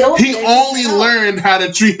once they get older. He only learned how to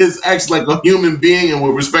treat his ex like a human being and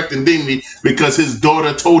with respect and dignity because his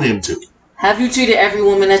daughter told him to. Have you treated every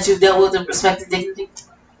woman that you've dealt with with respect and dignity?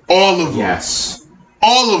 All of them. Yes.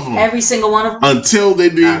 All of them. Every single one of them? Until they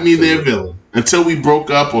made me their villain. Until we broke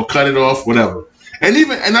up or cut it off, whatever. And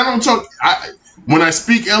I don't talk, when I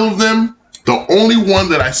speak ill of them, the only one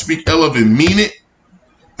that I speak ill of and mean it,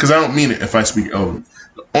 because I don't mean it if I speak ill of them.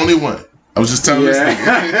 The only one. I was just telling this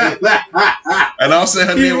nigga. And I'll say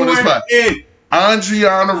her name on this podcast.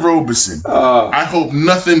 Andriana Robeson. I hope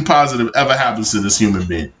nothing positive ever happens to this human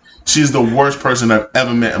being. She's the worst person I've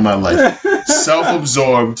ever met in my life.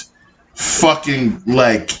 Self-absorbed, fucking,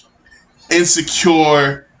 like,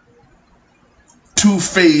 insecure,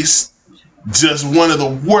 two-faced, just one of the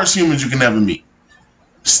worst humans you can ever meet.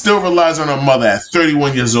 Still relies on her mother at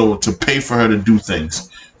 31 years old to pay for her to do things.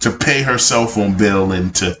 To pay her cell phone bill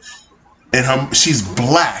she's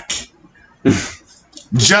black.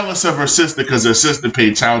 Jealous of her sister because her sister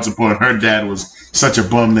paid child support and her dad was such a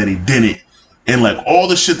bum that he didn't. And like all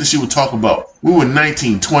the shit that she would talk about. We were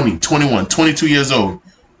 19, 20, 21, 22 years old.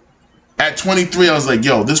 At 23, I was like,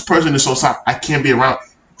 yo, this person is so soft. I can't be around.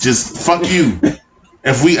 Just fuck you.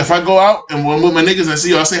 If I go out and when with my niggas, I see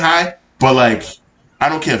you, I'll say hi. But like, I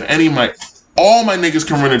don't care if all my niggas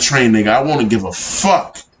can run a train, nigga. I won't give a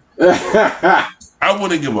fuck. I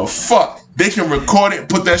wouldn't give a fuck. They can record it,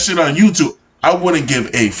 put that shit on YouTube. I wouldn't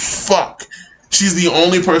give a fuck. She's the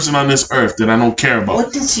only person on this earth that I don't care about.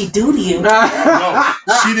 What did she do to you? No,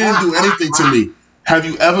 she didn't do anything to me. Have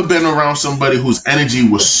you ever been around somebody whose energy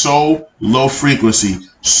was so low frequency,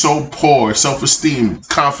 so poor, self-esteem,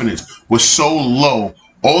 confidence was so low?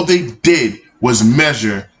 All they did was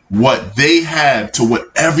measure what they had to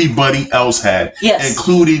what everybody else had,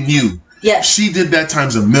 including you. Yes. She did that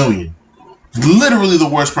times a million. Literally the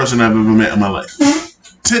worst person I've ever met in my life.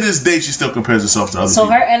 To this day, she still compares herself to other people.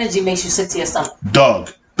 So her energy makes you sick to your stomach.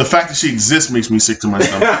 Dog. The fact that she exists makes me sick to my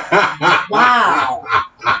stomach. Wow.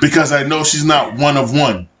 Because I know she's not one of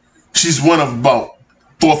one. She's one of about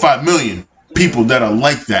 4 or 5 million people that are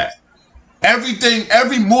like that.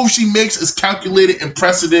 Every move she makes is calculated and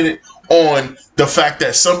precedented on the fact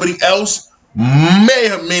that somebody else may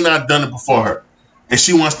have may not done it before her. And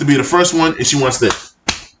she wants to be the first one, and she wants this.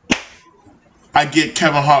 I get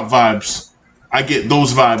Kevin Hart vibes. I get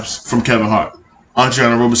those vibes from Kevin Hart.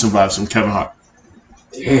 Andriana Robeson vibes from Kevin Hart.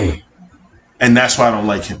 And that's why I don't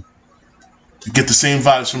like him. You get the same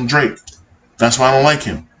vibes from Drake. That's why I don't like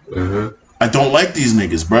him. I don't like these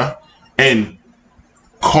niggas, bruh. And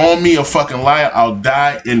call me a fucking liar. I'll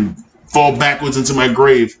die and fall backwards into my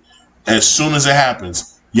grave as soon as it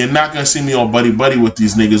happens. You're not going to see me all buddy-buddy with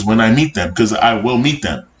these niggas when I meet them, because I will meet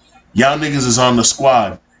them. Y'all niggas is on the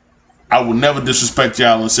squad. I will never disrespect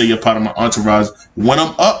y'all and say you're part of my entourage. When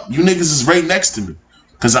I'm up, you niggas is right next to me,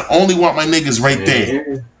 because I only want my niggas right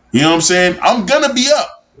there. You know what I'm saying? I'm going to be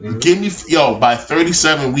up. Give me, by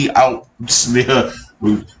 37, we out.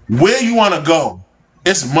 Where you want to go?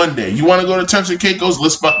 It's Monday. You want to go to Turks and Caicos?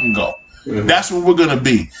 Let's fucking go. That's where we're going to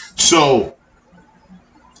be. So,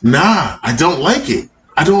 nah, I don't like it.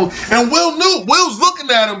 I don't, and Will knew. Will's looking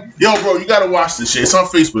at him. Yo, bro, you gotta watch this shit. It's on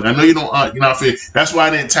Facebook. I know you don't. You're not fair. That's why I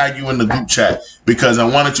didn't tag you in the group chat, because I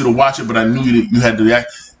wanted you to watch it, but I knew you had to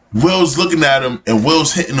react. Will's looking at him, and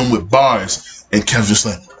Will's hitting him with bars, and Kev's just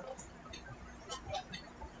like,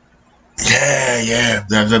 yeah.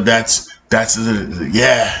 That's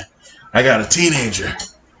yeah. I got a teenager.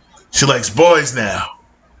 She likes boys now.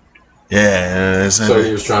 Yeah. So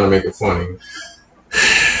he was trying to make it funny.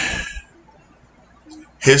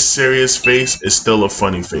 His serious face is still a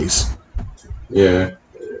funny face. Yeah.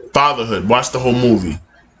 Fatherhood. Watch the whole movie.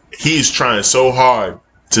 He's trying so hard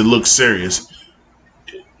to look serious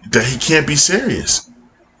that he can't be serious.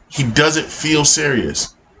 He doesn't feel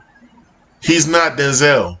serious. He's not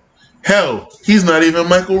Denzel. Hell, he's not even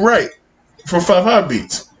Michael Wright from 5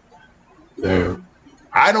 Heartbeats. Damn.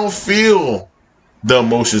 I don't feel the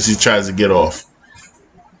emotions he tries to get off.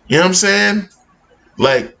 You know what I'm saying?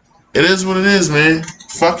 Like, it is what it is, man.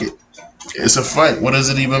 Fuck it. It's a fight. What does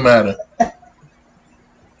it even matter?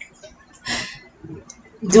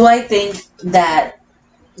 Do I think that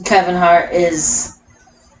Kevin Hart is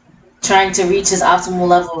trying to reach his optimal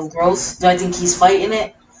level of growth? Do I think he's fighting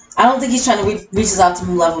it? I don't think he's trying to reach his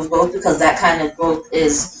optimum level of growth because that kind of growth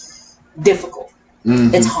is difficult.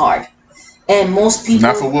 Mm-hmm. It's hard. And most people...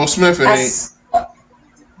 Not for Will Smith, it ain't.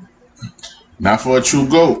 Not for a true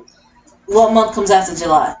GOAT. What month comes after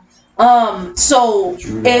July? So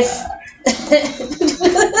if...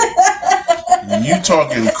 You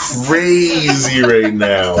talking crazy right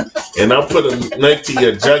now, and I'll put a knife to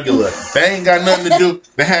your jugular. That ain't got nothing to do.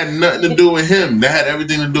 That had nothing to do with him. That had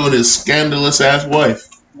everything to do with his scandalous ass wife.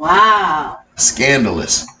 Wow.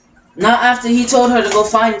 Scandalous. Not after he told her to go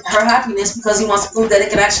find her happiness because he wants to prove that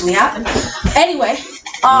it can actually happen. Anyway,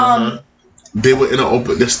 they were in an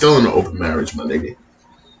open. They're still in an open marriage, my nigga.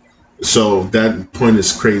 So that point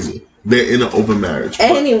is crazy. They're in an open marriage.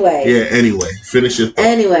 Anyway. Yeah. Anyway, finish it.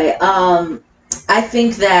 Anyway, I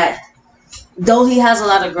think that though he has a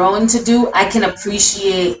lot of growing to do, I can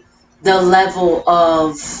appreciate the level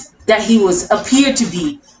of that he appeared to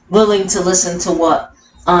be willing to listen to what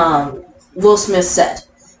Will Smith said,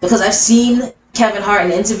 because I've seen Kevin Hart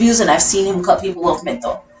in interviews and I've seen him cut people off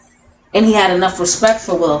mid-throat, and he had enough respect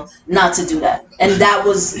for Will not to do that, and that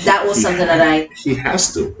was something that he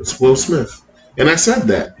has to. It's Will Smith, and I said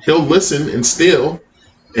that he'll listen and still.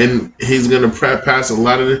 And he's going to pass a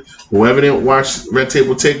lot of it. Whoever didn't watch Red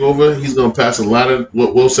Table Takeover, he's going to pass a lot of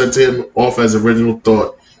what Will said to him off as original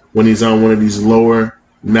thought when he's on one of these lower,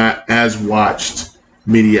 not as watched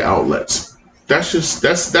media outlets.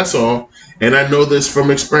 That's all. And I know this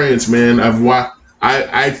from experience, man. I've watched.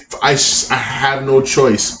 I have no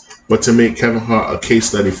choice but to make Kevin Hart a case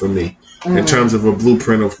study for me in terms of a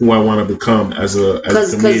blueprint of who I want to become as a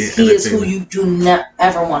comedian. Because he is who you do not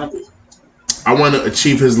ever want to be. I want to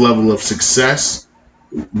achieve his level of success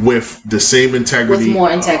with the same integrity. With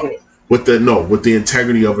more integrity. With the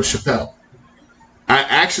integrity of a Chappelle. I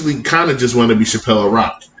actually kind of just want to be Chappelle or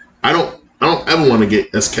Rock. I don't ever want to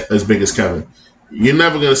get as big as Kevin. You're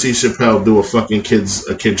never gonna see Chappelle do a fucking kids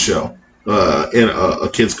show, in a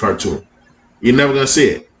kids cartoon. You're never gonna see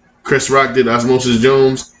it. Chris Rock did Osmosis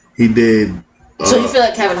Jones. He did. So you feel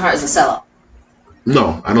like Kevin Hart is a sellout?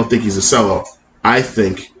 No, I don't think he's a sellout. I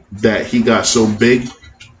think that he got so big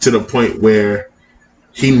to the point where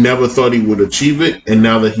he never thought he would achieve it, and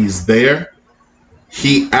now that he's there,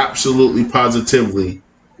 he absolutely positively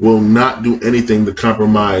will not do anything to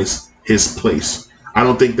compromise his place. I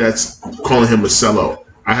don't think that's calling him a sellout.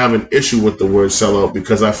 I have an issue with the word sellout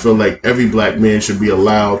because I feel like every black man should be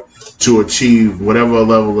allowed to achieve whatever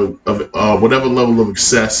level of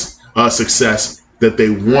success that they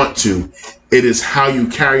want to. It is how you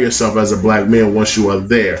carry yourself as a black man once you are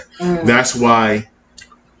there. That's why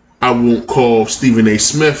I won't call Stephen A.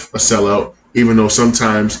 Smith a sellout, even though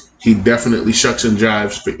sometimes he definitely shucks and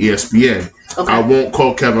jives for ESPN. Okay. I won't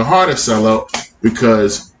call Kevin Hart a sellout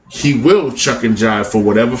because he will chuck and jive for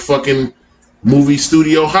whatever fucking movie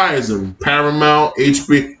studio hires him. Paramount,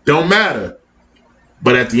 HBO, don't matter.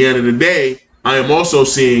 But at the end of the day, I am also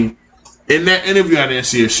seeing, in that interview I didn't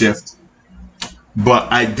see a shift.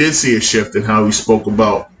 But I did see a shift in how he spoke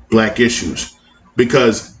about black issues.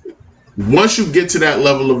 Because once you get to that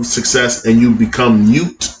level of success and you become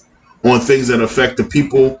mute on things that affect the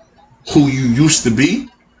people who you used to be,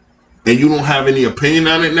 and you don't have any opinion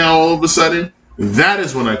on it now all of a sudden, that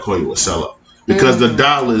is when I call you a sellout. Because the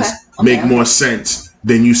dollars make more sense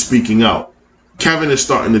than you speaking out. Kevin is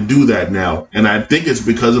starting to do that now, and I think it's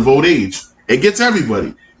because of old age. It gets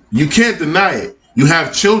everybody. You can't deny it. You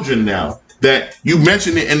have children now. That you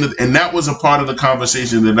mentioned it, and that was a part of the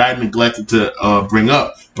conversation that I neglected to bring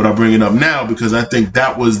up, but I'll bring it up now because I think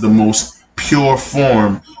that was the most pure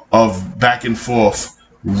form of back and forth,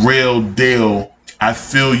 real deal. I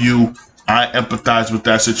feel you. I empathize with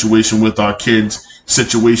that situation with our kids'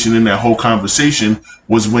 situation in that whole conversation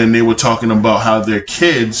was when they were talking about how their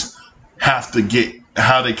kids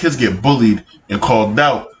get bullied and called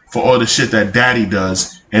out for all the shit that daddy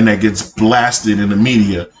does and that gets blasted in the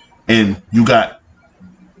media. And you got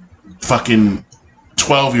fucking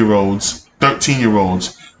 12-year-olds,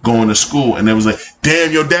 13-year-olds going to school. And it was like,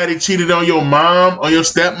 damn, your daddy cheated on your mom, on your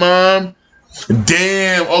stepmom.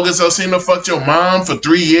 Damn, August Alsina fucked your mom for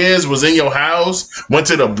 3 years, was in your house, went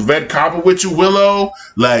to the red carpet with you, Willow.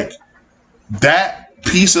 Like, that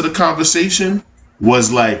piece of the conversation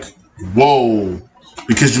was like, whoa,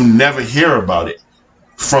 because you never hear about it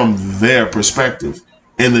from their perspective.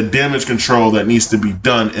 And the damage control that needs to be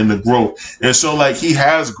done in the growth. And so, like, he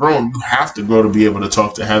has grown. You have to grow to be able to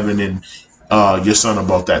talk to Heaven and your son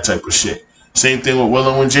about that type of shit. Same thing with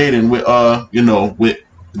Willow and Jaden with, with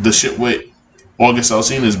the shit with August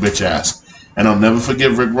Alsina's bitch ass. And I'll never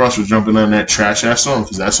forgive Rick Ross for jumping on that trash ass song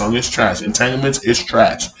because that song is trash. Entanglements is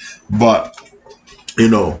trash. But,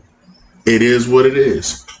 it is what it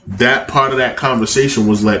is. that part of that conversation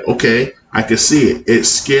was like, okay, I can see it. It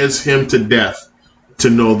scares him to death to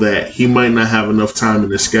know that he might not have enough time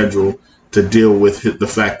in his schedule to deal with the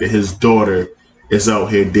fact that his daughter is out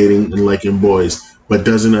here dating and liking boys, but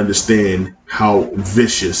doesn't understand how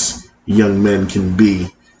vicious young men can be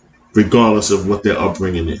regardless of what their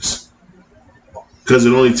upbringing is. Because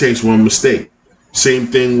it only takes one mistake. Same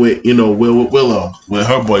thing with, Willow, with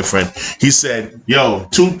her boyfriend. He said, yo,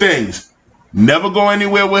 2 things. Never go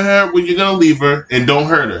anywhere with her when you're going to leave her, and don't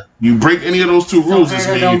hurt her. You break any of those 2 rules, it's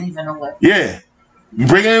me and you. Yeah. You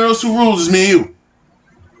break any of those 2 rules, it's me and you.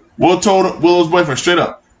 Will told Willow's boyfriend straight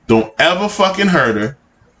up, don't ever fucking hurt her,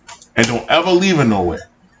 and don't ever leave her nowhere.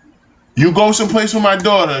 You go someplace with my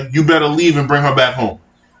daughter, you better leave and bring her back home.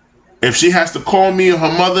 If she has to call me or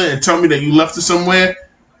her mother and tell me that you left her somewhere,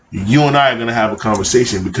 you and I are going to have a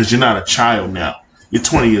conversation because you're not a child now. You're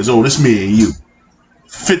 20 years old. It's me and you.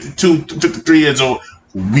 52, 53 years old,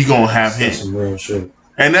 we going to have him. That's some real shit.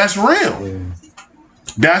 And that's real. Yeah.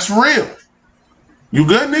 That's real. You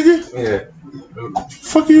good, nigga? Yeah.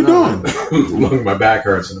 Fuck are you doing? Look, my back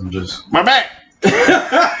hurts and I'm just... My back. My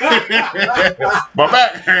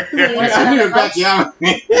back. We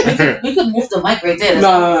could move the mic right there.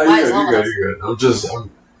 No, you're good. I'm just,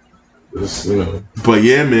 But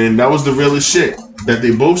yeah, man, that was the realest shit that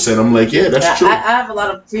they both said. I'm like, yeah, that's true. I have a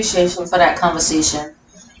lot of appreciation for that conversation.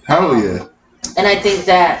 Hell yeah. And I think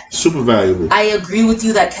that super valuable. I agree with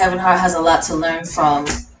you that Kevin Hart has a lot to learn from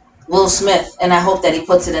Will Smith, and I hope that he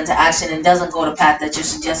puts it into action and doesn't go the path that you're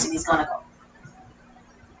suggesting he's gonna go.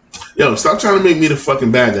 Yo, stop trying to make me the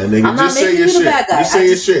fucking bad guy, nigga. I'm not making you the bad guy. Just say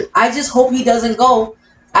your shit. I just hope he doesn't go.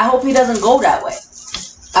 I hope he doesn't go that way.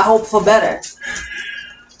 I hope for better.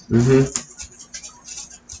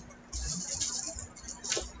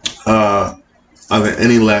 Are there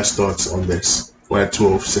any last thoughts on this? We're at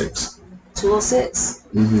 2:06. 2:06.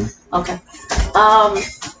 Okay.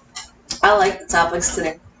 I like the topics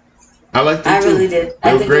today. I like them too. I really did.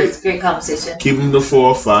 I think it was a great conversation. Keep them to 4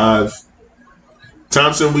 or 5.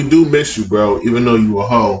 Thompson, we do miss you, bro. Even though you a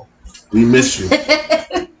hoe, we miss you.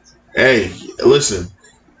 Hey, listen.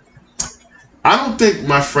 I don't think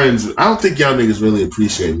y'all niggas really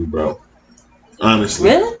appreciate me, bro. Honestly.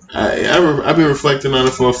 Really? I've been reflecting on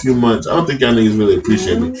it for a few months. I don't think y'all niggas really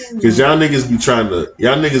appreciate me. Because y'all niggas be trying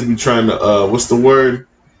to, what's the word?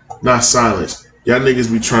 Not silence. Y'all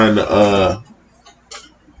niggas be trying to,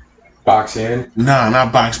 box you in? Nah,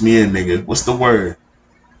 not box me in, nigga. What's the word?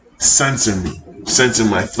 Censor me. Censor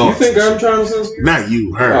my thoughts. You think I'm trying to censor you? Not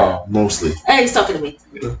you, her, mostly. Hey, he's talking to me.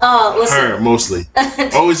 Listen. Her, mostly.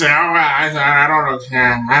 Always say, all right, I don't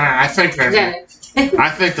know. I think that... I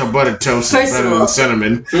think the buttered toast is better than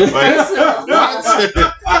cinnamon.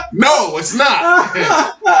 No, it's not.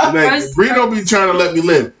 Like, Bree don't be trying to let me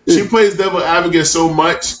live. She plays devil advocate so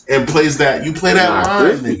much and plays that. You play that line.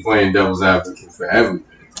 Chris be playing devil's advocate for everything.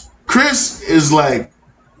 Chris is like,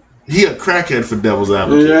 he a crackhead for devil's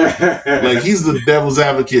advocate. Yeah. Like, he's the devil's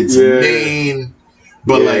advocate's main.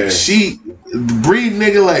 But like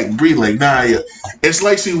Bree like, nah, yeah. It's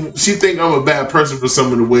like she think I'm a bad person for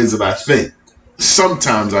some of the ways that I think.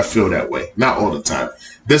 Sometimes I feel that way. Not all the time.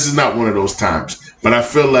 This is not one of those times. But I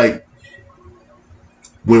feel like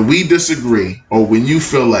when we disagree, or when you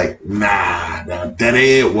feel like, nah, that ain't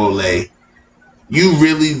it, Wole, you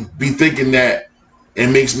really be thinking that it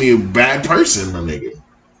makes me a bad person, my nigga.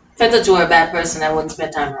 If I thought you were a bad person, I wouldn't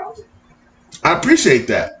spend time around you. I appreciate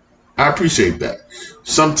that.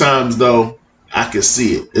 Sometimes, though, I can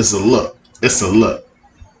see it. It's a look.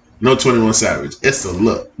 No 21 Savage. It's a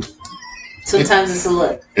look. Sometimes it's a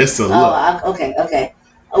look. It's a look. Oh, okay.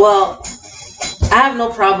 Well, I have no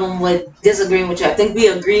problem with disagreeing with you. I think we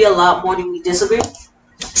agree a lot more than we disagree.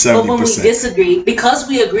 70%. But when we disagree, because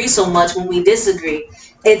we agree so much, when we disagree,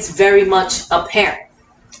 it's very much apparent.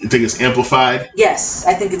 You think it's amplified? Yes,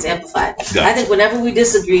 I think it's amplified. Gotcha. I think whenever we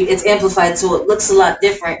disagree, it's amplified, so it looks a lot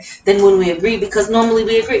different than when we agree, because normally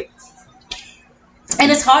we agree.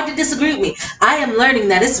 And it's hard to disagree with me. I am learning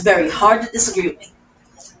that it's very hard to disagree with me.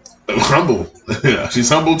 Humble. She's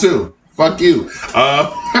humble too. Fuck you.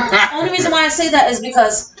 The only reason why I say that is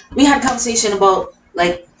because we had a conversation about,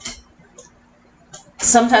 like,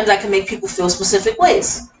 sometimes I can make people feel specific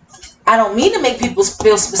ways. I don't mean to make people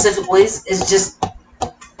feel specific ways. It's just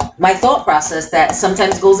my thought process that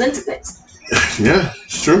sometimes goes into things. Yeah,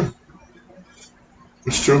 it's true.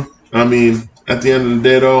 It's true. I mean, at the end of the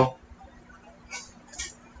day, though,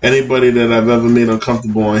 anybody that I've ever made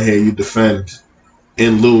uncomfortable on here, you defend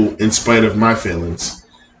in spite of my feelings.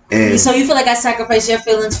 And so you feel like I sacrifice your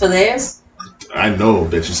feelings for theirs? I know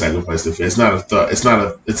that you sacrificed the feelings. It's not a thought. It's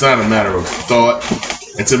not a matter of thought.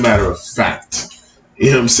 It's a matter of fact. You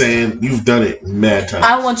know what I'm saying? You've done it mad times.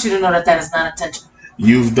 I want you to know that that is not intentional.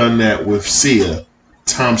 You've done that with Sia,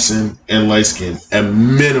 Thompson, and Light Skin a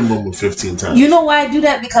minimum of 15 times. You know why I do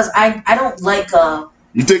that? Because I don't like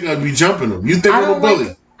You think I'd be jumping them? You think I'm a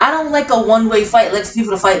bully? I don't like a one-way fight. Like for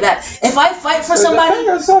people to fight back. If I fight for somebody,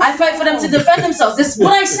 I fight for them to defend themselves. This is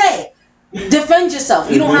what I say. Defend yourself.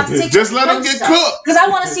 You don't have to take. Just let them get cooked. Because I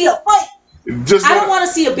want to see a fight. I don't want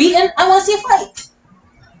to see a beating. I want to see a fight.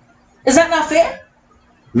 Is that not fair?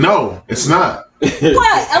 No, it's not.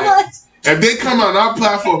 Why? I'm like. If they come on our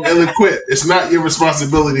platform ill-equipped, it's not your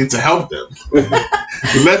responsibility to help them.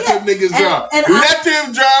 Let them niggas drown. Let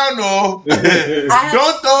them drown, no.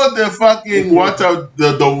 Don't throw the fucking water,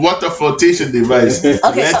 the water flotation device. Okay,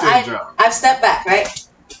 Let so them drown. I've stepped back, right?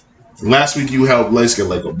 Last week you helped Light Skin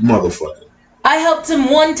like a motherfucker. I helped him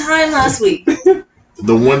one time last week.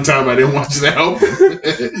 The one time I didn't want you to help him, you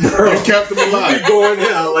kept him alive. You going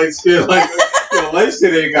in on Light Skin like, yo, Light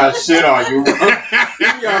Skin ain't got shit on you, bro. To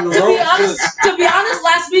be honest,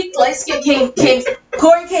 last week Light Skin came.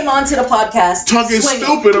 Corey came onto the podcast talking swinging.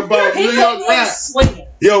 stupid about New York rap.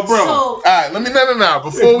 Yo, bro. All right, let me no.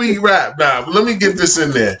 Before we rap, let me get this in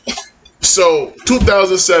there. So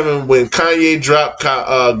 2007, when Kanye dropped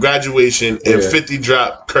Graduation and 50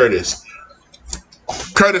 dropped Curtis.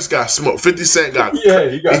 Curtis got smoked. 50 Cent got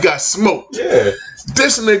he got smoked. Yeah.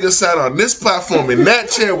 This nigga sat on this platform in that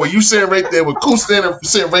chair where you sitting right there with Cool sitting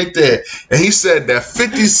right there, and he said that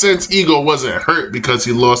 50 Cent's ego wasn't hurt because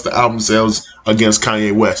he lost the album sales against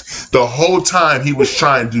Kanye West. The whole time he was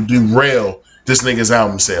trying to derail this nigga's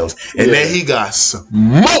album sales, and then he got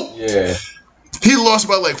smoked. Yeah. He lost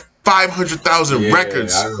by like 500,000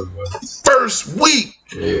 records first week.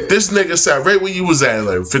 Yeah. This nigga sat right where you was at.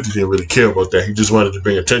 Like 50 didn't really care about that. He just wanted to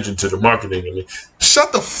bring attention to the marketing. And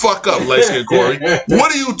shut the fuck up, Light Skin Corey.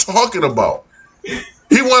 What are you talking about?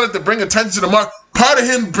 He wanted to bring attention to the market. Part of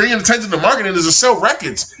him bringing attention to the marketing is to sell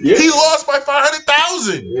records. Yeah. He lost by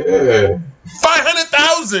 500,000. Yeah.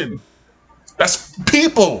 500,000. That's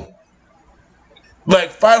people.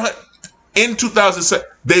 Like 500 in 2007.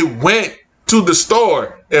 They went to the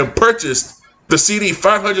store and purchased the CD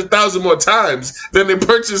 500,000 more times than they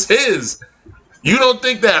purchased his. You don't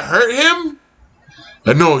think that hurt him?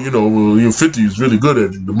 I know, 50 is really good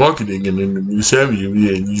at the marketing, and he's savage.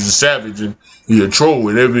 Yeah, he's a savage and he's a troll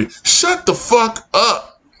and everything. Shut the fuck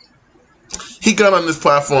up. He got on this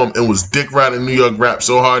platform and was dick riding New York rap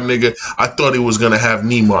so hard, nigga. I thought he was gonna have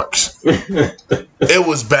knee marks. It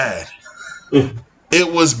was bad.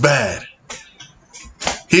 It was bad.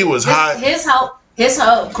 He was high. Here's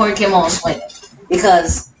how Corey came on swinging.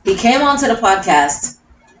 Because he came onto the podcast.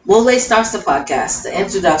 Wole starts the podcast, the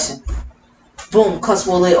introduction. Boom, cuts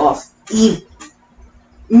Wole off.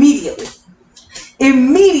 Immediately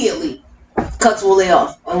cuts Wole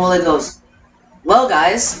off. And Wole goes, well,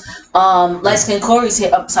 guys, Light Skin Corey's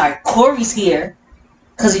here. Corey's here.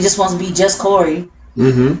 Because he just wants to be just Corey.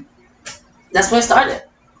 Mm-hmm. That's where it started.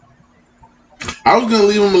 I was going to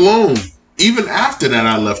leave him alone. Even after that,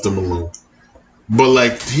 I left him alone. But,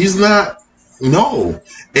 like, he's not... No.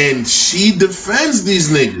 And she defends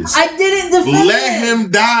these niggas. I didn't defend Let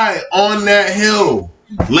him die on that hill.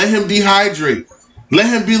 Let him dehydrate. Let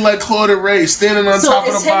him be like Claude Ray, standing on top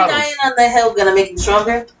of the bottle. So is him dying on the hill going to make him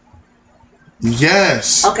stronger?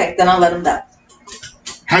 Yes. Okay, then I'll let him die.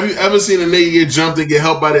 Have you ever seen a nigga get jumped and get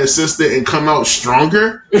helped by the assistant and come out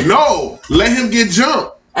stronger? No. Let him get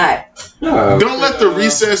jumped. Alright. Don't let the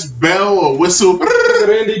recess bell or whistle.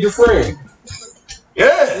 Randy Dufresne.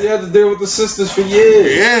 Yeah. He had to deal with the sisters for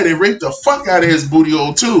years. Yeah, they raped the fuck out of his booty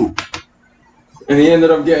hole too. And he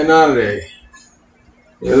ended up getting out of there.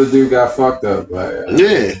 The other dude got fucked up.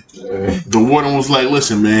 Yeah. The warden was like,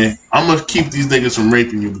 listen, man, I'm going to keep these niggas from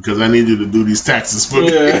raping you because I need you to do these taxes for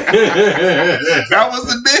me. Yeah. That was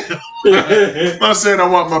the deal. I'm not saying I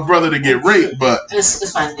want my brother to get raped, but...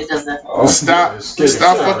 It's fine. It does that.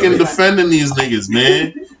 Stop fucking defending these niggas,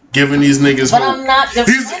 man. Giving these niggas But hope. I'm not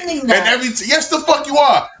defending them. And yes, the fuck you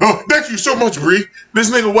are. Oh, thank you so much, Bree. This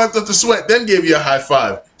nigga wiped up the sweat, then gave you a high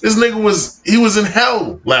five. This nigga was in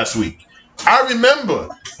hell last week. I remember.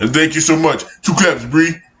 And thank you so much. 2 claps,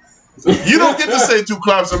 Bree. You don't get to say 2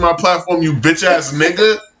 claps on my platform, you bitch ass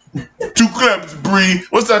nigga. 2 claps, Bree.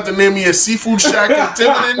 What's that, the name of your seafood shack in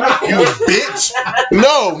Tiverton? You bitch.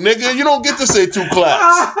 No, nigga, you don't get to say 2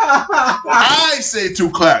 claps. I say 2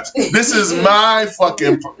 claps. This is my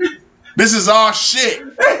fucking... This is our shit.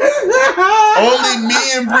 Only me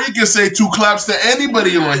and Bree can say 2 claps to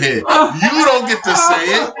anybody on here. You don't get to say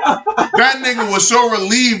it. That nigga was so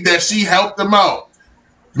relieved that she helped him out.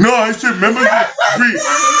 No, I said, remember, Bree,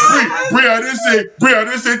 I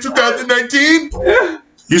didn't say 2019.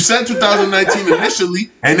 You said 2019 initially,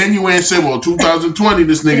 and then you ain't say, well, 2020,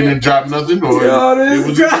 this nigga didn't drop nothing, or it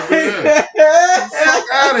was just fuck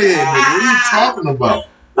out of here, nigga. What are you talking about?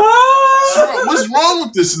 What's wrong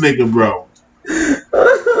with this nigga, bro?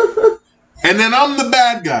 And then I'm the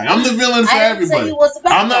bad guy. I'm the villain for everybody.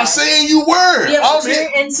 I'm not saying you were. Yeah, but you're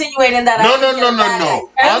insinuating that. No.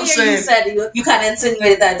 I'm saying you said you kind of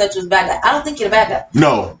insinuated that I thought you was a bad guy. I don't think you're the bad guy.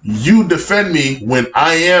 No, you defend me when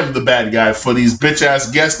I am the bad guy for these bitch ass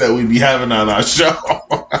guests that we be having on our show.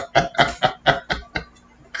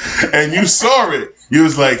 And you saw it. You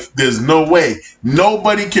was like, "There's no way.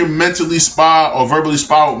 Nobody can mentally spar or verbally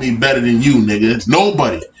spar with me better than you, nigga.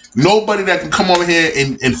 Nobody." Nobody that can come over here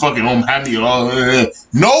and fucking have me all.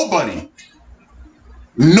 Nobody,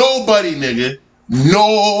 nigga.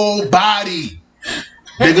 Nobody.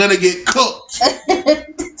 They're gonna get cooked.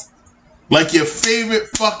 Like your favorite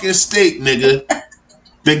fucking steak, nigga.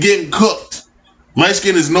 They're getting cooked. Light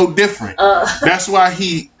skin is no different. That's why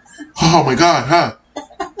oh my God, huh?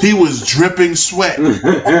 He was dripping sweat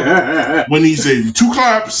when he said 2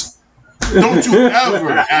 claps. Don't you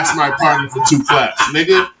ever ask my partner for 2 claps,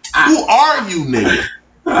 nigga. Who are you, nigga?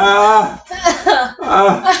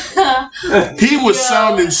 He was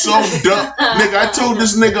sounding so dumb. Nigga, I told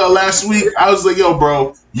this nigga last week, I was like, yo,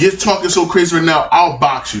 bro, you're talking so crazy right now, I'll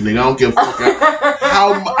box you, nigga. I don't give a fuck.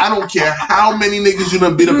 I don't care how many niggas you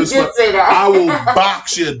done beat up and stuff. I will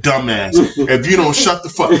box your dumb ass if you don't shut the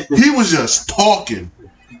fuck. He was just talking.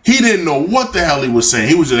 He didn't know what the hell he was saying.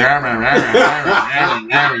 He was just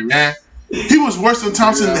he was worse than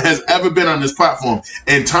Thompson has ever been on this platform.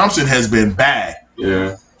 And Thompson has been bad.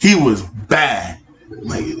 Yeah. He was bad.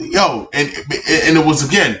 Like, yo, and it was,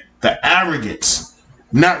 again, the arrogance.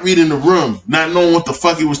 Not reading the room. Not knowing what the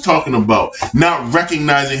fuck he was talking about. Not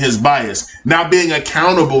recognizing his bias. Not being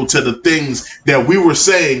accountable to the things that we were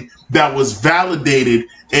saying that was validated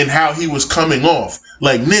in how he was coming off.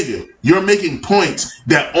 Like, nigga, you're making points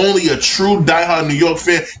that only a true diehard New York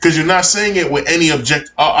fan, because you're not saying it with any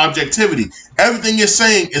objectivity. Everything you're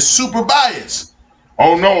saying is super biased.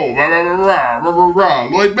 Oh no, rah, rah, rah, rah, rah, rah,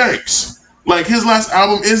 Lloyd Banks. Like, his last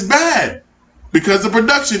album is bad because the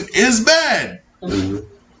production is bad. Mm-hmm.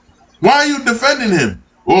 Why are you defending him?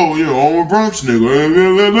 Oh, yeah, I'm a Bronx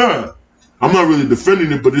nigga. I'm not really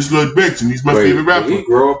defending it, but it's Lloyd Banks and he's my favorite rapper. Did he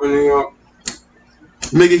grow up in New York?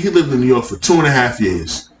 Nigga, he lived in New York for 2.5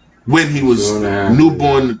 years when he was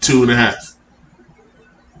newborn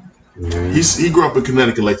 2.5. He grew up in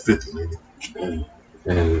Connecticut like 50, nigga.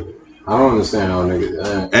 And I don't understand how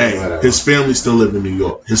niggas. Hey, his family still live in New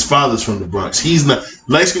York. His father's from the Bronx. He's not.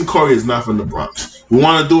 Light-skinned Corey is not from the Bronx. You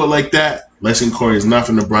want to do it like that? Light-skinned Corey is not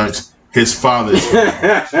from the Bronx. His father is from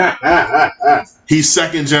the Bronx. He's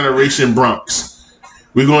 2nd generation Bronx.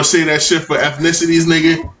 We gonna say that shit for ethnicities,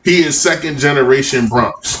 nigga. He is 2nd generation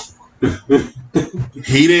Bronx.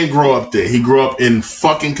 He didn't grow up there. He grew up in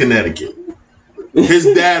fucking Connecticut. His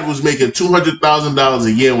dad was making $200,000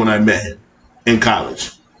 a year when I met him in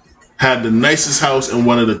college. Had the nicest house in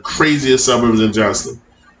one of the craziest suburbs in Johnston.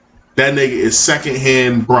 That nigga is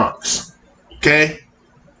secondhand Bronx. Okay?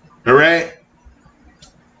 All right?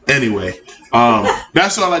 Anyway,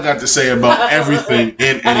 that's all I got to say about everything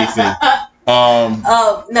and anything.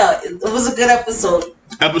 No, it was a good episode.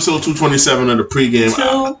 Episode 227 of the pregame.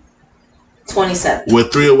 227. We're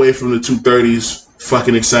 3 away from the 230s.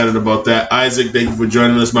 Fucking excited about that. Isaac, thank you for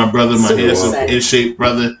joining us, my brother, my handsome, in shape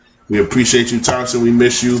brother. We appreciate you, Thompson. We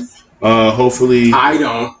miss you. Hopefully, I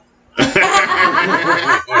don't.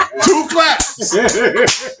 2 claps. You know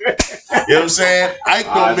what I'm saying? Ike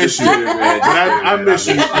don't miss you, but I miss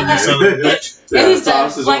you. You son of a bitch.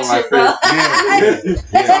 Thompson's one of my favorite.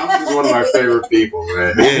 Thompson's one of my favorite people,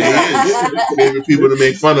 man. Yeah, he is. Favorite people to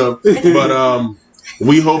make fun of. But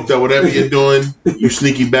we hope that whatever you're doing, you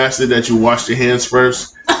sneaky bastard, that you wash your hands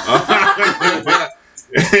first. That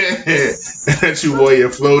you wore your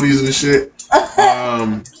floaties and shit.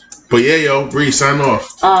 But yeah, yo, Bree, sign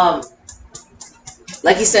off.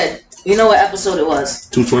 Like you said, you know what episode it was.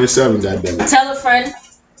 227, goddammit. Tell a friend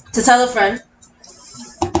to tell a friend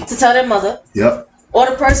to tell their mother. Yep. Or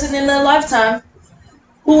the person in their lifetime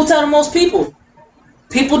who will tell the most people.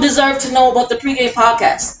 People deserve to know about the pregame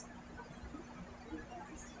podcast.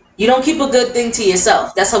 You don't keep a good thing to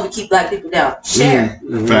yourself. That's how we keep black people down. Share.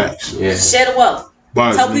 Mm-hmm. Facts. Yeah. Share the wealth.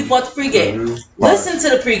 Bars, tell people about the pregame. Mm-hmm. Listen to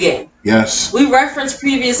the pregame. Yes. We reference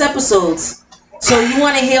previous episodes. So you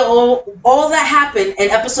want to hear all that happened in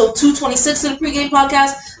episode 226 of the pregame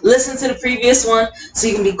podcast? Listen to the previous one so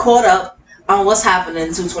you can be caught up on what's happening in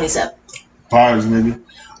 227. Bars, nigga.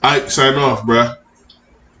 Ike, sign off, bruh.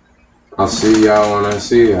 I'll see y'all when I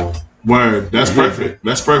see y'all. Word. That's perfect.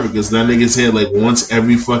 That's perfect because that nigga's here like once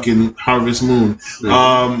every fucking harvest moon.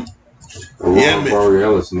 Yeah,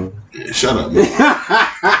 Borealis, man. Shut up, man.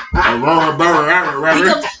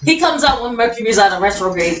 He comes out when Mercury's out of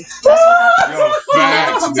retrograde. That's what happens. He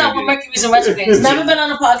never comes out when Mercury's in retrograde. He's never been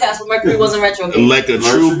on a podcast when Mercury was in retrograde. Like a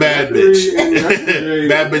true bad bitch.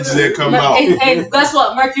 Bad bitches that come out. Hey, guess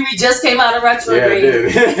what? Mercury just came out of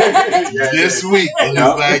retrograde. This week. And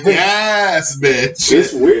it's like, yes, bitch.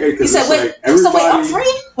 It's weird. He said, wait, I'm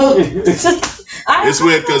free? It's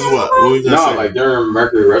weird because what? No, like during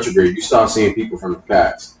Mercury retrograde, you start seeing people from the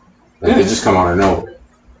past. Like they just come out of nowhere.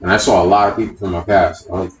 And I saw a lot of people from my past.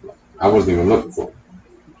 I wasn't even looking for them.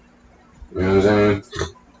 You know what I'm saying?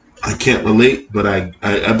 I can't relate, but I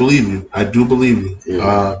believe you. I do believe you.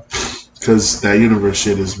 Yeah. Because that universe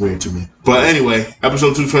shit is weird to me. But anyway,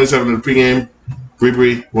 episode 227 of the pregame. Bre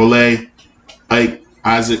Bre, Wole, Ike,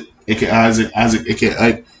 Isaac, aka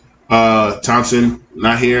Ike. Thompson,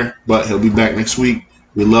 not here, but he'll be back next week.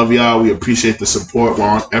 We love y'all. We appreciate the support. We're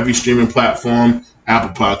on every streaming platform.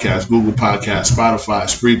 Apple Podcasts, Google Podcasts, Spotify,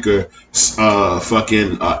 Spreaker,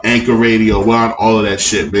 Anchor Radio. We're on all of that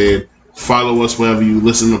shit, man. Follow us wherever you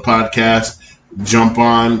listen to podcasts. Jump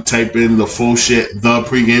on, type in the full shit, the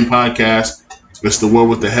pregame podcast. It's the word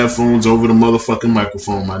with the headphones over the motherfucking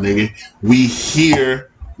microphone, my nigga. We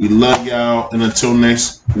here. We love y'all. And until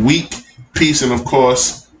next week, peace. And of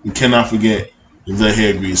course, you cannot forget the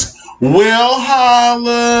hair grease. We'll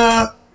holla.